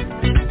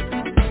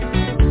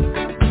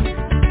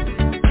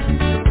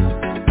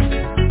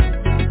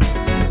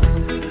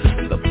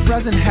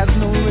 Present has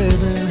no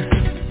ribbon.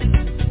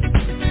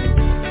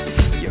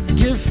 Your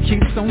gift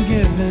keeps on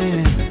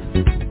giving.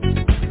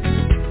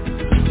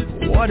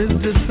 What is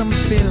this I'm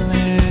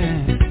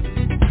feeling?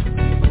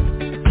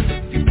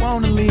 If you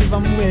wanna leave,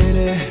 I'm with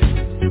it.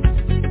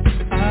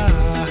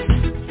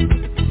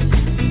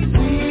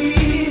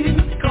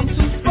 We've come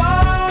too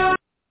far.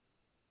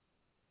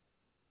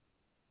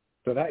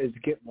 So that is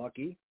Get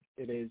Lucky.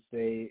 It is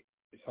a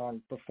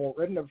song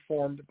written and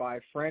performed by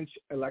French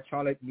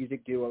electronic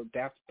music duo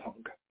Daft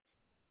Punk,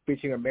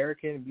 featuring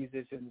American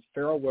musicians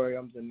Pharrell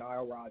Williams and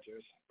Nile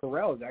Rodgers.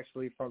 Pharrell is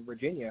actually from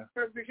Virginia.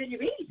 From Virginia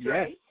Beach, yes.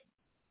 Right?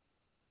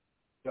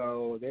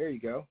 So there you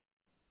go.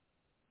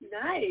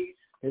 Nice.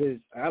 It is.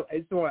 I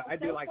do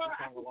like this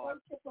song a lot. Road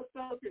trip with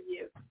both of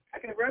you. I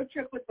can road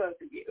trip with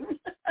both of you.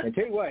 And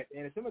tell you what,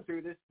 and if someone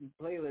threw this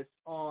playlist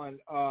on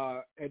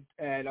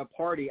at a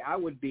party, I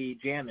would be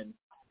jamming.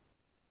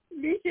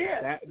 Me too.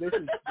 This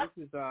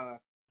is a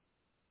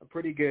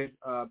pretty good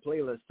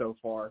playlist so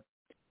far.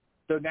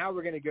 So now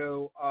we're gonna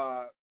go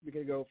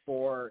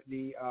for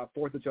the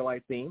 4th of July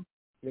theme.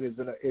 It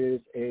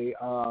is a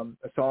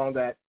song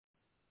that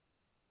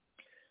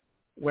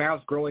when I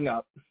was growing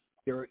up,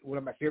 they were one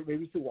of my favorite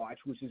movies to watch,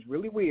 which is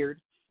really weird.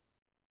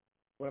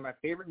 One of my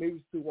favorite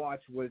movies to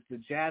watch was The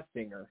Jazz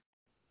Singer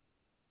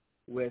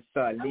with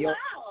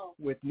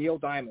Neil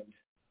Diamond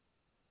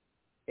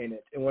in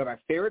it, and one of my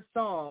favorite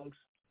songs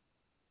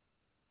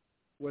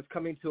was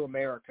Coming to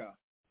America,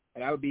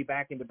 and I would be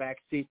back in the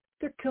back seat.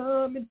 They're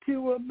coming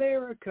to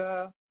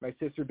America. My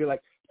sister would be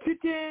like,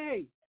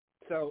 today.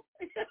 So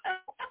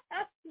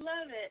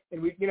love it.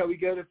 And we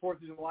go to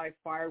 4th of July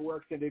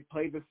fireworks, and they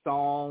play the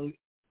song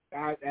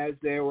as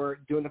they were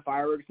doing the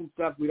fireworks and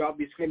stuff. We'd all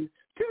be screaming,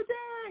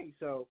 today.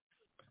 So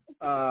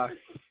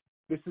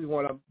this is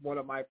one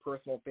of my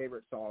personal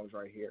favorite songs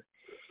right here.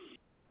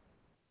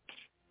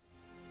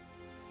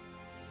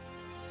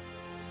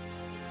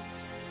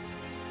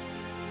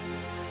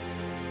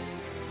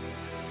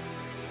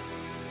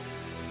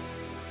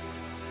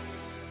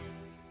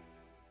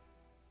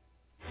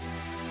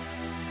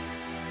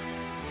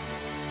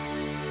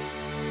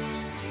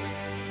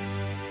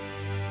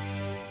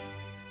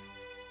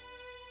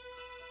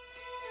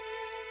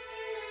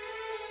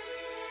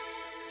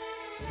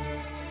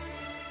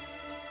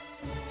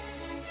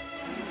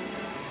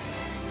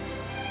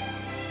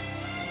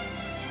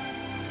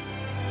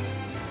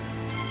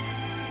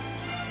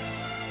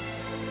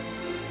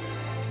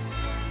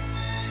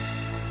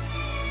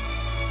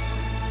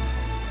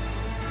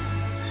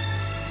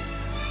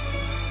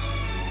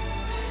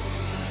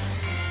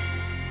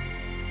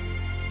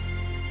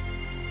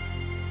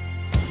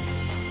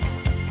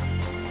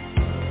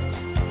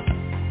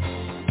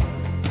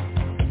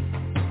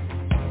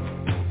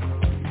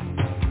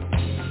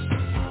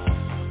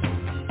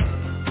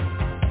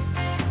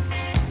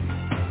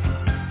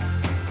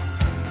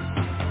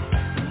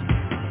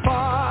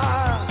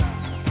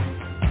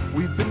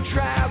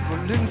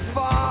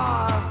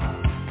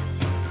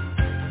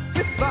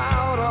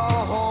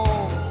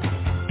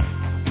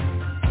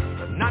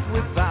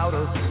 without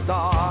a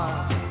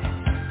star.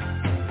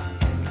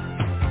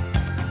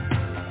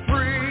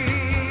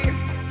 Free,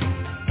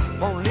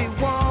 only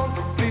want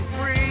to be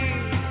free.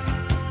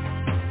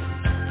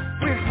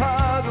 We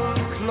huddle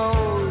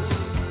close,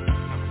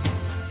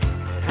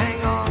 hang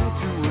on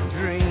to a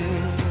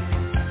dream.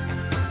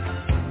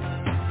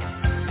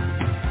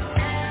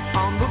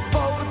 On the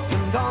boats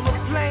and on the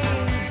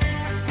planes,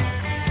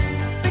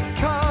 they're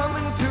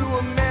coming to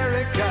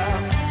America,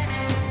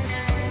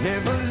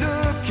 never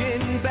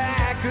looking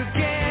back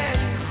again.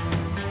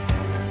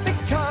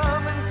 They're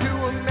coming to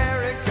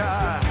America,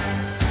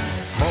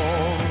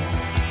 home.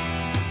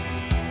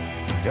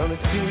 Don't it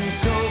seem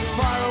so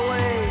far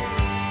away?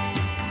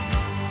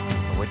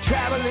 We're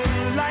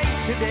traveling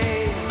light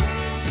today,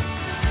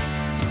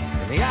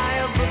 in the eye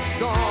of the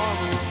storm.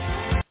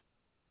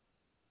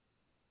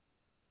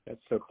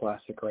 That's so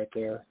classic right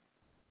there.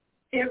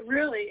 It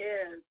really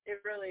is.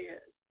 It really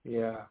is.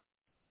 Yeah.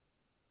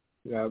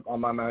 Yeah, on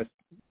my mouth,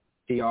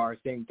 DR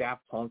saying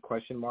Daft Punk ?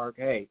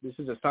 Hey, this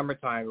is a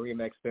summertime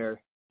remix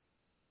there.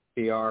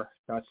 DR,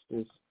 not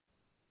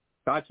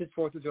just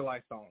 4th of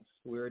July songs.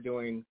 We're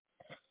doing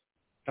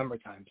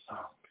summertime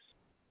songs.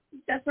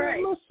 That's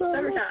right.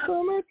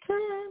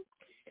 Summertime.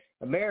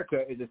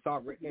 America is a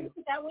song written in.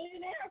 Put that one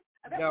in there.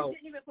 I bet No. you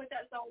didn't even put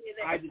that song in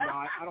there. I did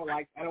not. I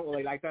don't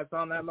really like that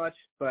song that much,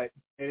 but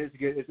it is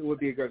good. It would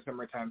be a good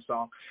summertime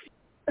song.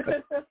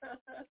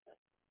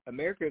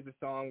 America is a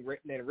song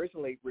written and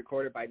originally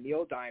recorded by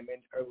Neil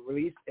Diamond,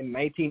 released in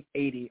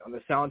 1980 on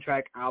the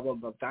soundtrack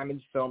album of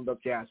Diamond's film The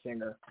Jazz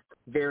Singer.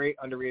 Very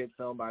underrated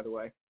film, by the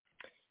way.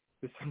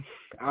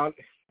 I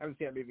haven't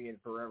seen that movie in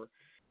forever.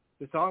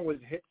 The song was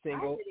a hit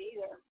single. I didn't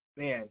either.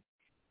 Man,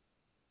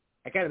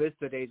 I kind of miss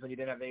the days when you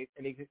didn't have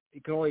any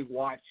you could only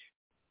watch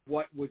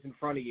what was in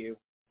front of you.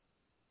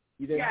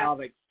 You didn't have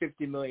like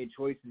 50 million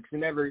choices because you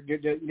never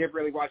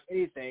really watched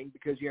anything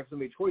because you have so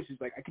many choices.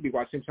 Like I could be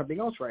watching something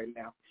else right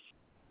now.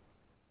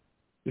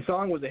 The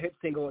song was a hit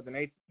single in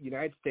the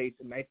United States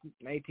in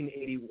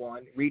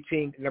 1981,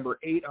 reaching number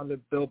 8 on the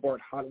Billboard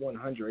Hot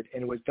 100,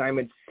 and was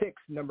Diamond's 6th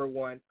number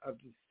 1 of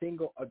the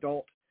single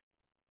adult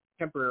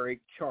contemporary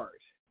chart.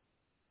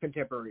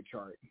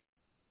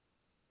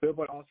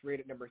 Billboard also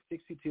rated number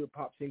 62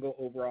 pop single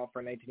overall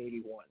for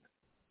 1981.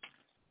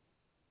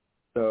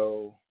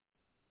 So,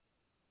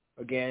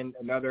 again,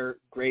 another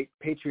great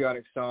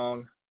patriotic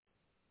song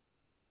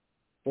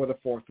for the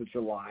 4th of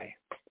July.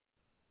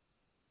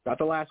 Not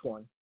the last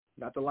one.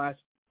 Not the last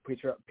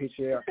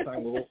patriotic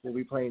song we'll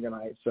be playing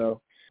tonight.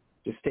 So,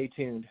 just stay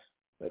tuned.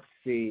 Let's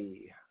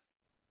see.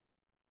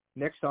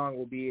 Next song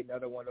will be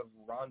another one of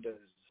Rhonda's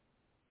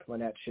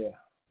coming at you.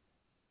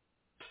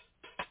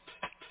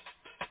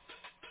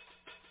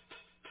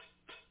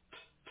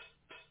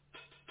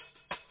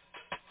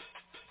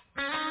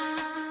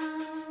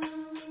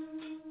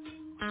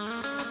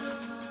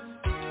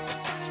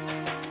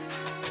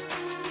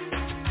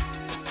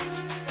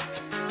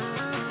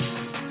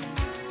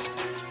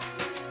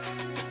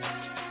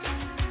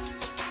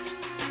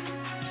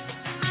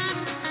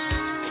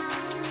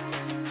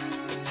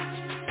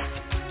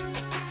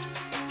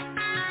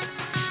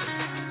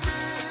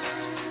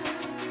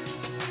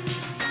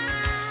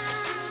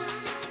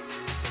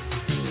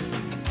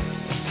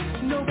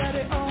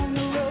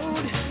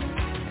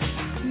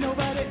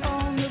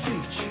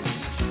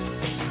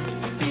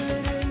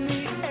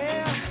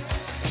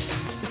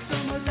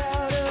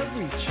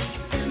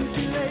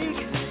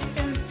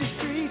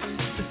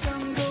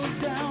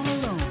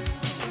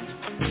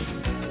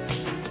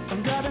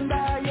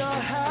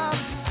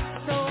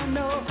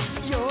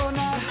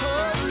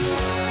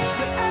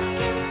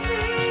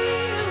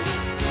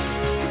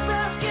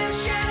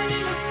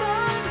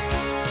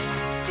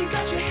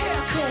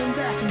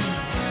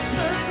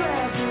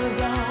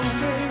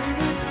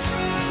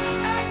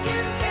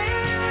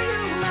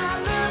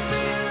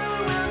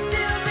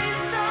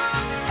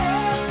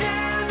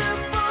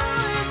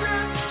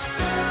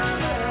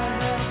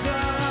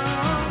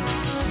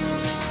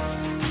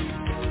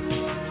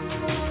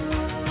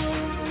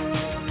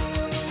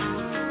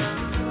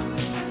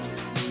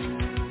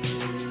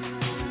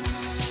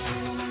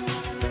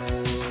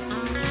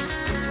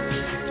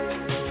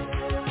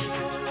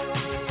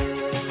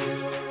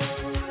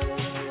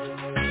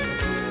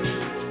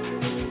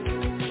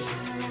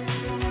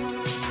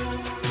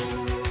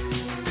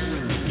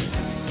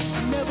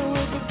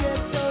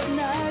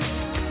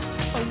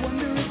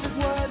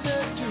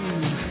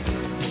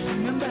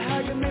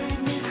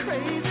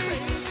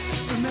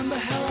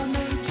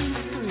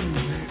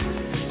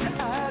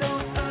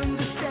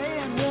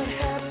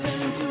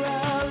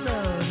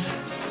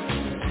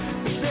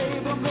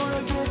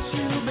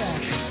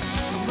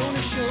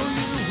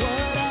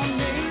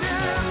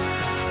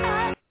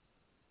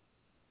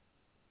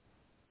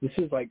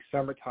 This is like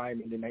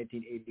summertime in the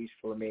 1980s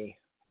for me.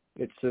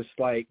 It's just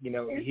like,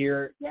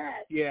 here,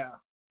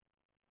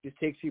 just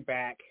takes you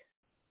back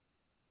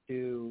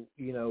to,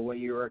 when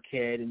you were a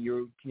kid and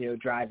you were,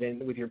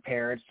 driving with your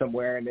parents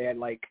somewhere and they had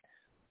like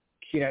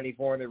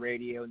Q94 on the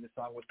radio and the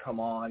song would come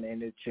on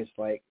and it's just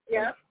like,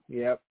 yep.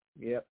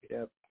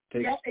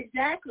 Yeah,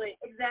 exactly.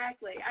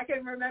 I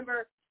can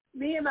remember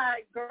me and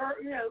my girl,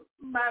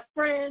 my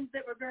friends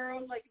that were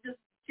girls, like just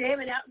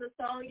jamming out in the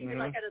song, even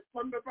like at a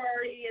slumber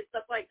party and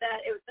stuff like that.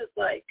 It was just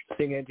like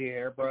singing into your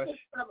hairbrush,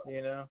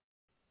 Yeah.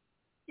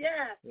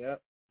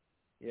 Yep.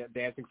 Yeah,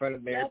 dancing in front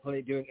of the mirror,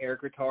 doing air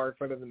guitar in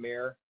front of the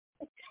mirror.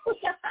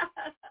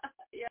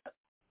 Yep.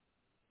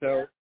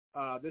 So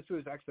this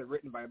was actually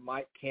written by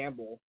Mike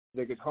Campbell,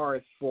 the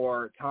guitarist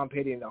for Tom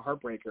Petty and the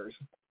Heartbreakers.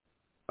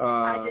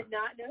 I did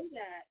not know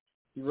that.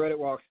 He wrote it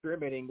while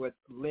experimenting with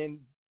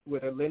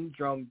a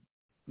Lindrum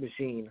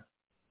machine.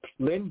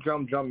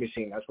 Lindrum drum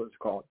machine, that's what it's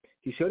called.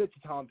 He showed it to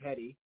Tom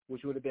Petty,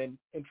 which would have been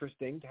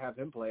interesting to have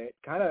him play it.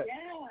 Kind of,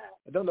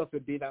 I don't know if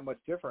it'd be that much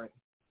different,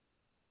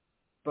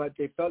 but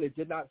they felt it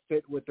did not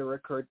fit with the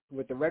record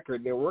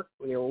they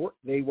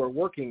were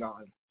working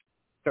on,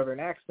 Southern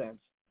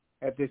accents.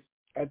 At the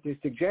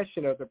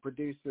suggestion of the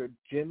producer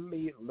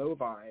Jimmy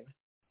Lovine,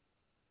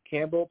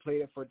 Campbell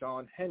played it for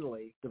Don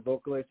Henley, the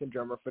vocalist and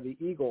drummer for the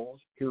Eagles,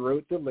 who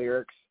wrote the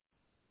lyrics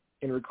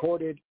and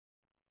recorded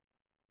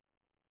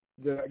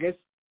I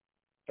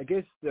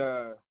guess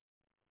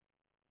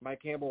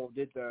Mike Campbell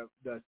did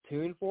the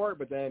tune for it,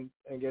 but then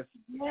I guess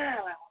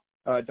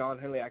Don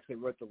Henley actually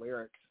wrote the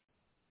lyrics.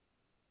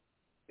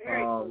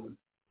 Very cool.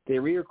 They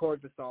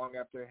re-recorded the song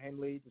after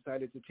Henley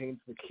decided to change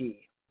the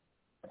key.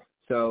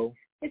 So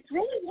it's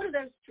really one of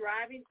those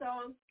driving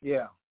songs.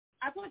 Yeah.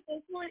 I put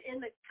this one in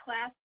the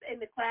class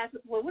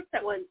well, what's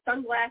that one?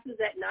 Sunglasses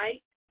at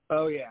Night.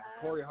 Oh yeah,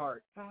 Corey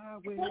Hart.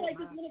 It's one of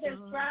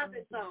those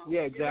driving songs.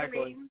 Yeah, exactly.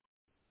 You know what I mean?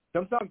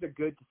 Some songs are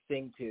good to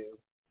sing to.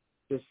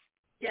 Just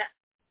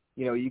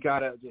you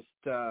gotta just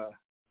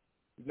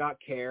not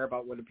care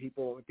about what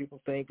people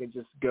think and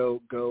just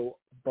go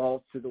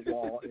balls to the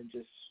wall and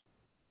just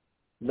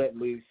let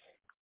loose.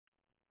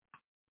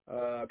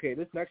 Okay,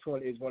 this next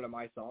one is one of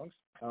my songs.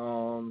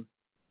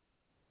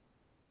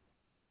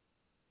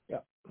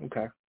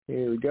 Okay,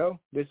 here we go.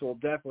 This will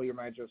definitely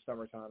remind you of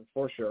summertime,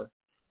 for sure.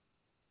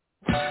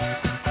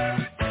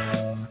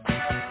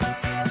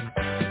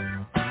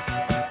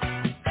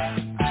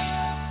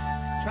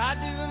 Tried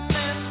to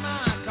amend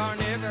my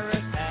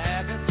carnivorous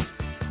habits,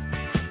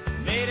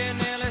 made it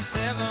nearly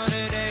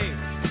 70 days,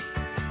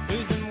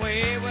 losing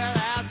weight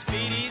without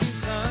speed,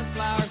 eating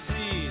sunflower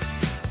seeds,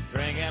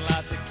 drinking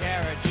lots of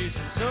carrot juice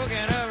and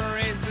soaking over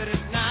rays, but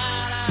at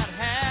night I'd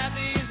have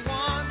these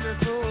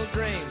wonderful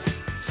dreams,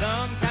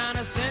 some kind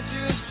of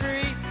sensuous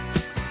treat,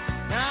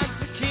 not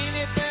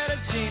zucchini,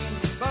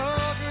 fettuccine,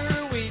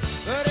 bulgur wheat,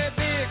 but a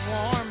big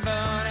warm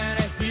bun and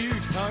a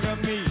huge hunk of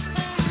meat.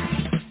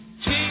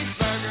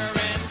 Cheeseburger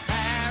in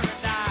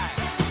paradise,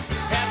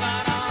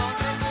 heaven on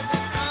earth with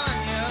an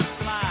onion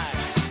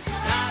slice,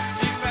 not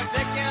too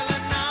particular,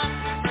 not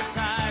too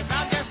precise,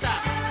 I'm just a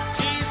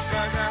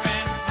cheeseburger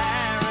in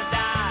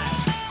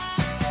paradise.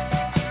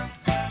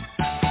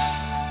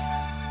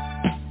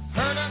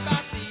 Heard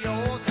about the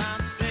old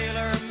time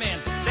sailor men,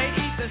 they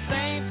eat the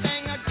same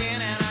thing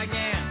again and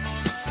again.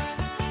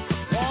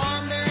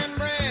 Warm during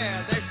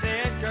bread, they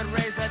said could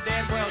raise the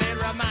dead. Well, it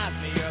reminds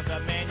me of the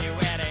menu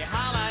at a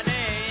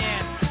Holiday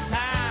Inn.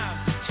 Times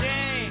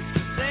change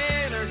for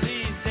sailors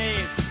these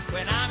days.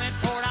 When I'm in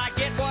port, I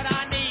get what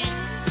I need.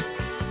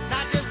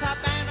 Not just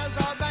Habanas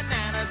or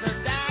bananas or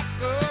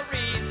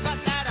daiquiris, but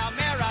that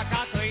America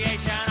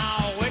creation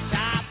on which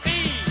I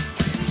feed.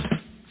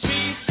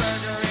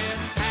 Cheeseburger in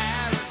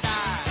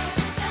paradise,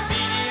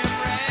 medium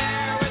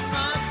rare with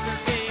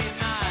mustard being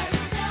nice,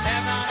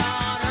 heaven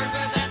on earth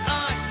with an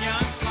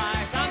onion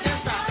slice. I'm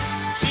just a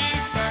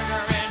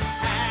cheeseburger in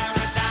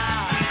paradise.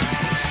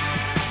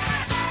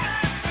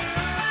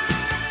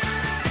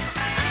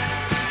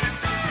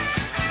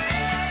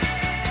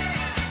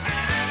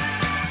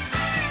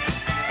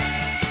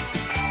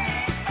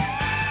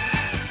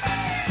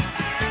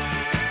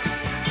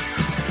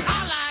 I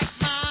like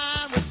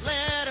mine with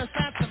lettuce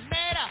and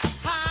tomato,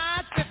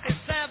 Heinz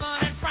 57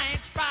 and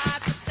French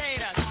fried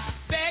potatoes,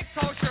 big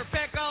kosher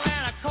pickle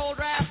and a cold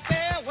draft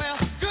beer. Well,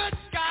 good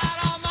God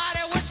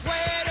Almighty, which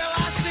way do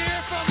I steer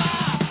for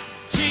my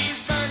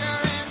cheeseburger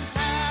in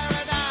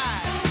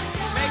paradise?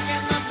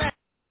 Making the best.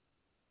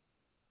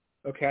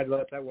 Okay, I'd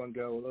let that one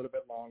go a little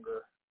bit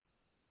longer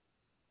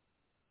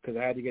because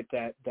I had to get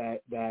that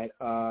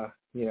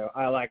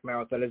I like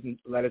mouth that isn't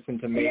lettuce and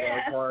tomato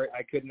part.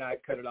 I could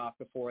not cut it off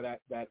before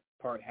that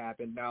part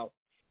happened. Now,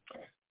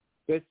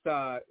 this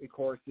of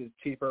course is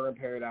Cheaper in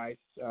Paradise,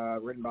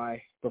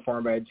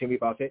 performed by Jimmy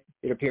Buffett.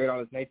 It appeared on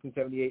his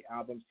 1978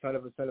 album Son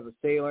of a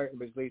Sailor and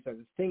was released as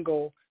a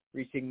single,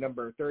 reaching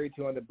number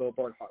 32 on the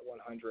Billboard Hot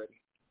 100.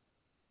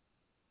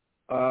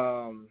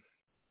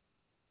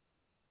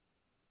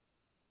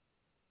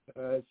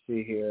 Let's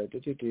see here.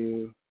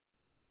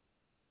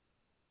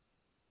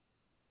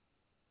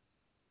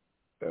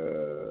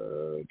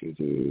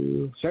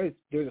 Sorry,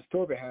 there's a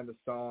story behind the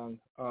song.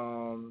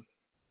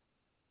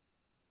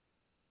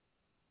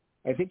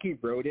 I think he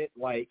wrote it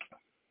like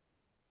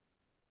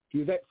he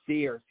was at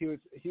sea, or he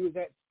was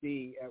at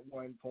sea at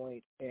one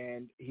point,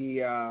 and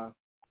he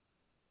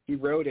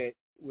wrote it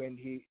when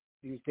he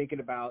was thinking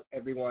about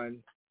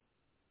everyone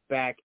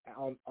back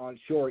on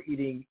shore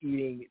eating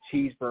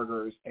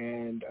cheeseburgers,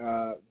 and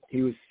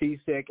he was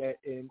seasick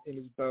in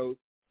his boat,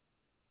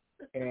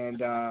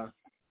 and I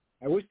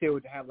wish they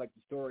would have like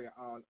the story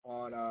on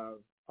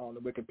the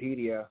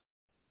Wikipedia.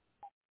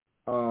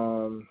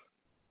 I'm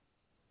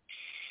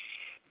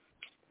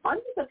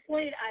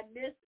disappointed I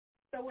missed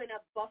throwing a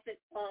Buffett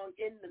song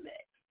in the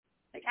mix.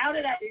 Like, how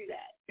did I do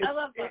that? I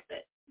love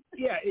Buffett.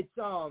 Yeah, it's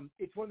one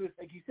of those,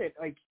 like you said,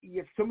 like you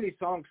have so many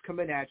songs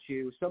coming at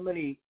you, so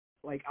many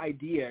like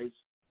ideas,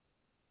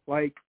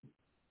 like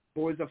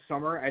Boys of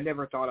Summer. I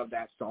never thought of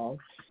that song,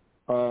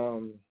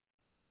 but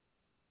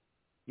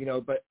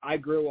I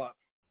grew up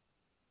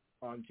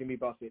on Jimmy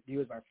Buffett. He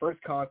was my first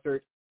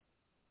concert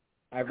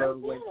I ever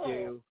went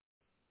to.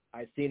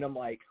 I've seen him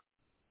like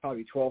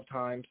probably 12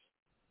 times,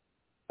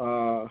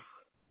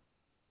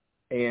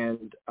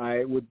 and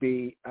I would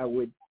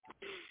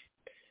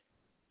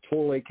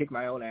totally kick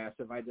my own ass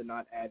if I did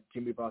not add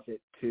Jimmy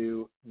Buffett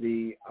to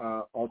the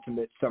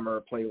ultimate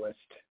summer playlist.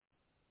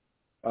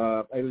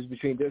 It was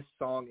between this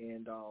song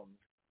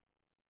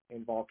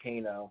and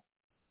Volcano.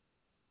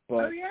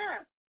 But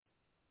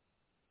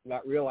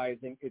not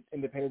realizing it's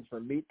Independence for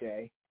Meat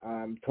Day,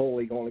 I'm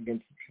totally going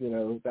against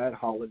that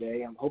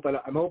holiday. I'm hoping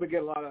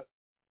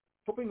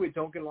we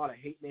don't get a lot of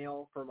hate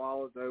mail from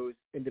all of those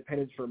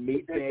Independence for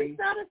Meat Day. It's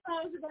not a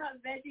song about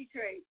veggie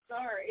trays.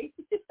 Sorry.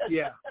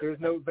 Yeah, there's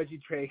no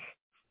veggie tray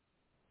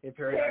in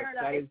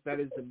Paradise. That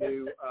is the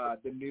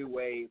new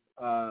wave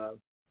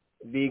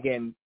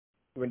vegan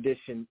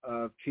rendition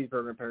of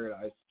Cheeseburger in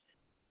Paradise.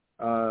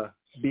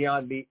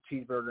 Beyond Meat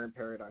Cheeseburger in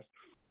Paradise.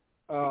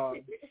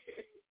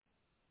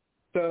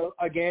 So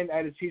again,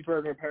 that is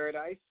Cheeseburger in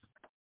Paradise.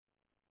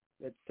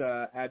 Let's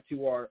add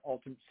to our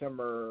ultimate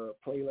summer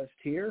playlist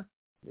here.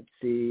 Let's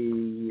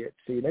see.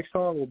 Next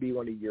song will be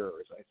one of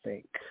yours, I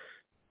think.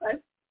 What?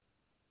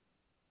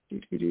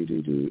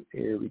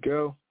 Here we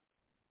go.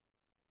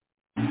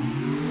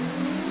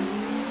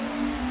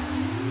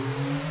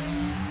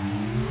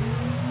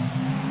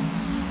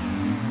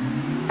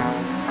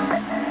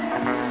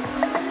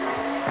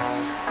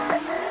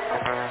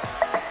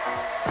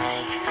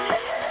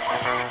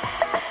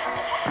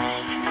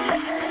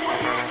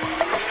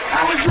 I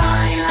was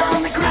lying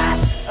on the grass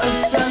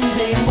of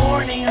Sunday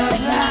morning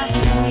of last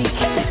week,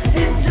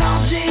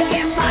 indulging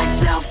in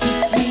myself to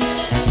speak.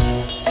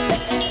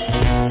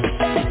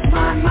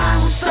 My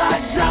mind was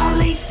thugs, all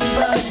lazy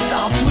bugs,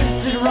 all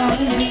twisted, wrong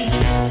and beat.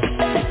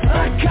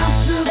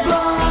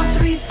 Uncomfortable,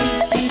 3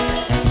 feet deep.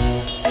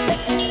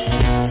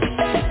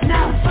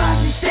 Now the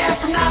fuzzy stare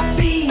from not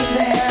being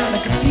there on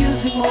a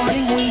confusing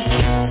morning week.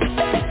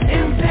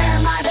 Impair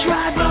my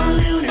tribal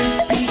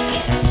lunar speak.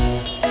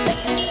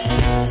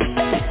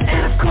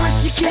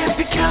 You can't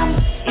become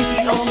if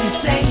you only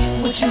say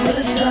what you would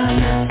have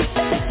done.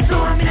 So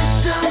I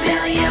missed a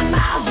million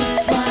miles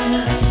of fun.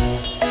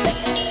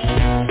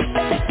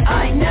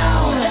 I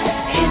know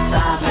it's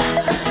up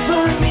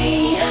for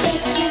me,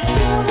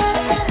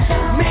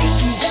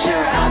 making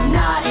sure I'm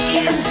not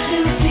in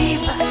too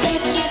deep.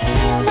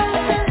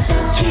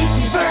 Keep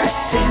me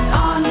bursting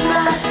on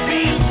my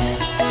feet.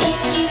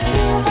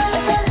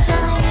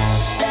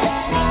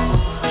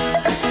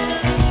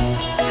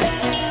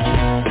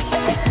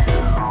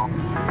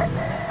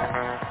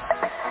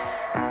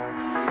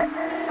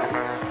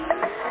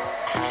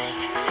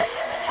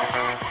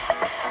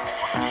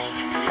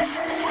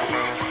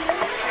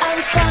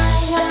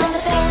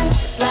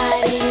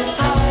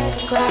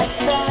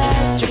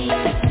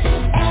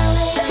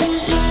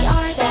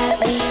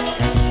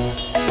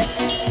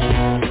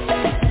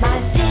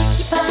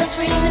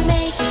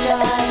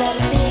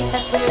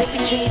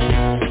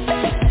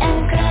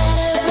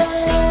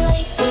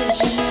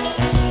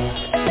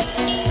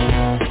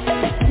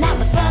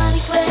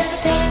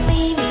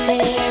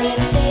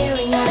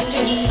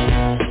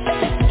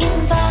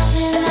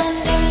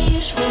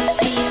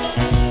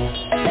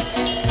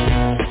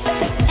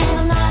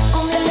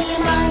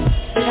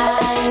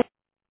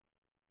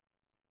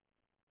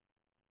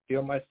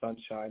 Feel My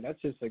Sunshine.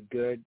 That's just a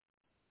good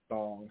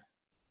song.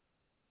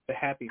 A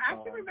happy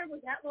song. I can remember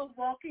that was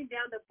walking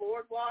down the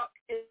boardwalk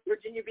in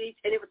Virginia Beach,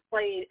 and it was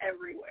playing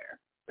everywhere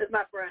with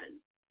my friends.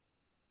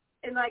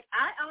 And, I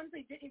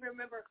honestly didn't even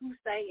remember who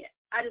sang it.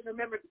 I just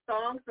remembered the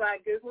song, so I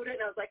Googled it,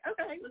 and I was like,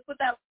 okay, let's put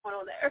that one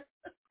on there.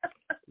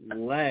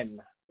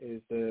 Len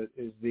is the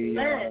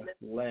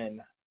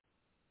Len.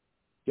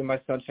 Feel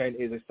My Sunshine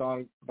is a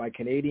song by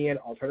Canadian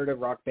alternative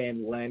rock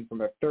band Len from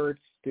their third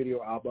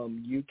studio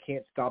album, You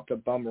Can't Stop the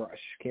Bum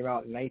Rush. Came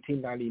out in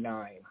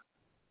 1999.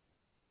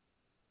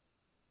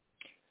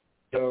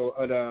 So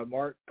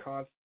Mark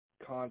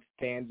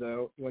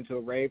Constanzo went to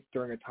a rave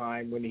during a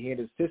time when he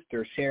and his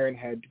sister Sharon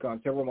had gone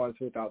several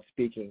months without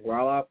speaking.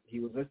 While out, he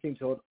was listening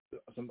to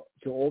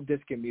old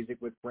disco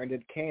music with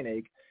Brendan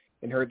Koenig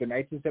and heard the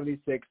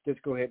 1976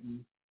 disco hit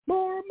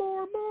More,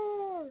 More,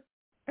 More.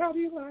 How do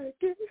you like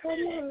it? How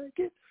do you like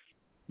it?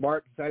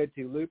 Mark decided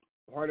to loop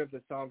part of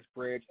the song's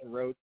bridge and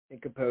wrote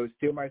and composed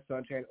Feel My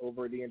Sunshine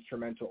over the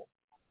instrumental.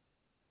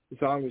 The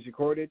song was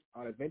recorded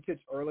on a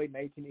vintage early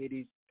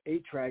 1980s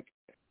 8-track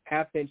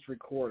half-inch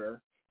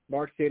recorder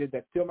Mark stated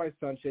that Still My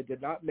Sunshine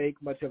did not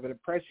make much of an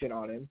impression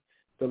on him,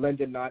 so Len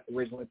did not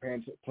originally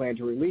plan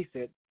to release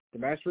it. The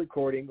master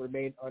recording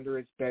remained under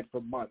his bed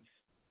for months.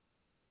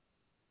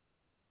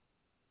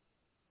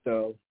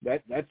 So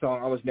that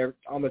song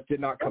almost did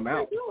not come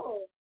out.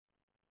 Cool.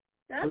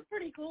 That's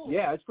pretty cool.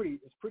 Yeah, it's pretty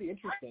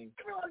interesting. I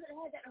didn't realize it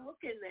had that hook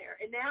in there,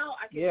 and now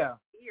I can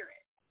hear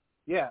it.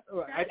 Yeah,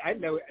 I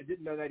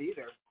didn't know that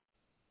either.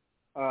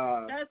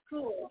 That's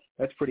cool.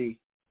 That's pretty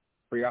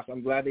awesome.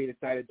 I'm glad they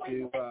decided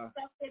to.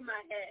 Stuff in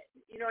my head,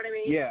 you know what I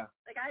mean? Yeah.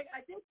 Like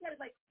I just said,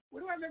 like, what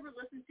do I remember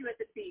listening to at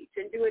the beach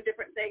and doing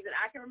different things? And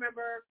I can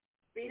remember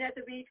being at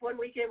the beach one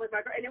weekend with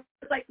my girl, and it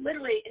was like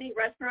literally any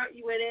restaurant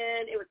you went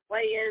in, it was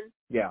playing.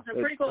 Yeah, so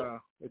pretty cool.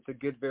 It's a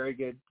good, very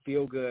good,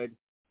 feel good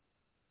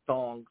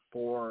song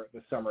for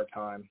the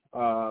summertime.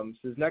 So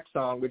this next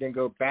song, we didn't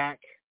go back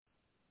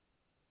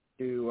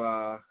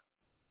to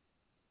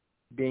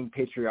being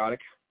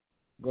patriotic.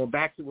 We're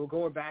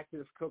going back to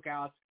the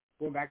cookouts,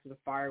 going back to the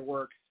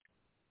fireworks.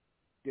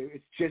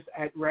 It's just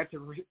we're at the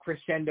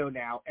crescendo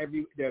now.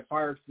 The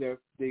fireworks,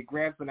 the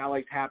grand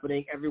finale is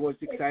happening.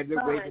 Everyone's excited.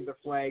 They're waving the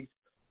flags,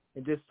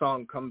 and this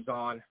song comes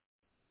on,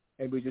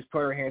 and we just put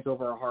our hands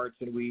over our hearts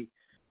and we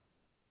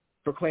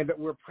proclaim that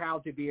we're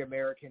proud to be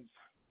Americans.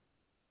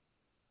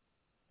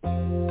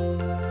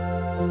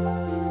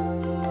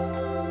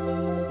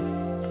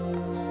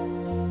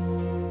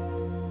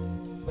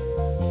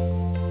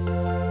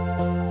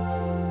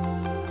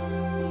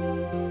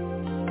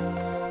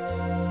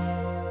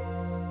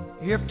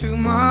 If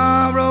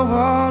tomorrow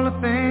all the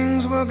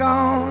things were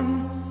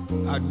gone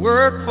I'd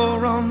worked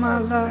for all my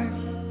life,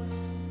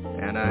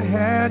 and I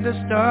had to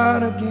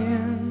start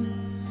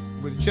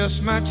again with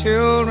just my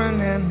children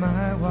and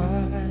my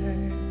wife,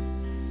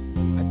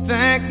 I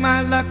thank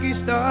my lucky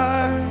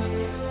stars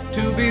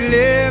to be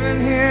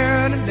living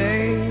here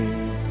today,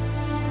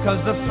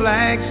 'cause the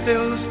flag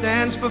still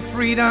stands for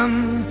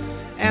freedom,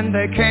 and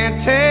they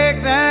can't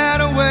take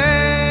that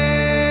away.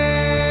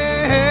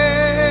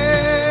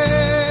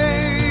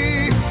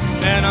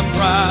 And I'm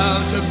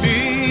proud to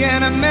be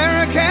an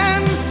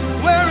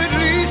American, where at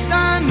least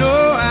I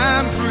know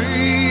I'm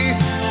free.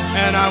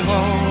 And I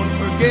won't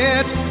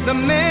forget the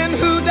men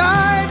who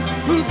died,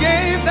 who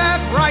gave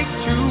that right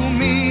to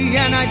me.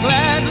 And I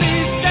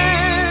gladly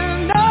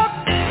stand up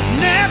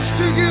next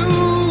to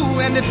you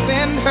and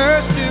defend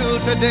her still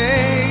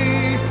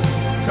today,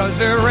 'cause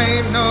there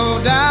ain't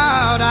no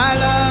doubt I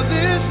love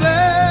this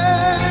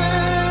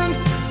land.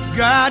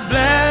 God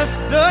bless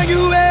the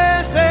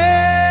USA.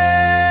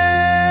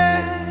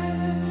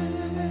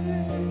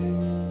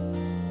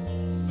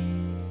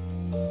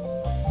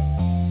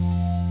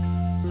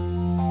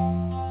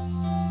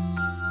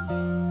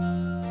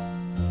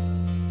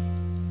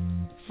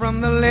 From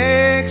the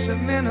lakes of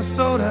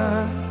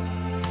Minnesota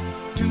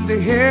to the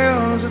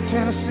hills of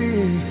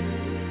Tennessee,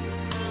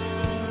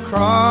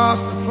 across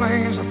the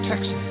plains of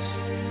Texas,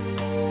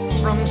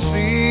 from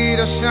sea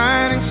to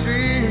shining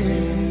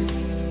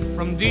sea,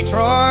 from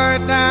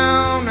Detroit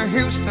down to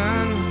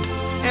Houston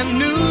and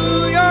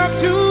New York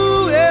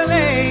to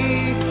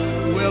LA.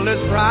 Well,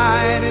 there's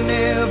pride in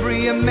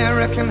every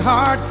American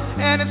heart,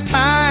 and it's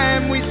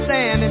time we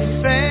stand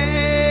and say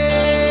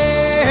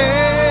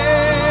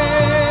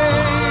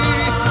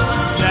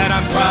that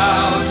I'm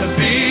proud to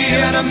be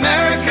an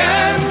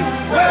American,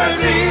 where at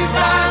least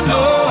I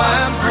know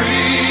I'm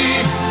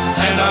free,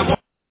 and I won't.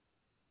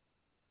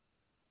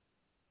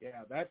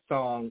 Yeah, that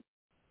song,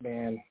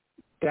 man,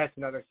 that's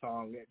another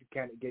song that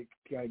kind of gets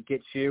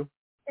you.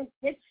 It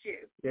gets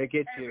you. It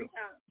gets every you.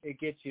 time. It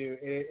gets you.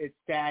 It's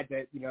sad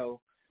that,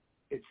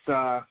 it's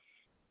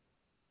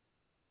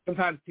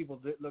sometimes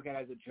people look at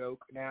it as a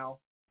joke now,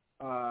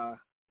 and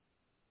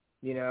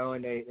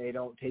they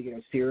don't take it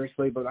as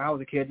seriously. But when I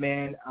was a kid,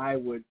 man, I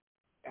would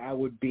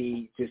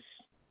be just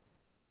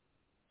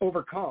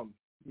overcome.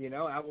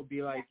 I would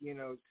be like,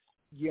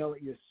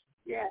 yelling, just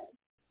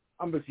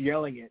I'm just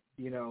yelling it,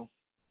 So,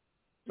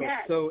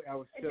 yes. so I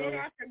was and so. then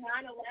after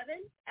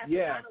 9/11,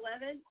 Yeah.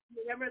 9/11,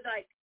 remember,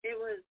 like,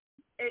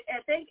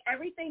 I think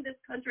everything this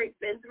country's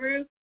been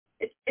through,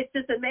 it's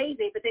just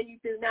amazing. But then you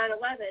do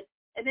 9/11,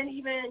 and then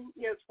even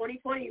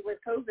 2020 with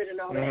COVID and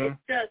all that,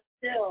 it's just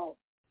still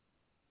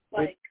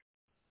like.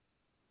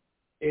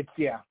 It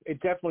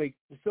definitely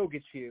still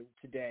gets you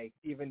today,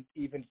 even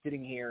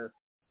sitting here.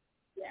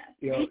 Yeah,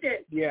 me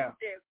too. Yeah, me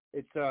too.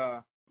 It's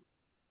a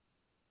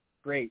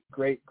great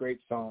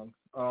song.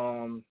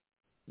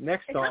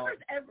 Next it song. covers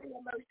every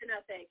emotion,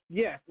 I think.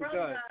 Yes, From, it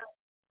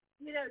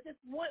does. Just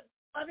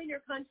loving your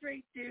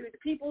country, to the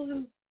people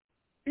who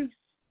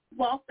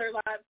lost their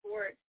lives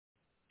for it,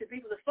 to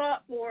people that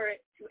fought for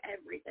it, to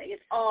everything.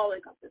 It's all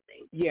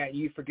encompassing. Yeah,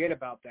 you forget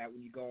about that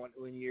when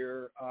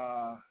you're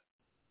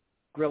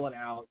grilling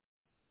out,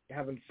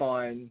 having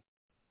fun,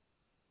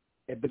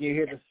 but you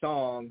hear the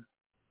song,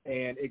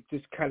 and it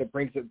just kind of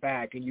brings it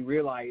back, and you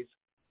realize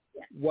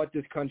what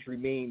this country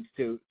means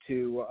to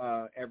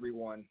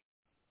everyone.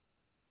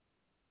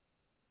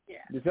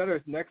 Yeah. This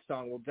next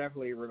song will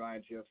definitely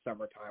remind you of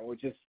summertime. We're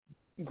just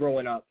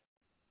growing up,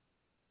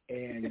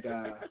 and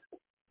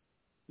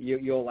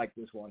You'll like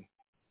this one.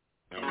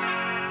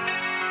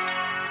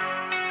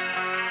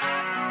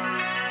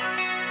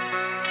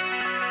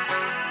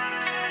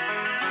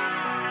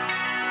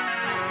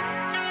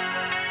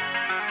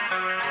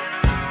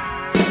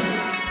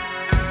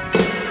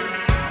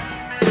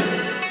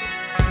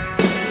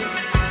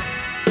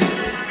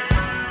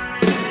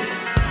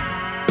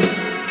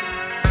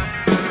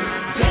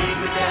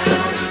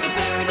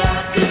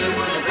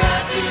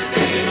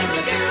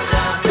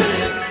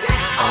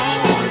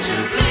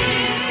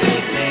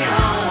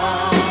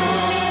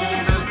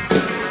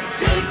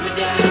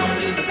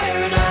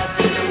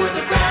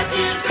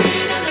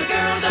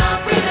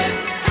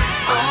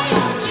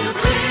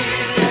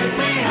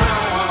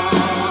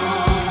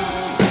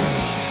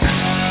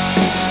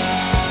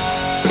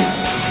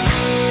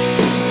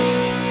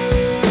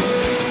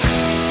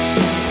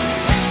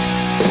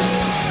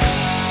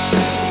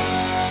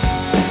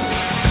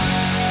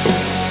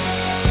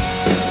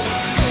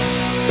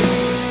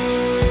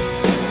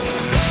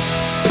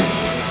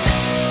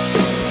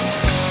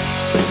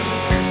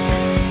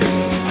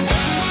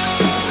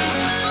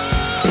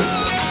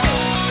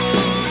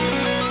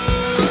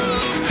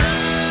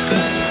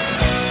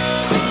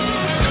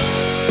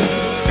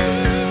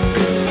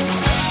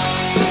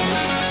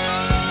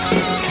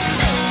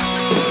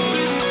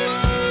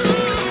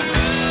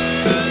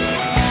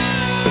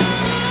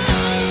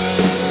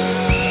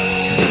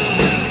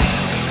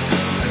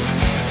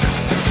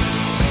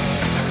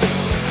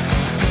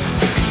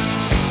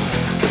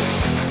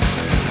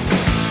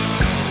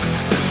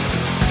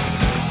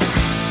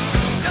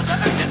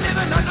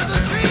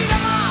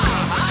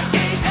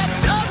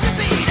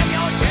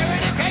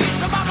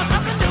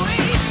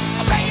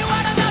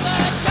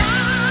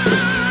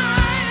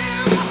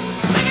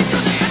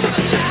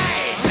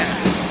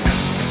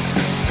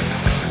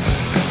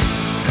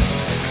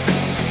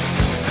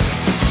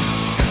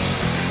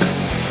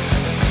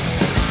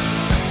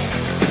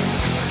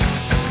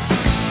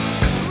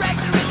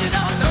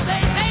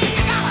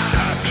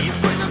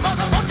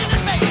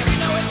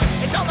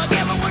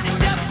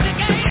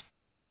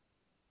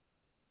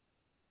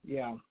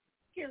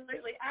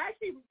 Absolutely. I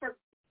actually, for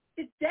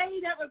today,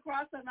 that would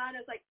cross my mind. I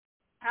was like,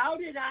 how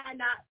did I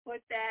not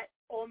put that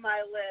on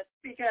my list?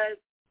 Because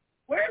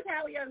where's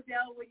Howie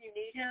O'Dell when you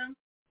need him?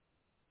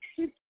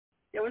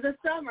 There was a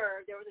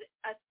summer. There was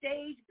a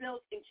stage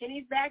built in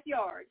Kenny's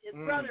backyard, his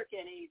brother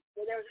Kenny's,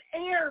 where there was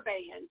an air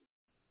band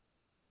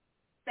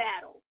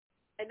battle,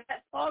 and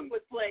that song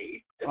was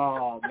played.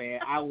 Oh, man,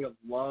 I would have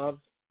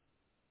loved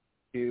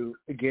to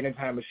get in a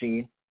time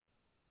machine,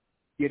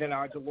 get in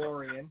our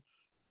DeLorean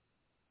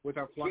with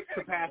our flux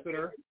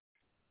capacitor,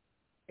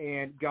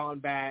 and gone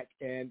back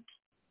and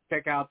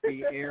check out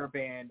the air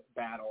band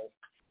battle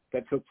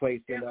that took place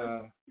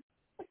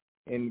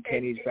in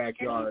Kenny's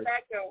backyard.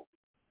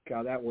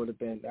 God, that would have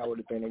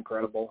been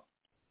incredible.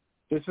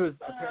 This was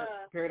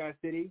Paradise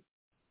City,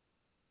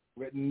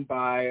 written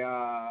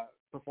by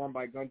performed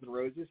by Guns N'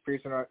 Roses,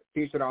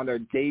 featured on their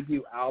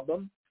debut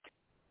album,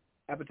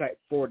 Appetite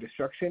for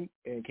Destruction,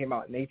 and it came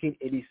out in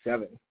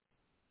 1987.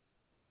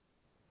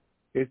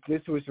 This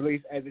was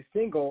released as a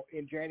single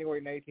in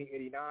January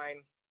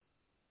 1989.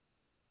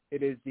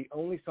 It is the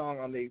only song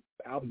on the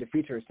album to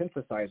feature a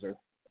synthesizer.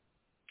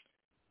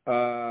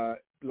 A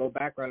little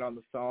background on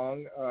the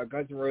song.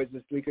 Guns N'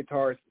 Roses lead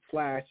guitarist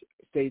Slash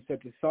states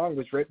that the song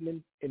was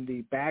written in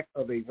the back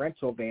of a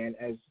rental van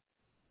as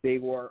they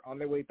were on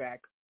their way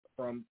back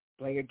from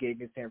playing a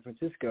gig in San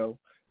Francisco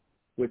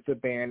with the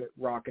band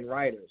Rockin'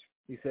 Riders.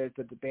 He says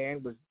that the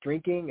band was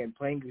drinking and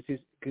playing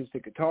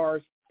acoustic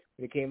guitars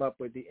when they came up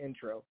with the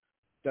intro.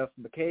 Duff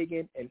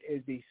McKagan and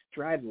Izzy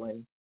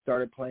Stradlin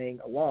started playing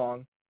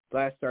along.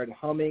 Slash started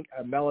humming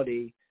a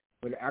melody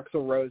when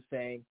Axl Rose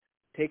sang,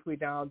 "Take me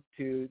down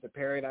to the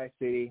Paradise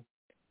City."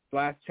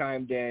 Slash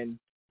chimed in,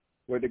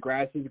 "Where the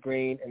grass is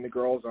green and the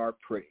girls are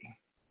pretty."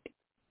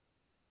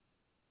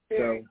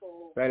 Very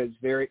cool. That is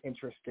very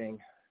interesting.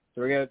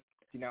 So we're going to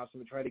see now, so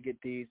we'll try to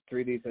get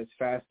through these as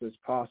fast as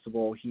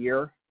possible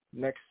here.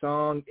 Next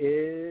song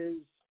is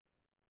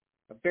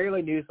a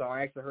fairly new song.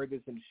 I actually heard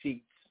this in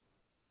Sheets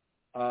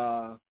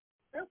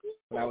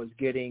when I was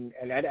getting,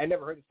 and I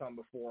never heard the song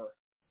before.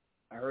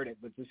 I heard it,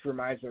 but this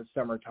reminds me of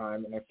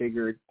summertime, and I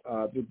figured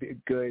it would be a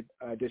good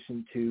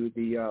addition to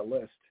the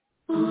list.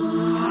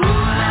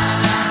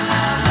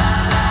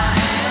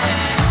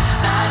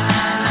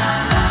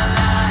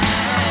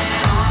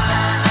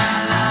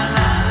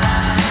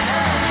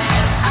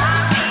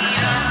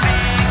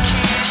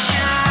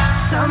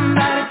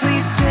 Somebody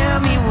please tell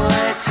me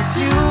what to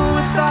do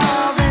with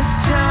all this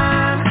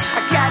time.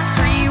 I got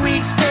 3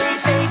 weeks paid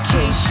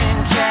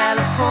vacation,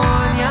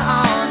 California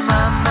on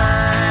my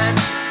mind.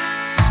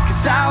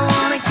 'Cause I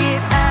wanna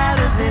get out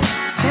of this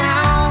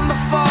town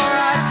before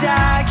I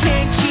die.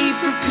 Can't keep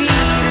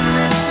repeating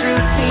this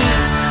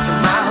routine for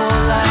my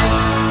whole life.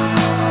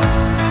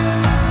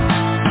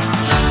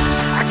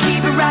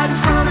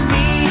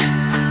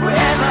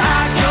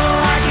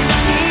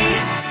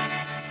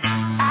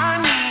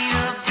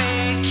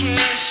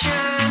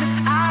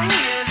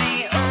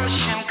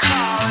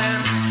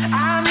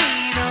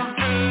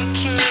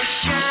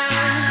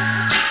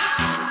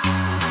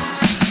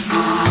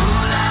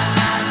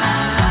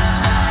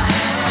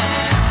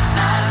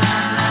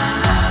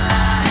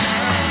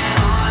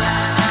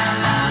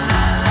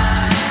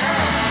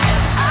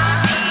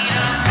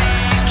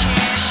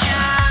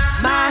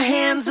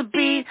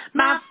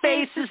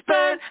 face is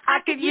burnt, I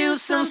could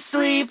use some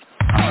sleep.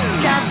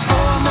 Got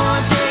 4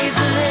 more days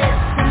of this,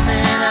 and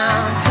then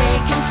I'm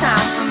taking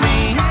time for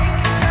me.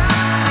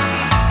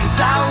 'Cause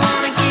I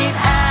wanna get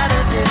out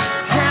of this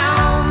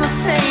town, the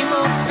same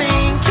old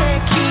thing,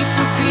 can't keep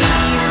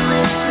repeating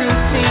this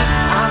routine.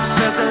 I'm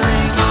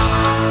circling.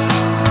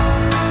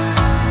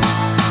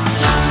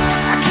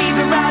 I keep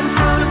it right in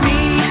front of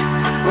me,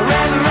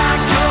 wherever I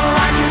go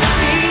I can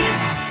see.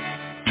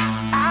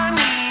 I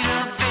need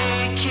a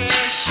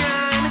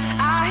vacation,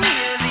 I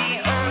hear the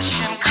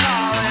ocean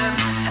calling.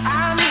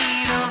 I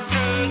need a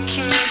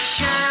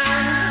vacation.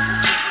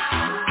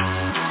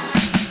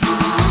 Ooh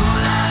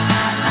la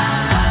la la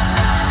la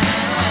la,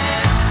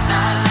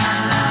 la la la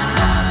la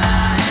la,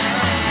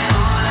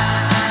 ooh la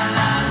la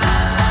la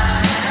la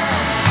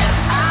la,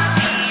 I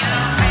need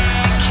a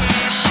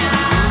vacation.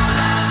 Ooh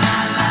la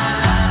la la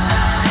la la,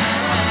 la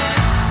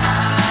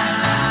la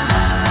la la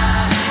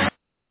la.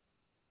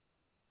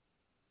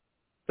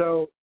 So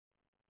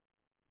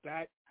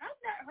that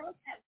I've not heard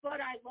that, but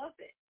I love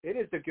it. it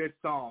is a good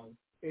song.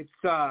 It's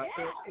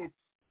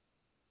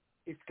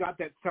it's got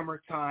that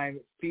summertime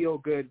feel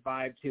good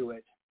vibe to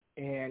it,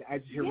 and I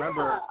just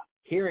remember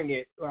hearing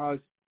it when I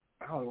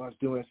don't know what I was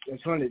doing. I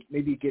just wanted to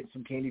maybe get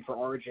some candy for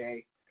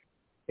RJ,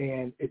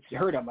 and it's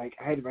heard. I'm like,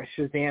 I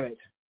Shazam it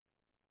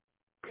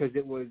because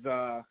it was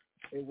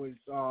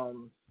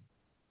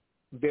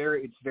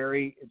very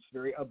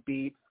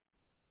upbeat.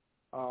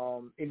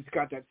 It's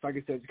got that, like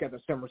I said, it's got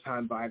the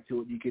summertime vibe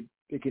to it. You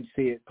could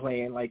see it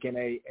playing like in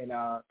a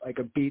like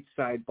a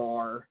beachside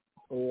bar,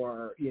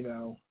 or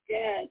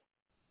Yes.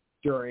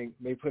 during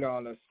they put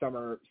on a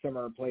summer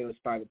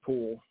playlist by the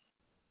pool.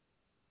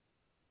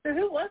 So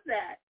who was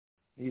that?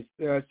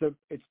 So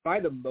it's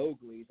by the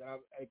Mowglis.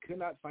 I could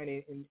not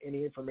find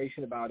any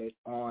information about it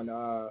on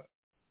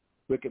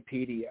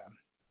Wikipedia.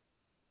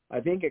 I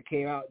think it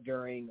came out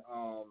during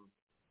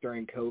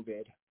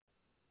COVID,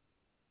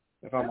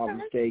 if I'm not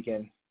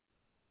mistaken.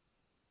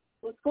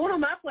 Well, it's going on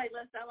my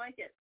playlist. I like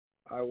it.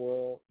 I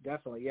will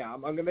definitely. Yeah,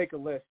 I'm gonna make a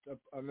list.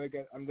 I'm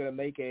gonna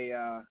make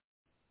a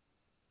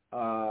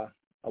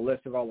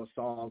list of all the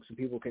songs so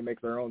people can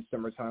make their own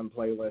summertime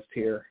playlist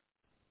here.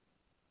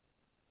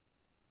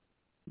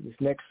 This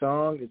next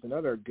song is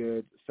another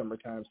good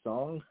summertime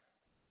song.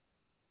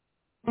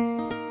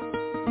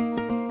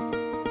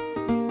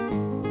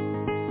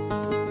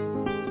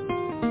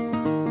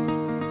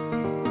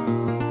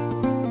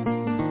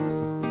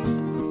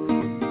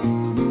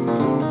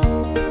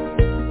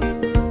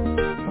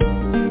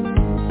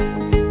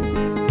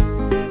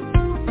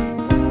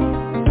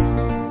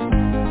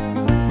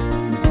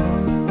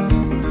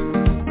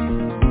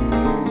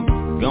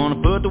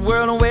 Put the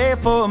world away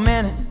for a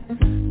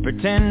minute,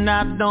 pretend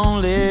I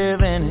don't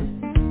live in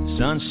it.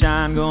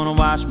 Sunshine gonna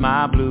wash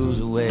my blues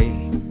away.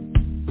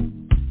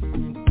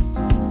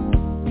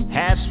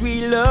 Had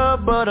sweet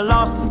love but I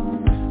lost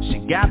it. She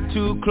got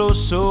too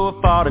close so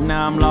I fought it.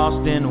 Now I'm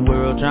lost in the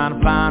world trying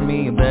to find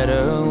me a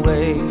better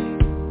way.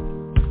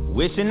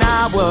 Wishing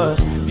I was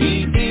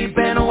deep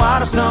in the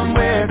water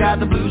somewhere. Got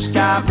the blue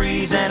sky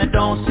breeze and it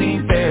don't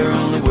seem fair.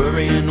 Only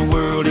worry in the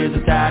world is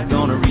the tide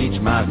gonna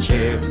reach my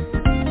chair.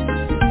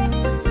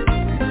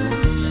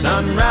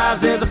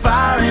 Sunrise, there's a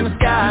fire in the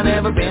sky.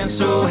 Never been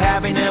so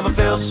happy, never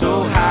felt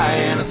so high.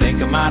 And I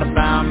think I might have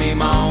found me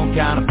my own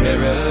kind of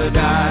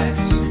paradise.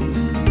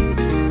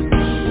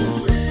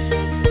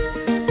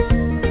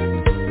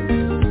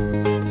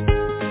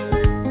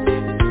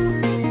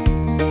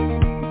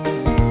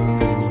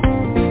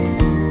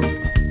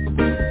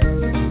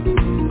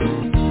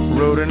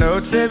 Wrote a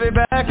note, said be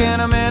back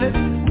in a minute.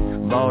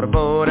 Bought a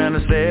boat and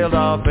I sailed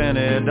off in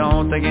it.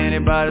 Don't think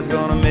anybody's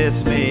gonna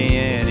miss me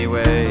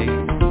anyway.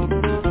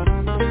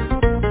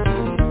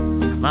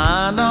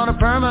 Mind on a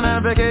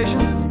permanent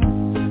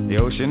vacation. The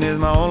ocean is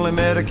my only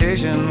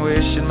medication.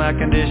 Wishing my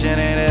condition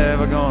ain't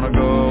ever gonna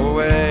go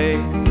away.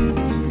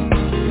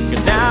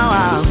 'Cause now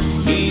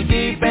I'm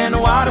deep in the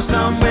water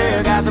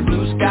somewhere. Got the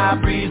blue sky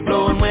breeze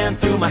blowing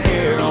wind through my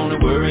hair. Only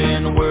worry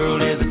in the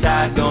world is the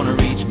tide gonna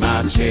reach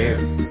my chair.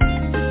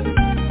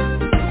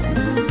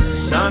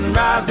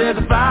 Sunrise, there's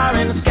a fire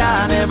in the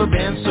sky. Never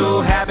been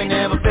so happy,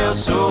 never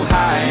felt so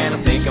high. And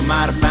I think I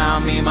might have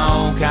found me my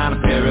own kind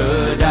of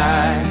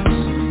paradise.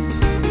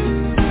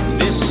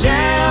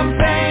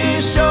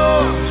 Champagne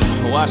shore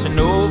washing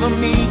over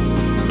me.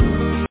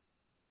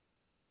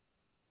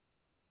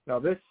 Now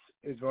this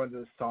is one of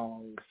those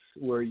songs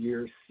where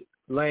you're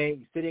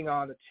sitting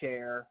on a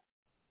chair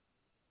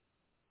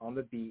on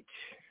the beach.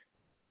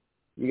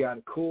 You got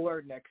a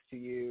cooler next to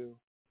you.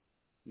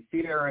 Your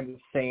feet are in the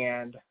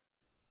sand.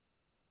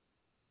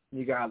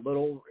 You got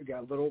little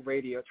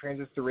radio,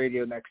 transistor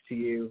radio next to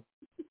you,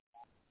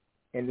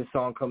 and the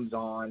song comes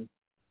on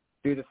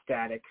through the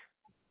static.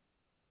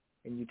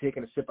 And you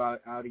taking a sip out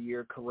of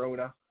your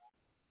Corona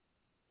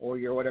or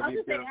your whatever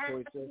your favorite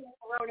choice is.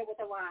 Corona with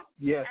a lime.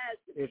 Yes,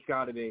 it's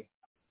got to be.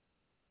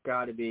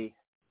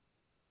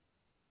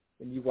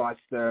 And you watch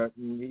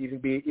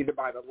either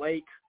by the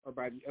lake or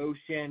by the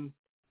ocean.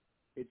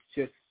 It's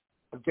just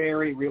a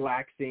very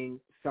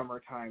relaxing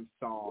summertime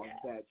song.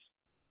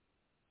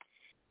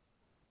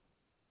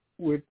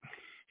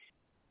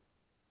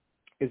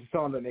 a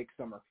song that makes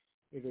summer.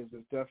 It is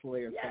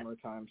definitely a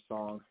summertime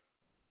song.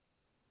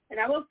 And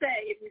I will say,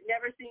 if you've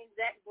never seen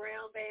Zach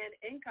Brown Band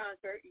in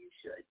concert, you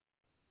should.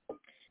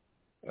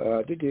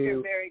 They're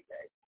very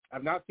good.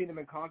 I've not seen them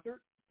in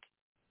concert,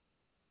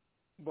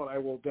 but I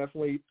will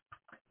definitely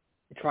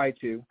try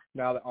to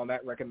now that on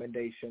that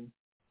recommendation.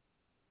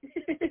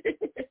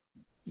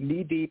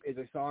 Knee Deep is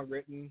a song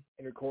written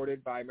and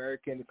recorded by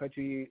American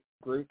country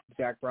group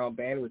Zach Brown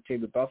Band with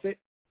Jamie Buffett.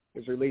 It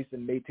was released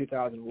in May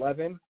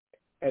 2011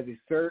 as the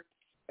third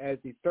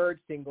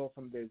single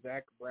from the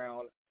Zach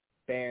Brown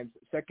Band's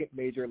second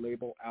major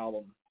label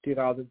album,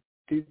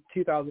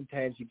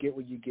 2010's You Get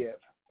What You Give.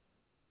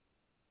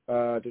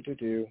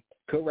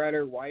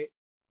 Co-writer Wyatt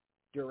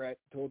Durrett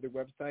told the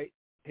website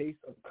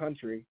Taste of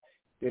Country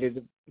that he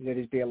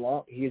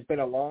has been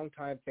a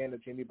long-time fan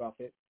of Jimmy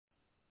Buffett.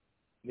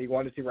 And he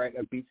wanted to write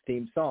a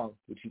Beats-themed song,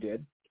 which he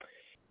did.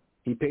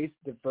 He paced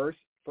the first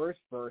verse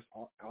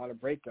on a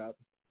breakup.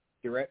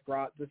 Durrett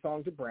brought the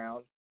song to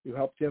Brown, who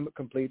helped him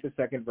complete the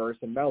second verse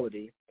and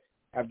melody.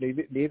 After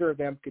neither of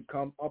them could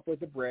come up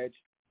with a bridge,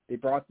 they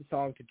brought the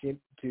song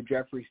to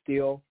Jeffrey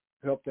Steele,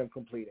 who helped them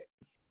complete it.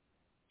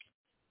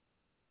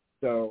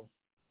 So,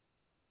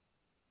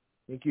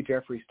 thank you,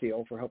 Jeffrey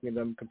Steele, for helping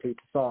them complete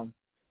the song.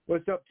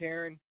 What's up,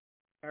 Taryn?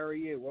 How are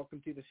you?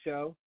 Welcome to the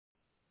show.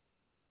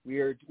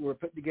 We're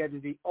putting together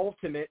the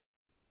ultimate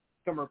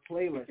summer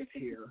playlist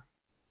here.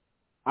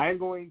 I am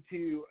going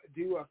to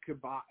do a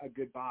goodbye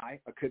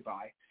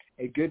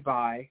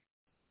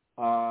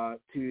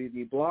to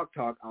the Blog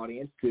Talk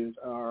audience, to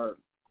our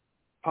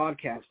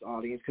podcast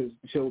audience, because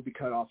the show will be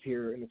cut off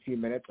here in a few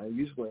minutes. I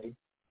usually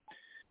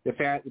the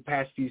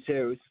past few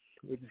shows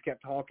we just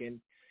kept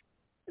talking,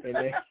 and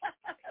then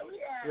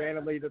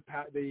randomly the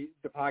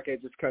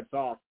podcast just cuts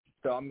off.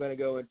 So I'm going to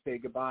go and say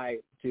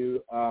goodbye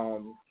to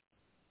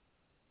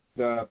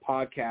the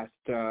podcast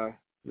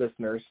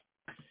listeners.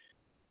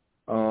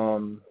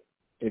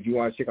 If you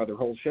want to check out their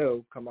whole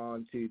show, come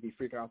on to the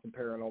Freaking Awesome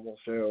Paranormal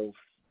Show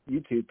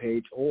YouTube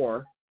page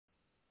or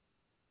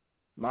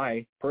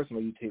my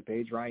personal YouTube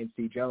page, Ryan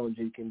C. Jones.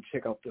 You can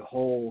check out the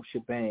whole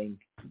shebang.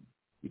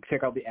 You can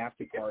check out the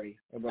after party.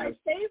 My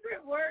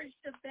favorite word,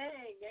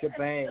 shebang.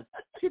 Shebang.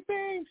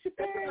 Shebang.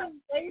 That's my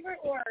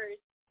favorite word.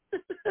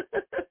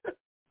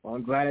 Well,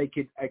 I'm glad I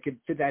could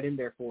fit that in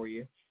there for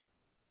you.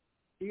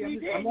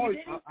 You did. It literally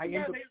is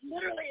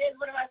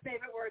one of my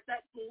favorite words.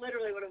 That's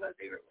literally one of my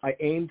favorite words. I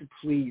aim to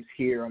please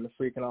here on the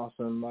Freaking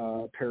Awesome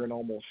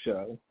Paranormal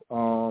Show.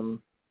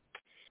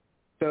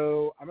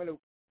 So I'm going to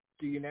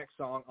do your next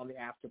song on the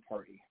after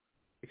party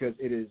because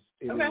it is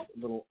a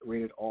little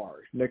rated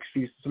R. Some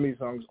of these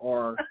songs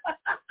are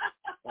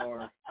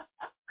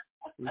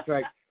it's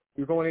like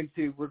we're going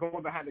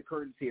behind the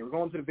curtains here. We're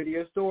going to the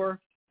video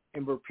store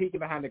and we're peeking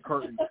behind the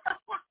curtains.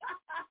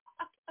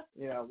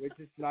 You know, it's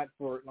just not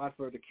for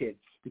the kids.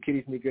 The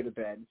kiddies need to go to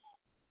bed.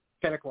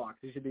 10 o'clock.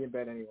 They should be in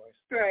bed anyways.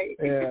 Right.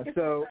 Yeah.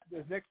 So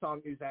this next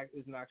song is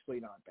actually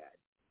not bad.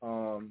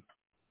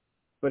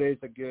 But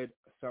it's a good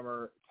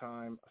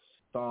summertime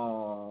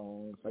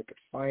song. If I could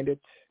find it.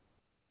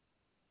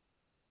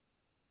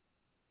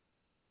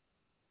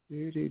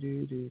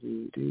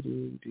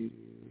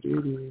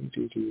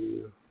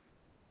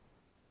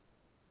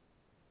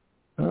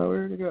 Oh,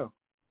 where did it go?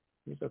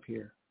 It's up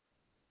here.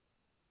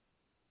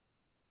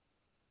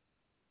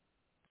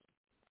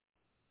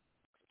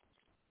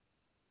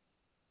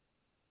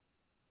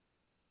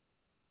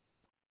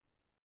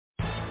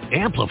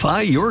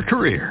 Amplify your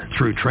career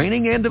through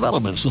training and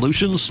development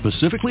solutions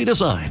specifically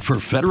designed for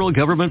federal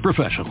government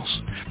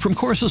professionals. From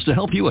courses to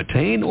help you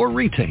attain or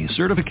retain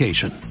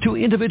certification, to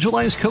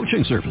individualized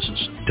coaching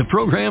services, to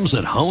programs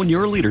that hone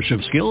your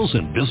leadership skills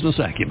and business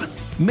acumen,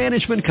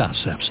 Management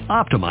Concepts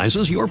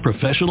optimizes your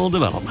professional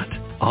development.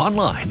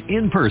 Online,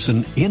 in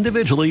person,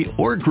 individually,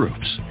 or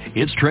groups,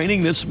 it's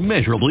training that's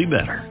measurably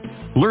better.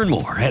 Learn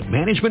more at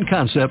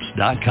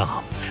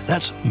managementconcepts.com.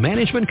 That's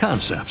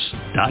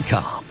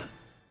managementconcepts.com.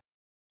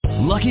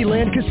 Lucky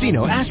Land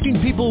Casino,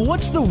 asking people,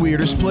 what's the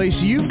weirdest place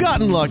you've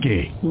gotten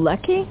lucky?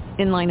 Lucky?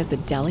 In line at the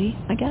deli,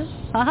 I guess?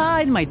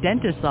 Aha, in my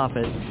dentist's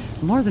office.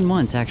 More than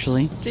once,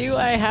 actually. Do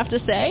I have to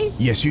say?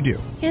 Yes, you do.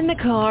 In the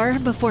car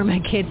before my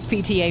kids'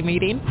 PTA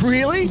meeting.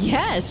 Really?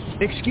 Yes.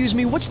 Excuse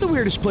me, what's the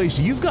weirdest place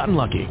you've gotten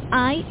lucky?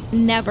 I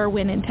never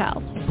win and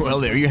tell.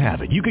 Well, there you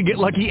have it. You can get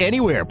lucky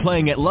anywhere,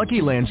 playing at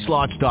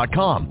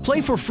LuckyLandSlots.com.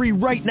 Play for free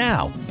right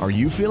now. Are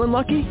you feeling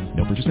lucky?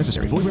 No purchase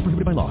necessary. Void where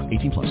prohibited by law.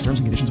 18+. Terms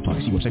and conditions apply.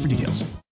 See website for details.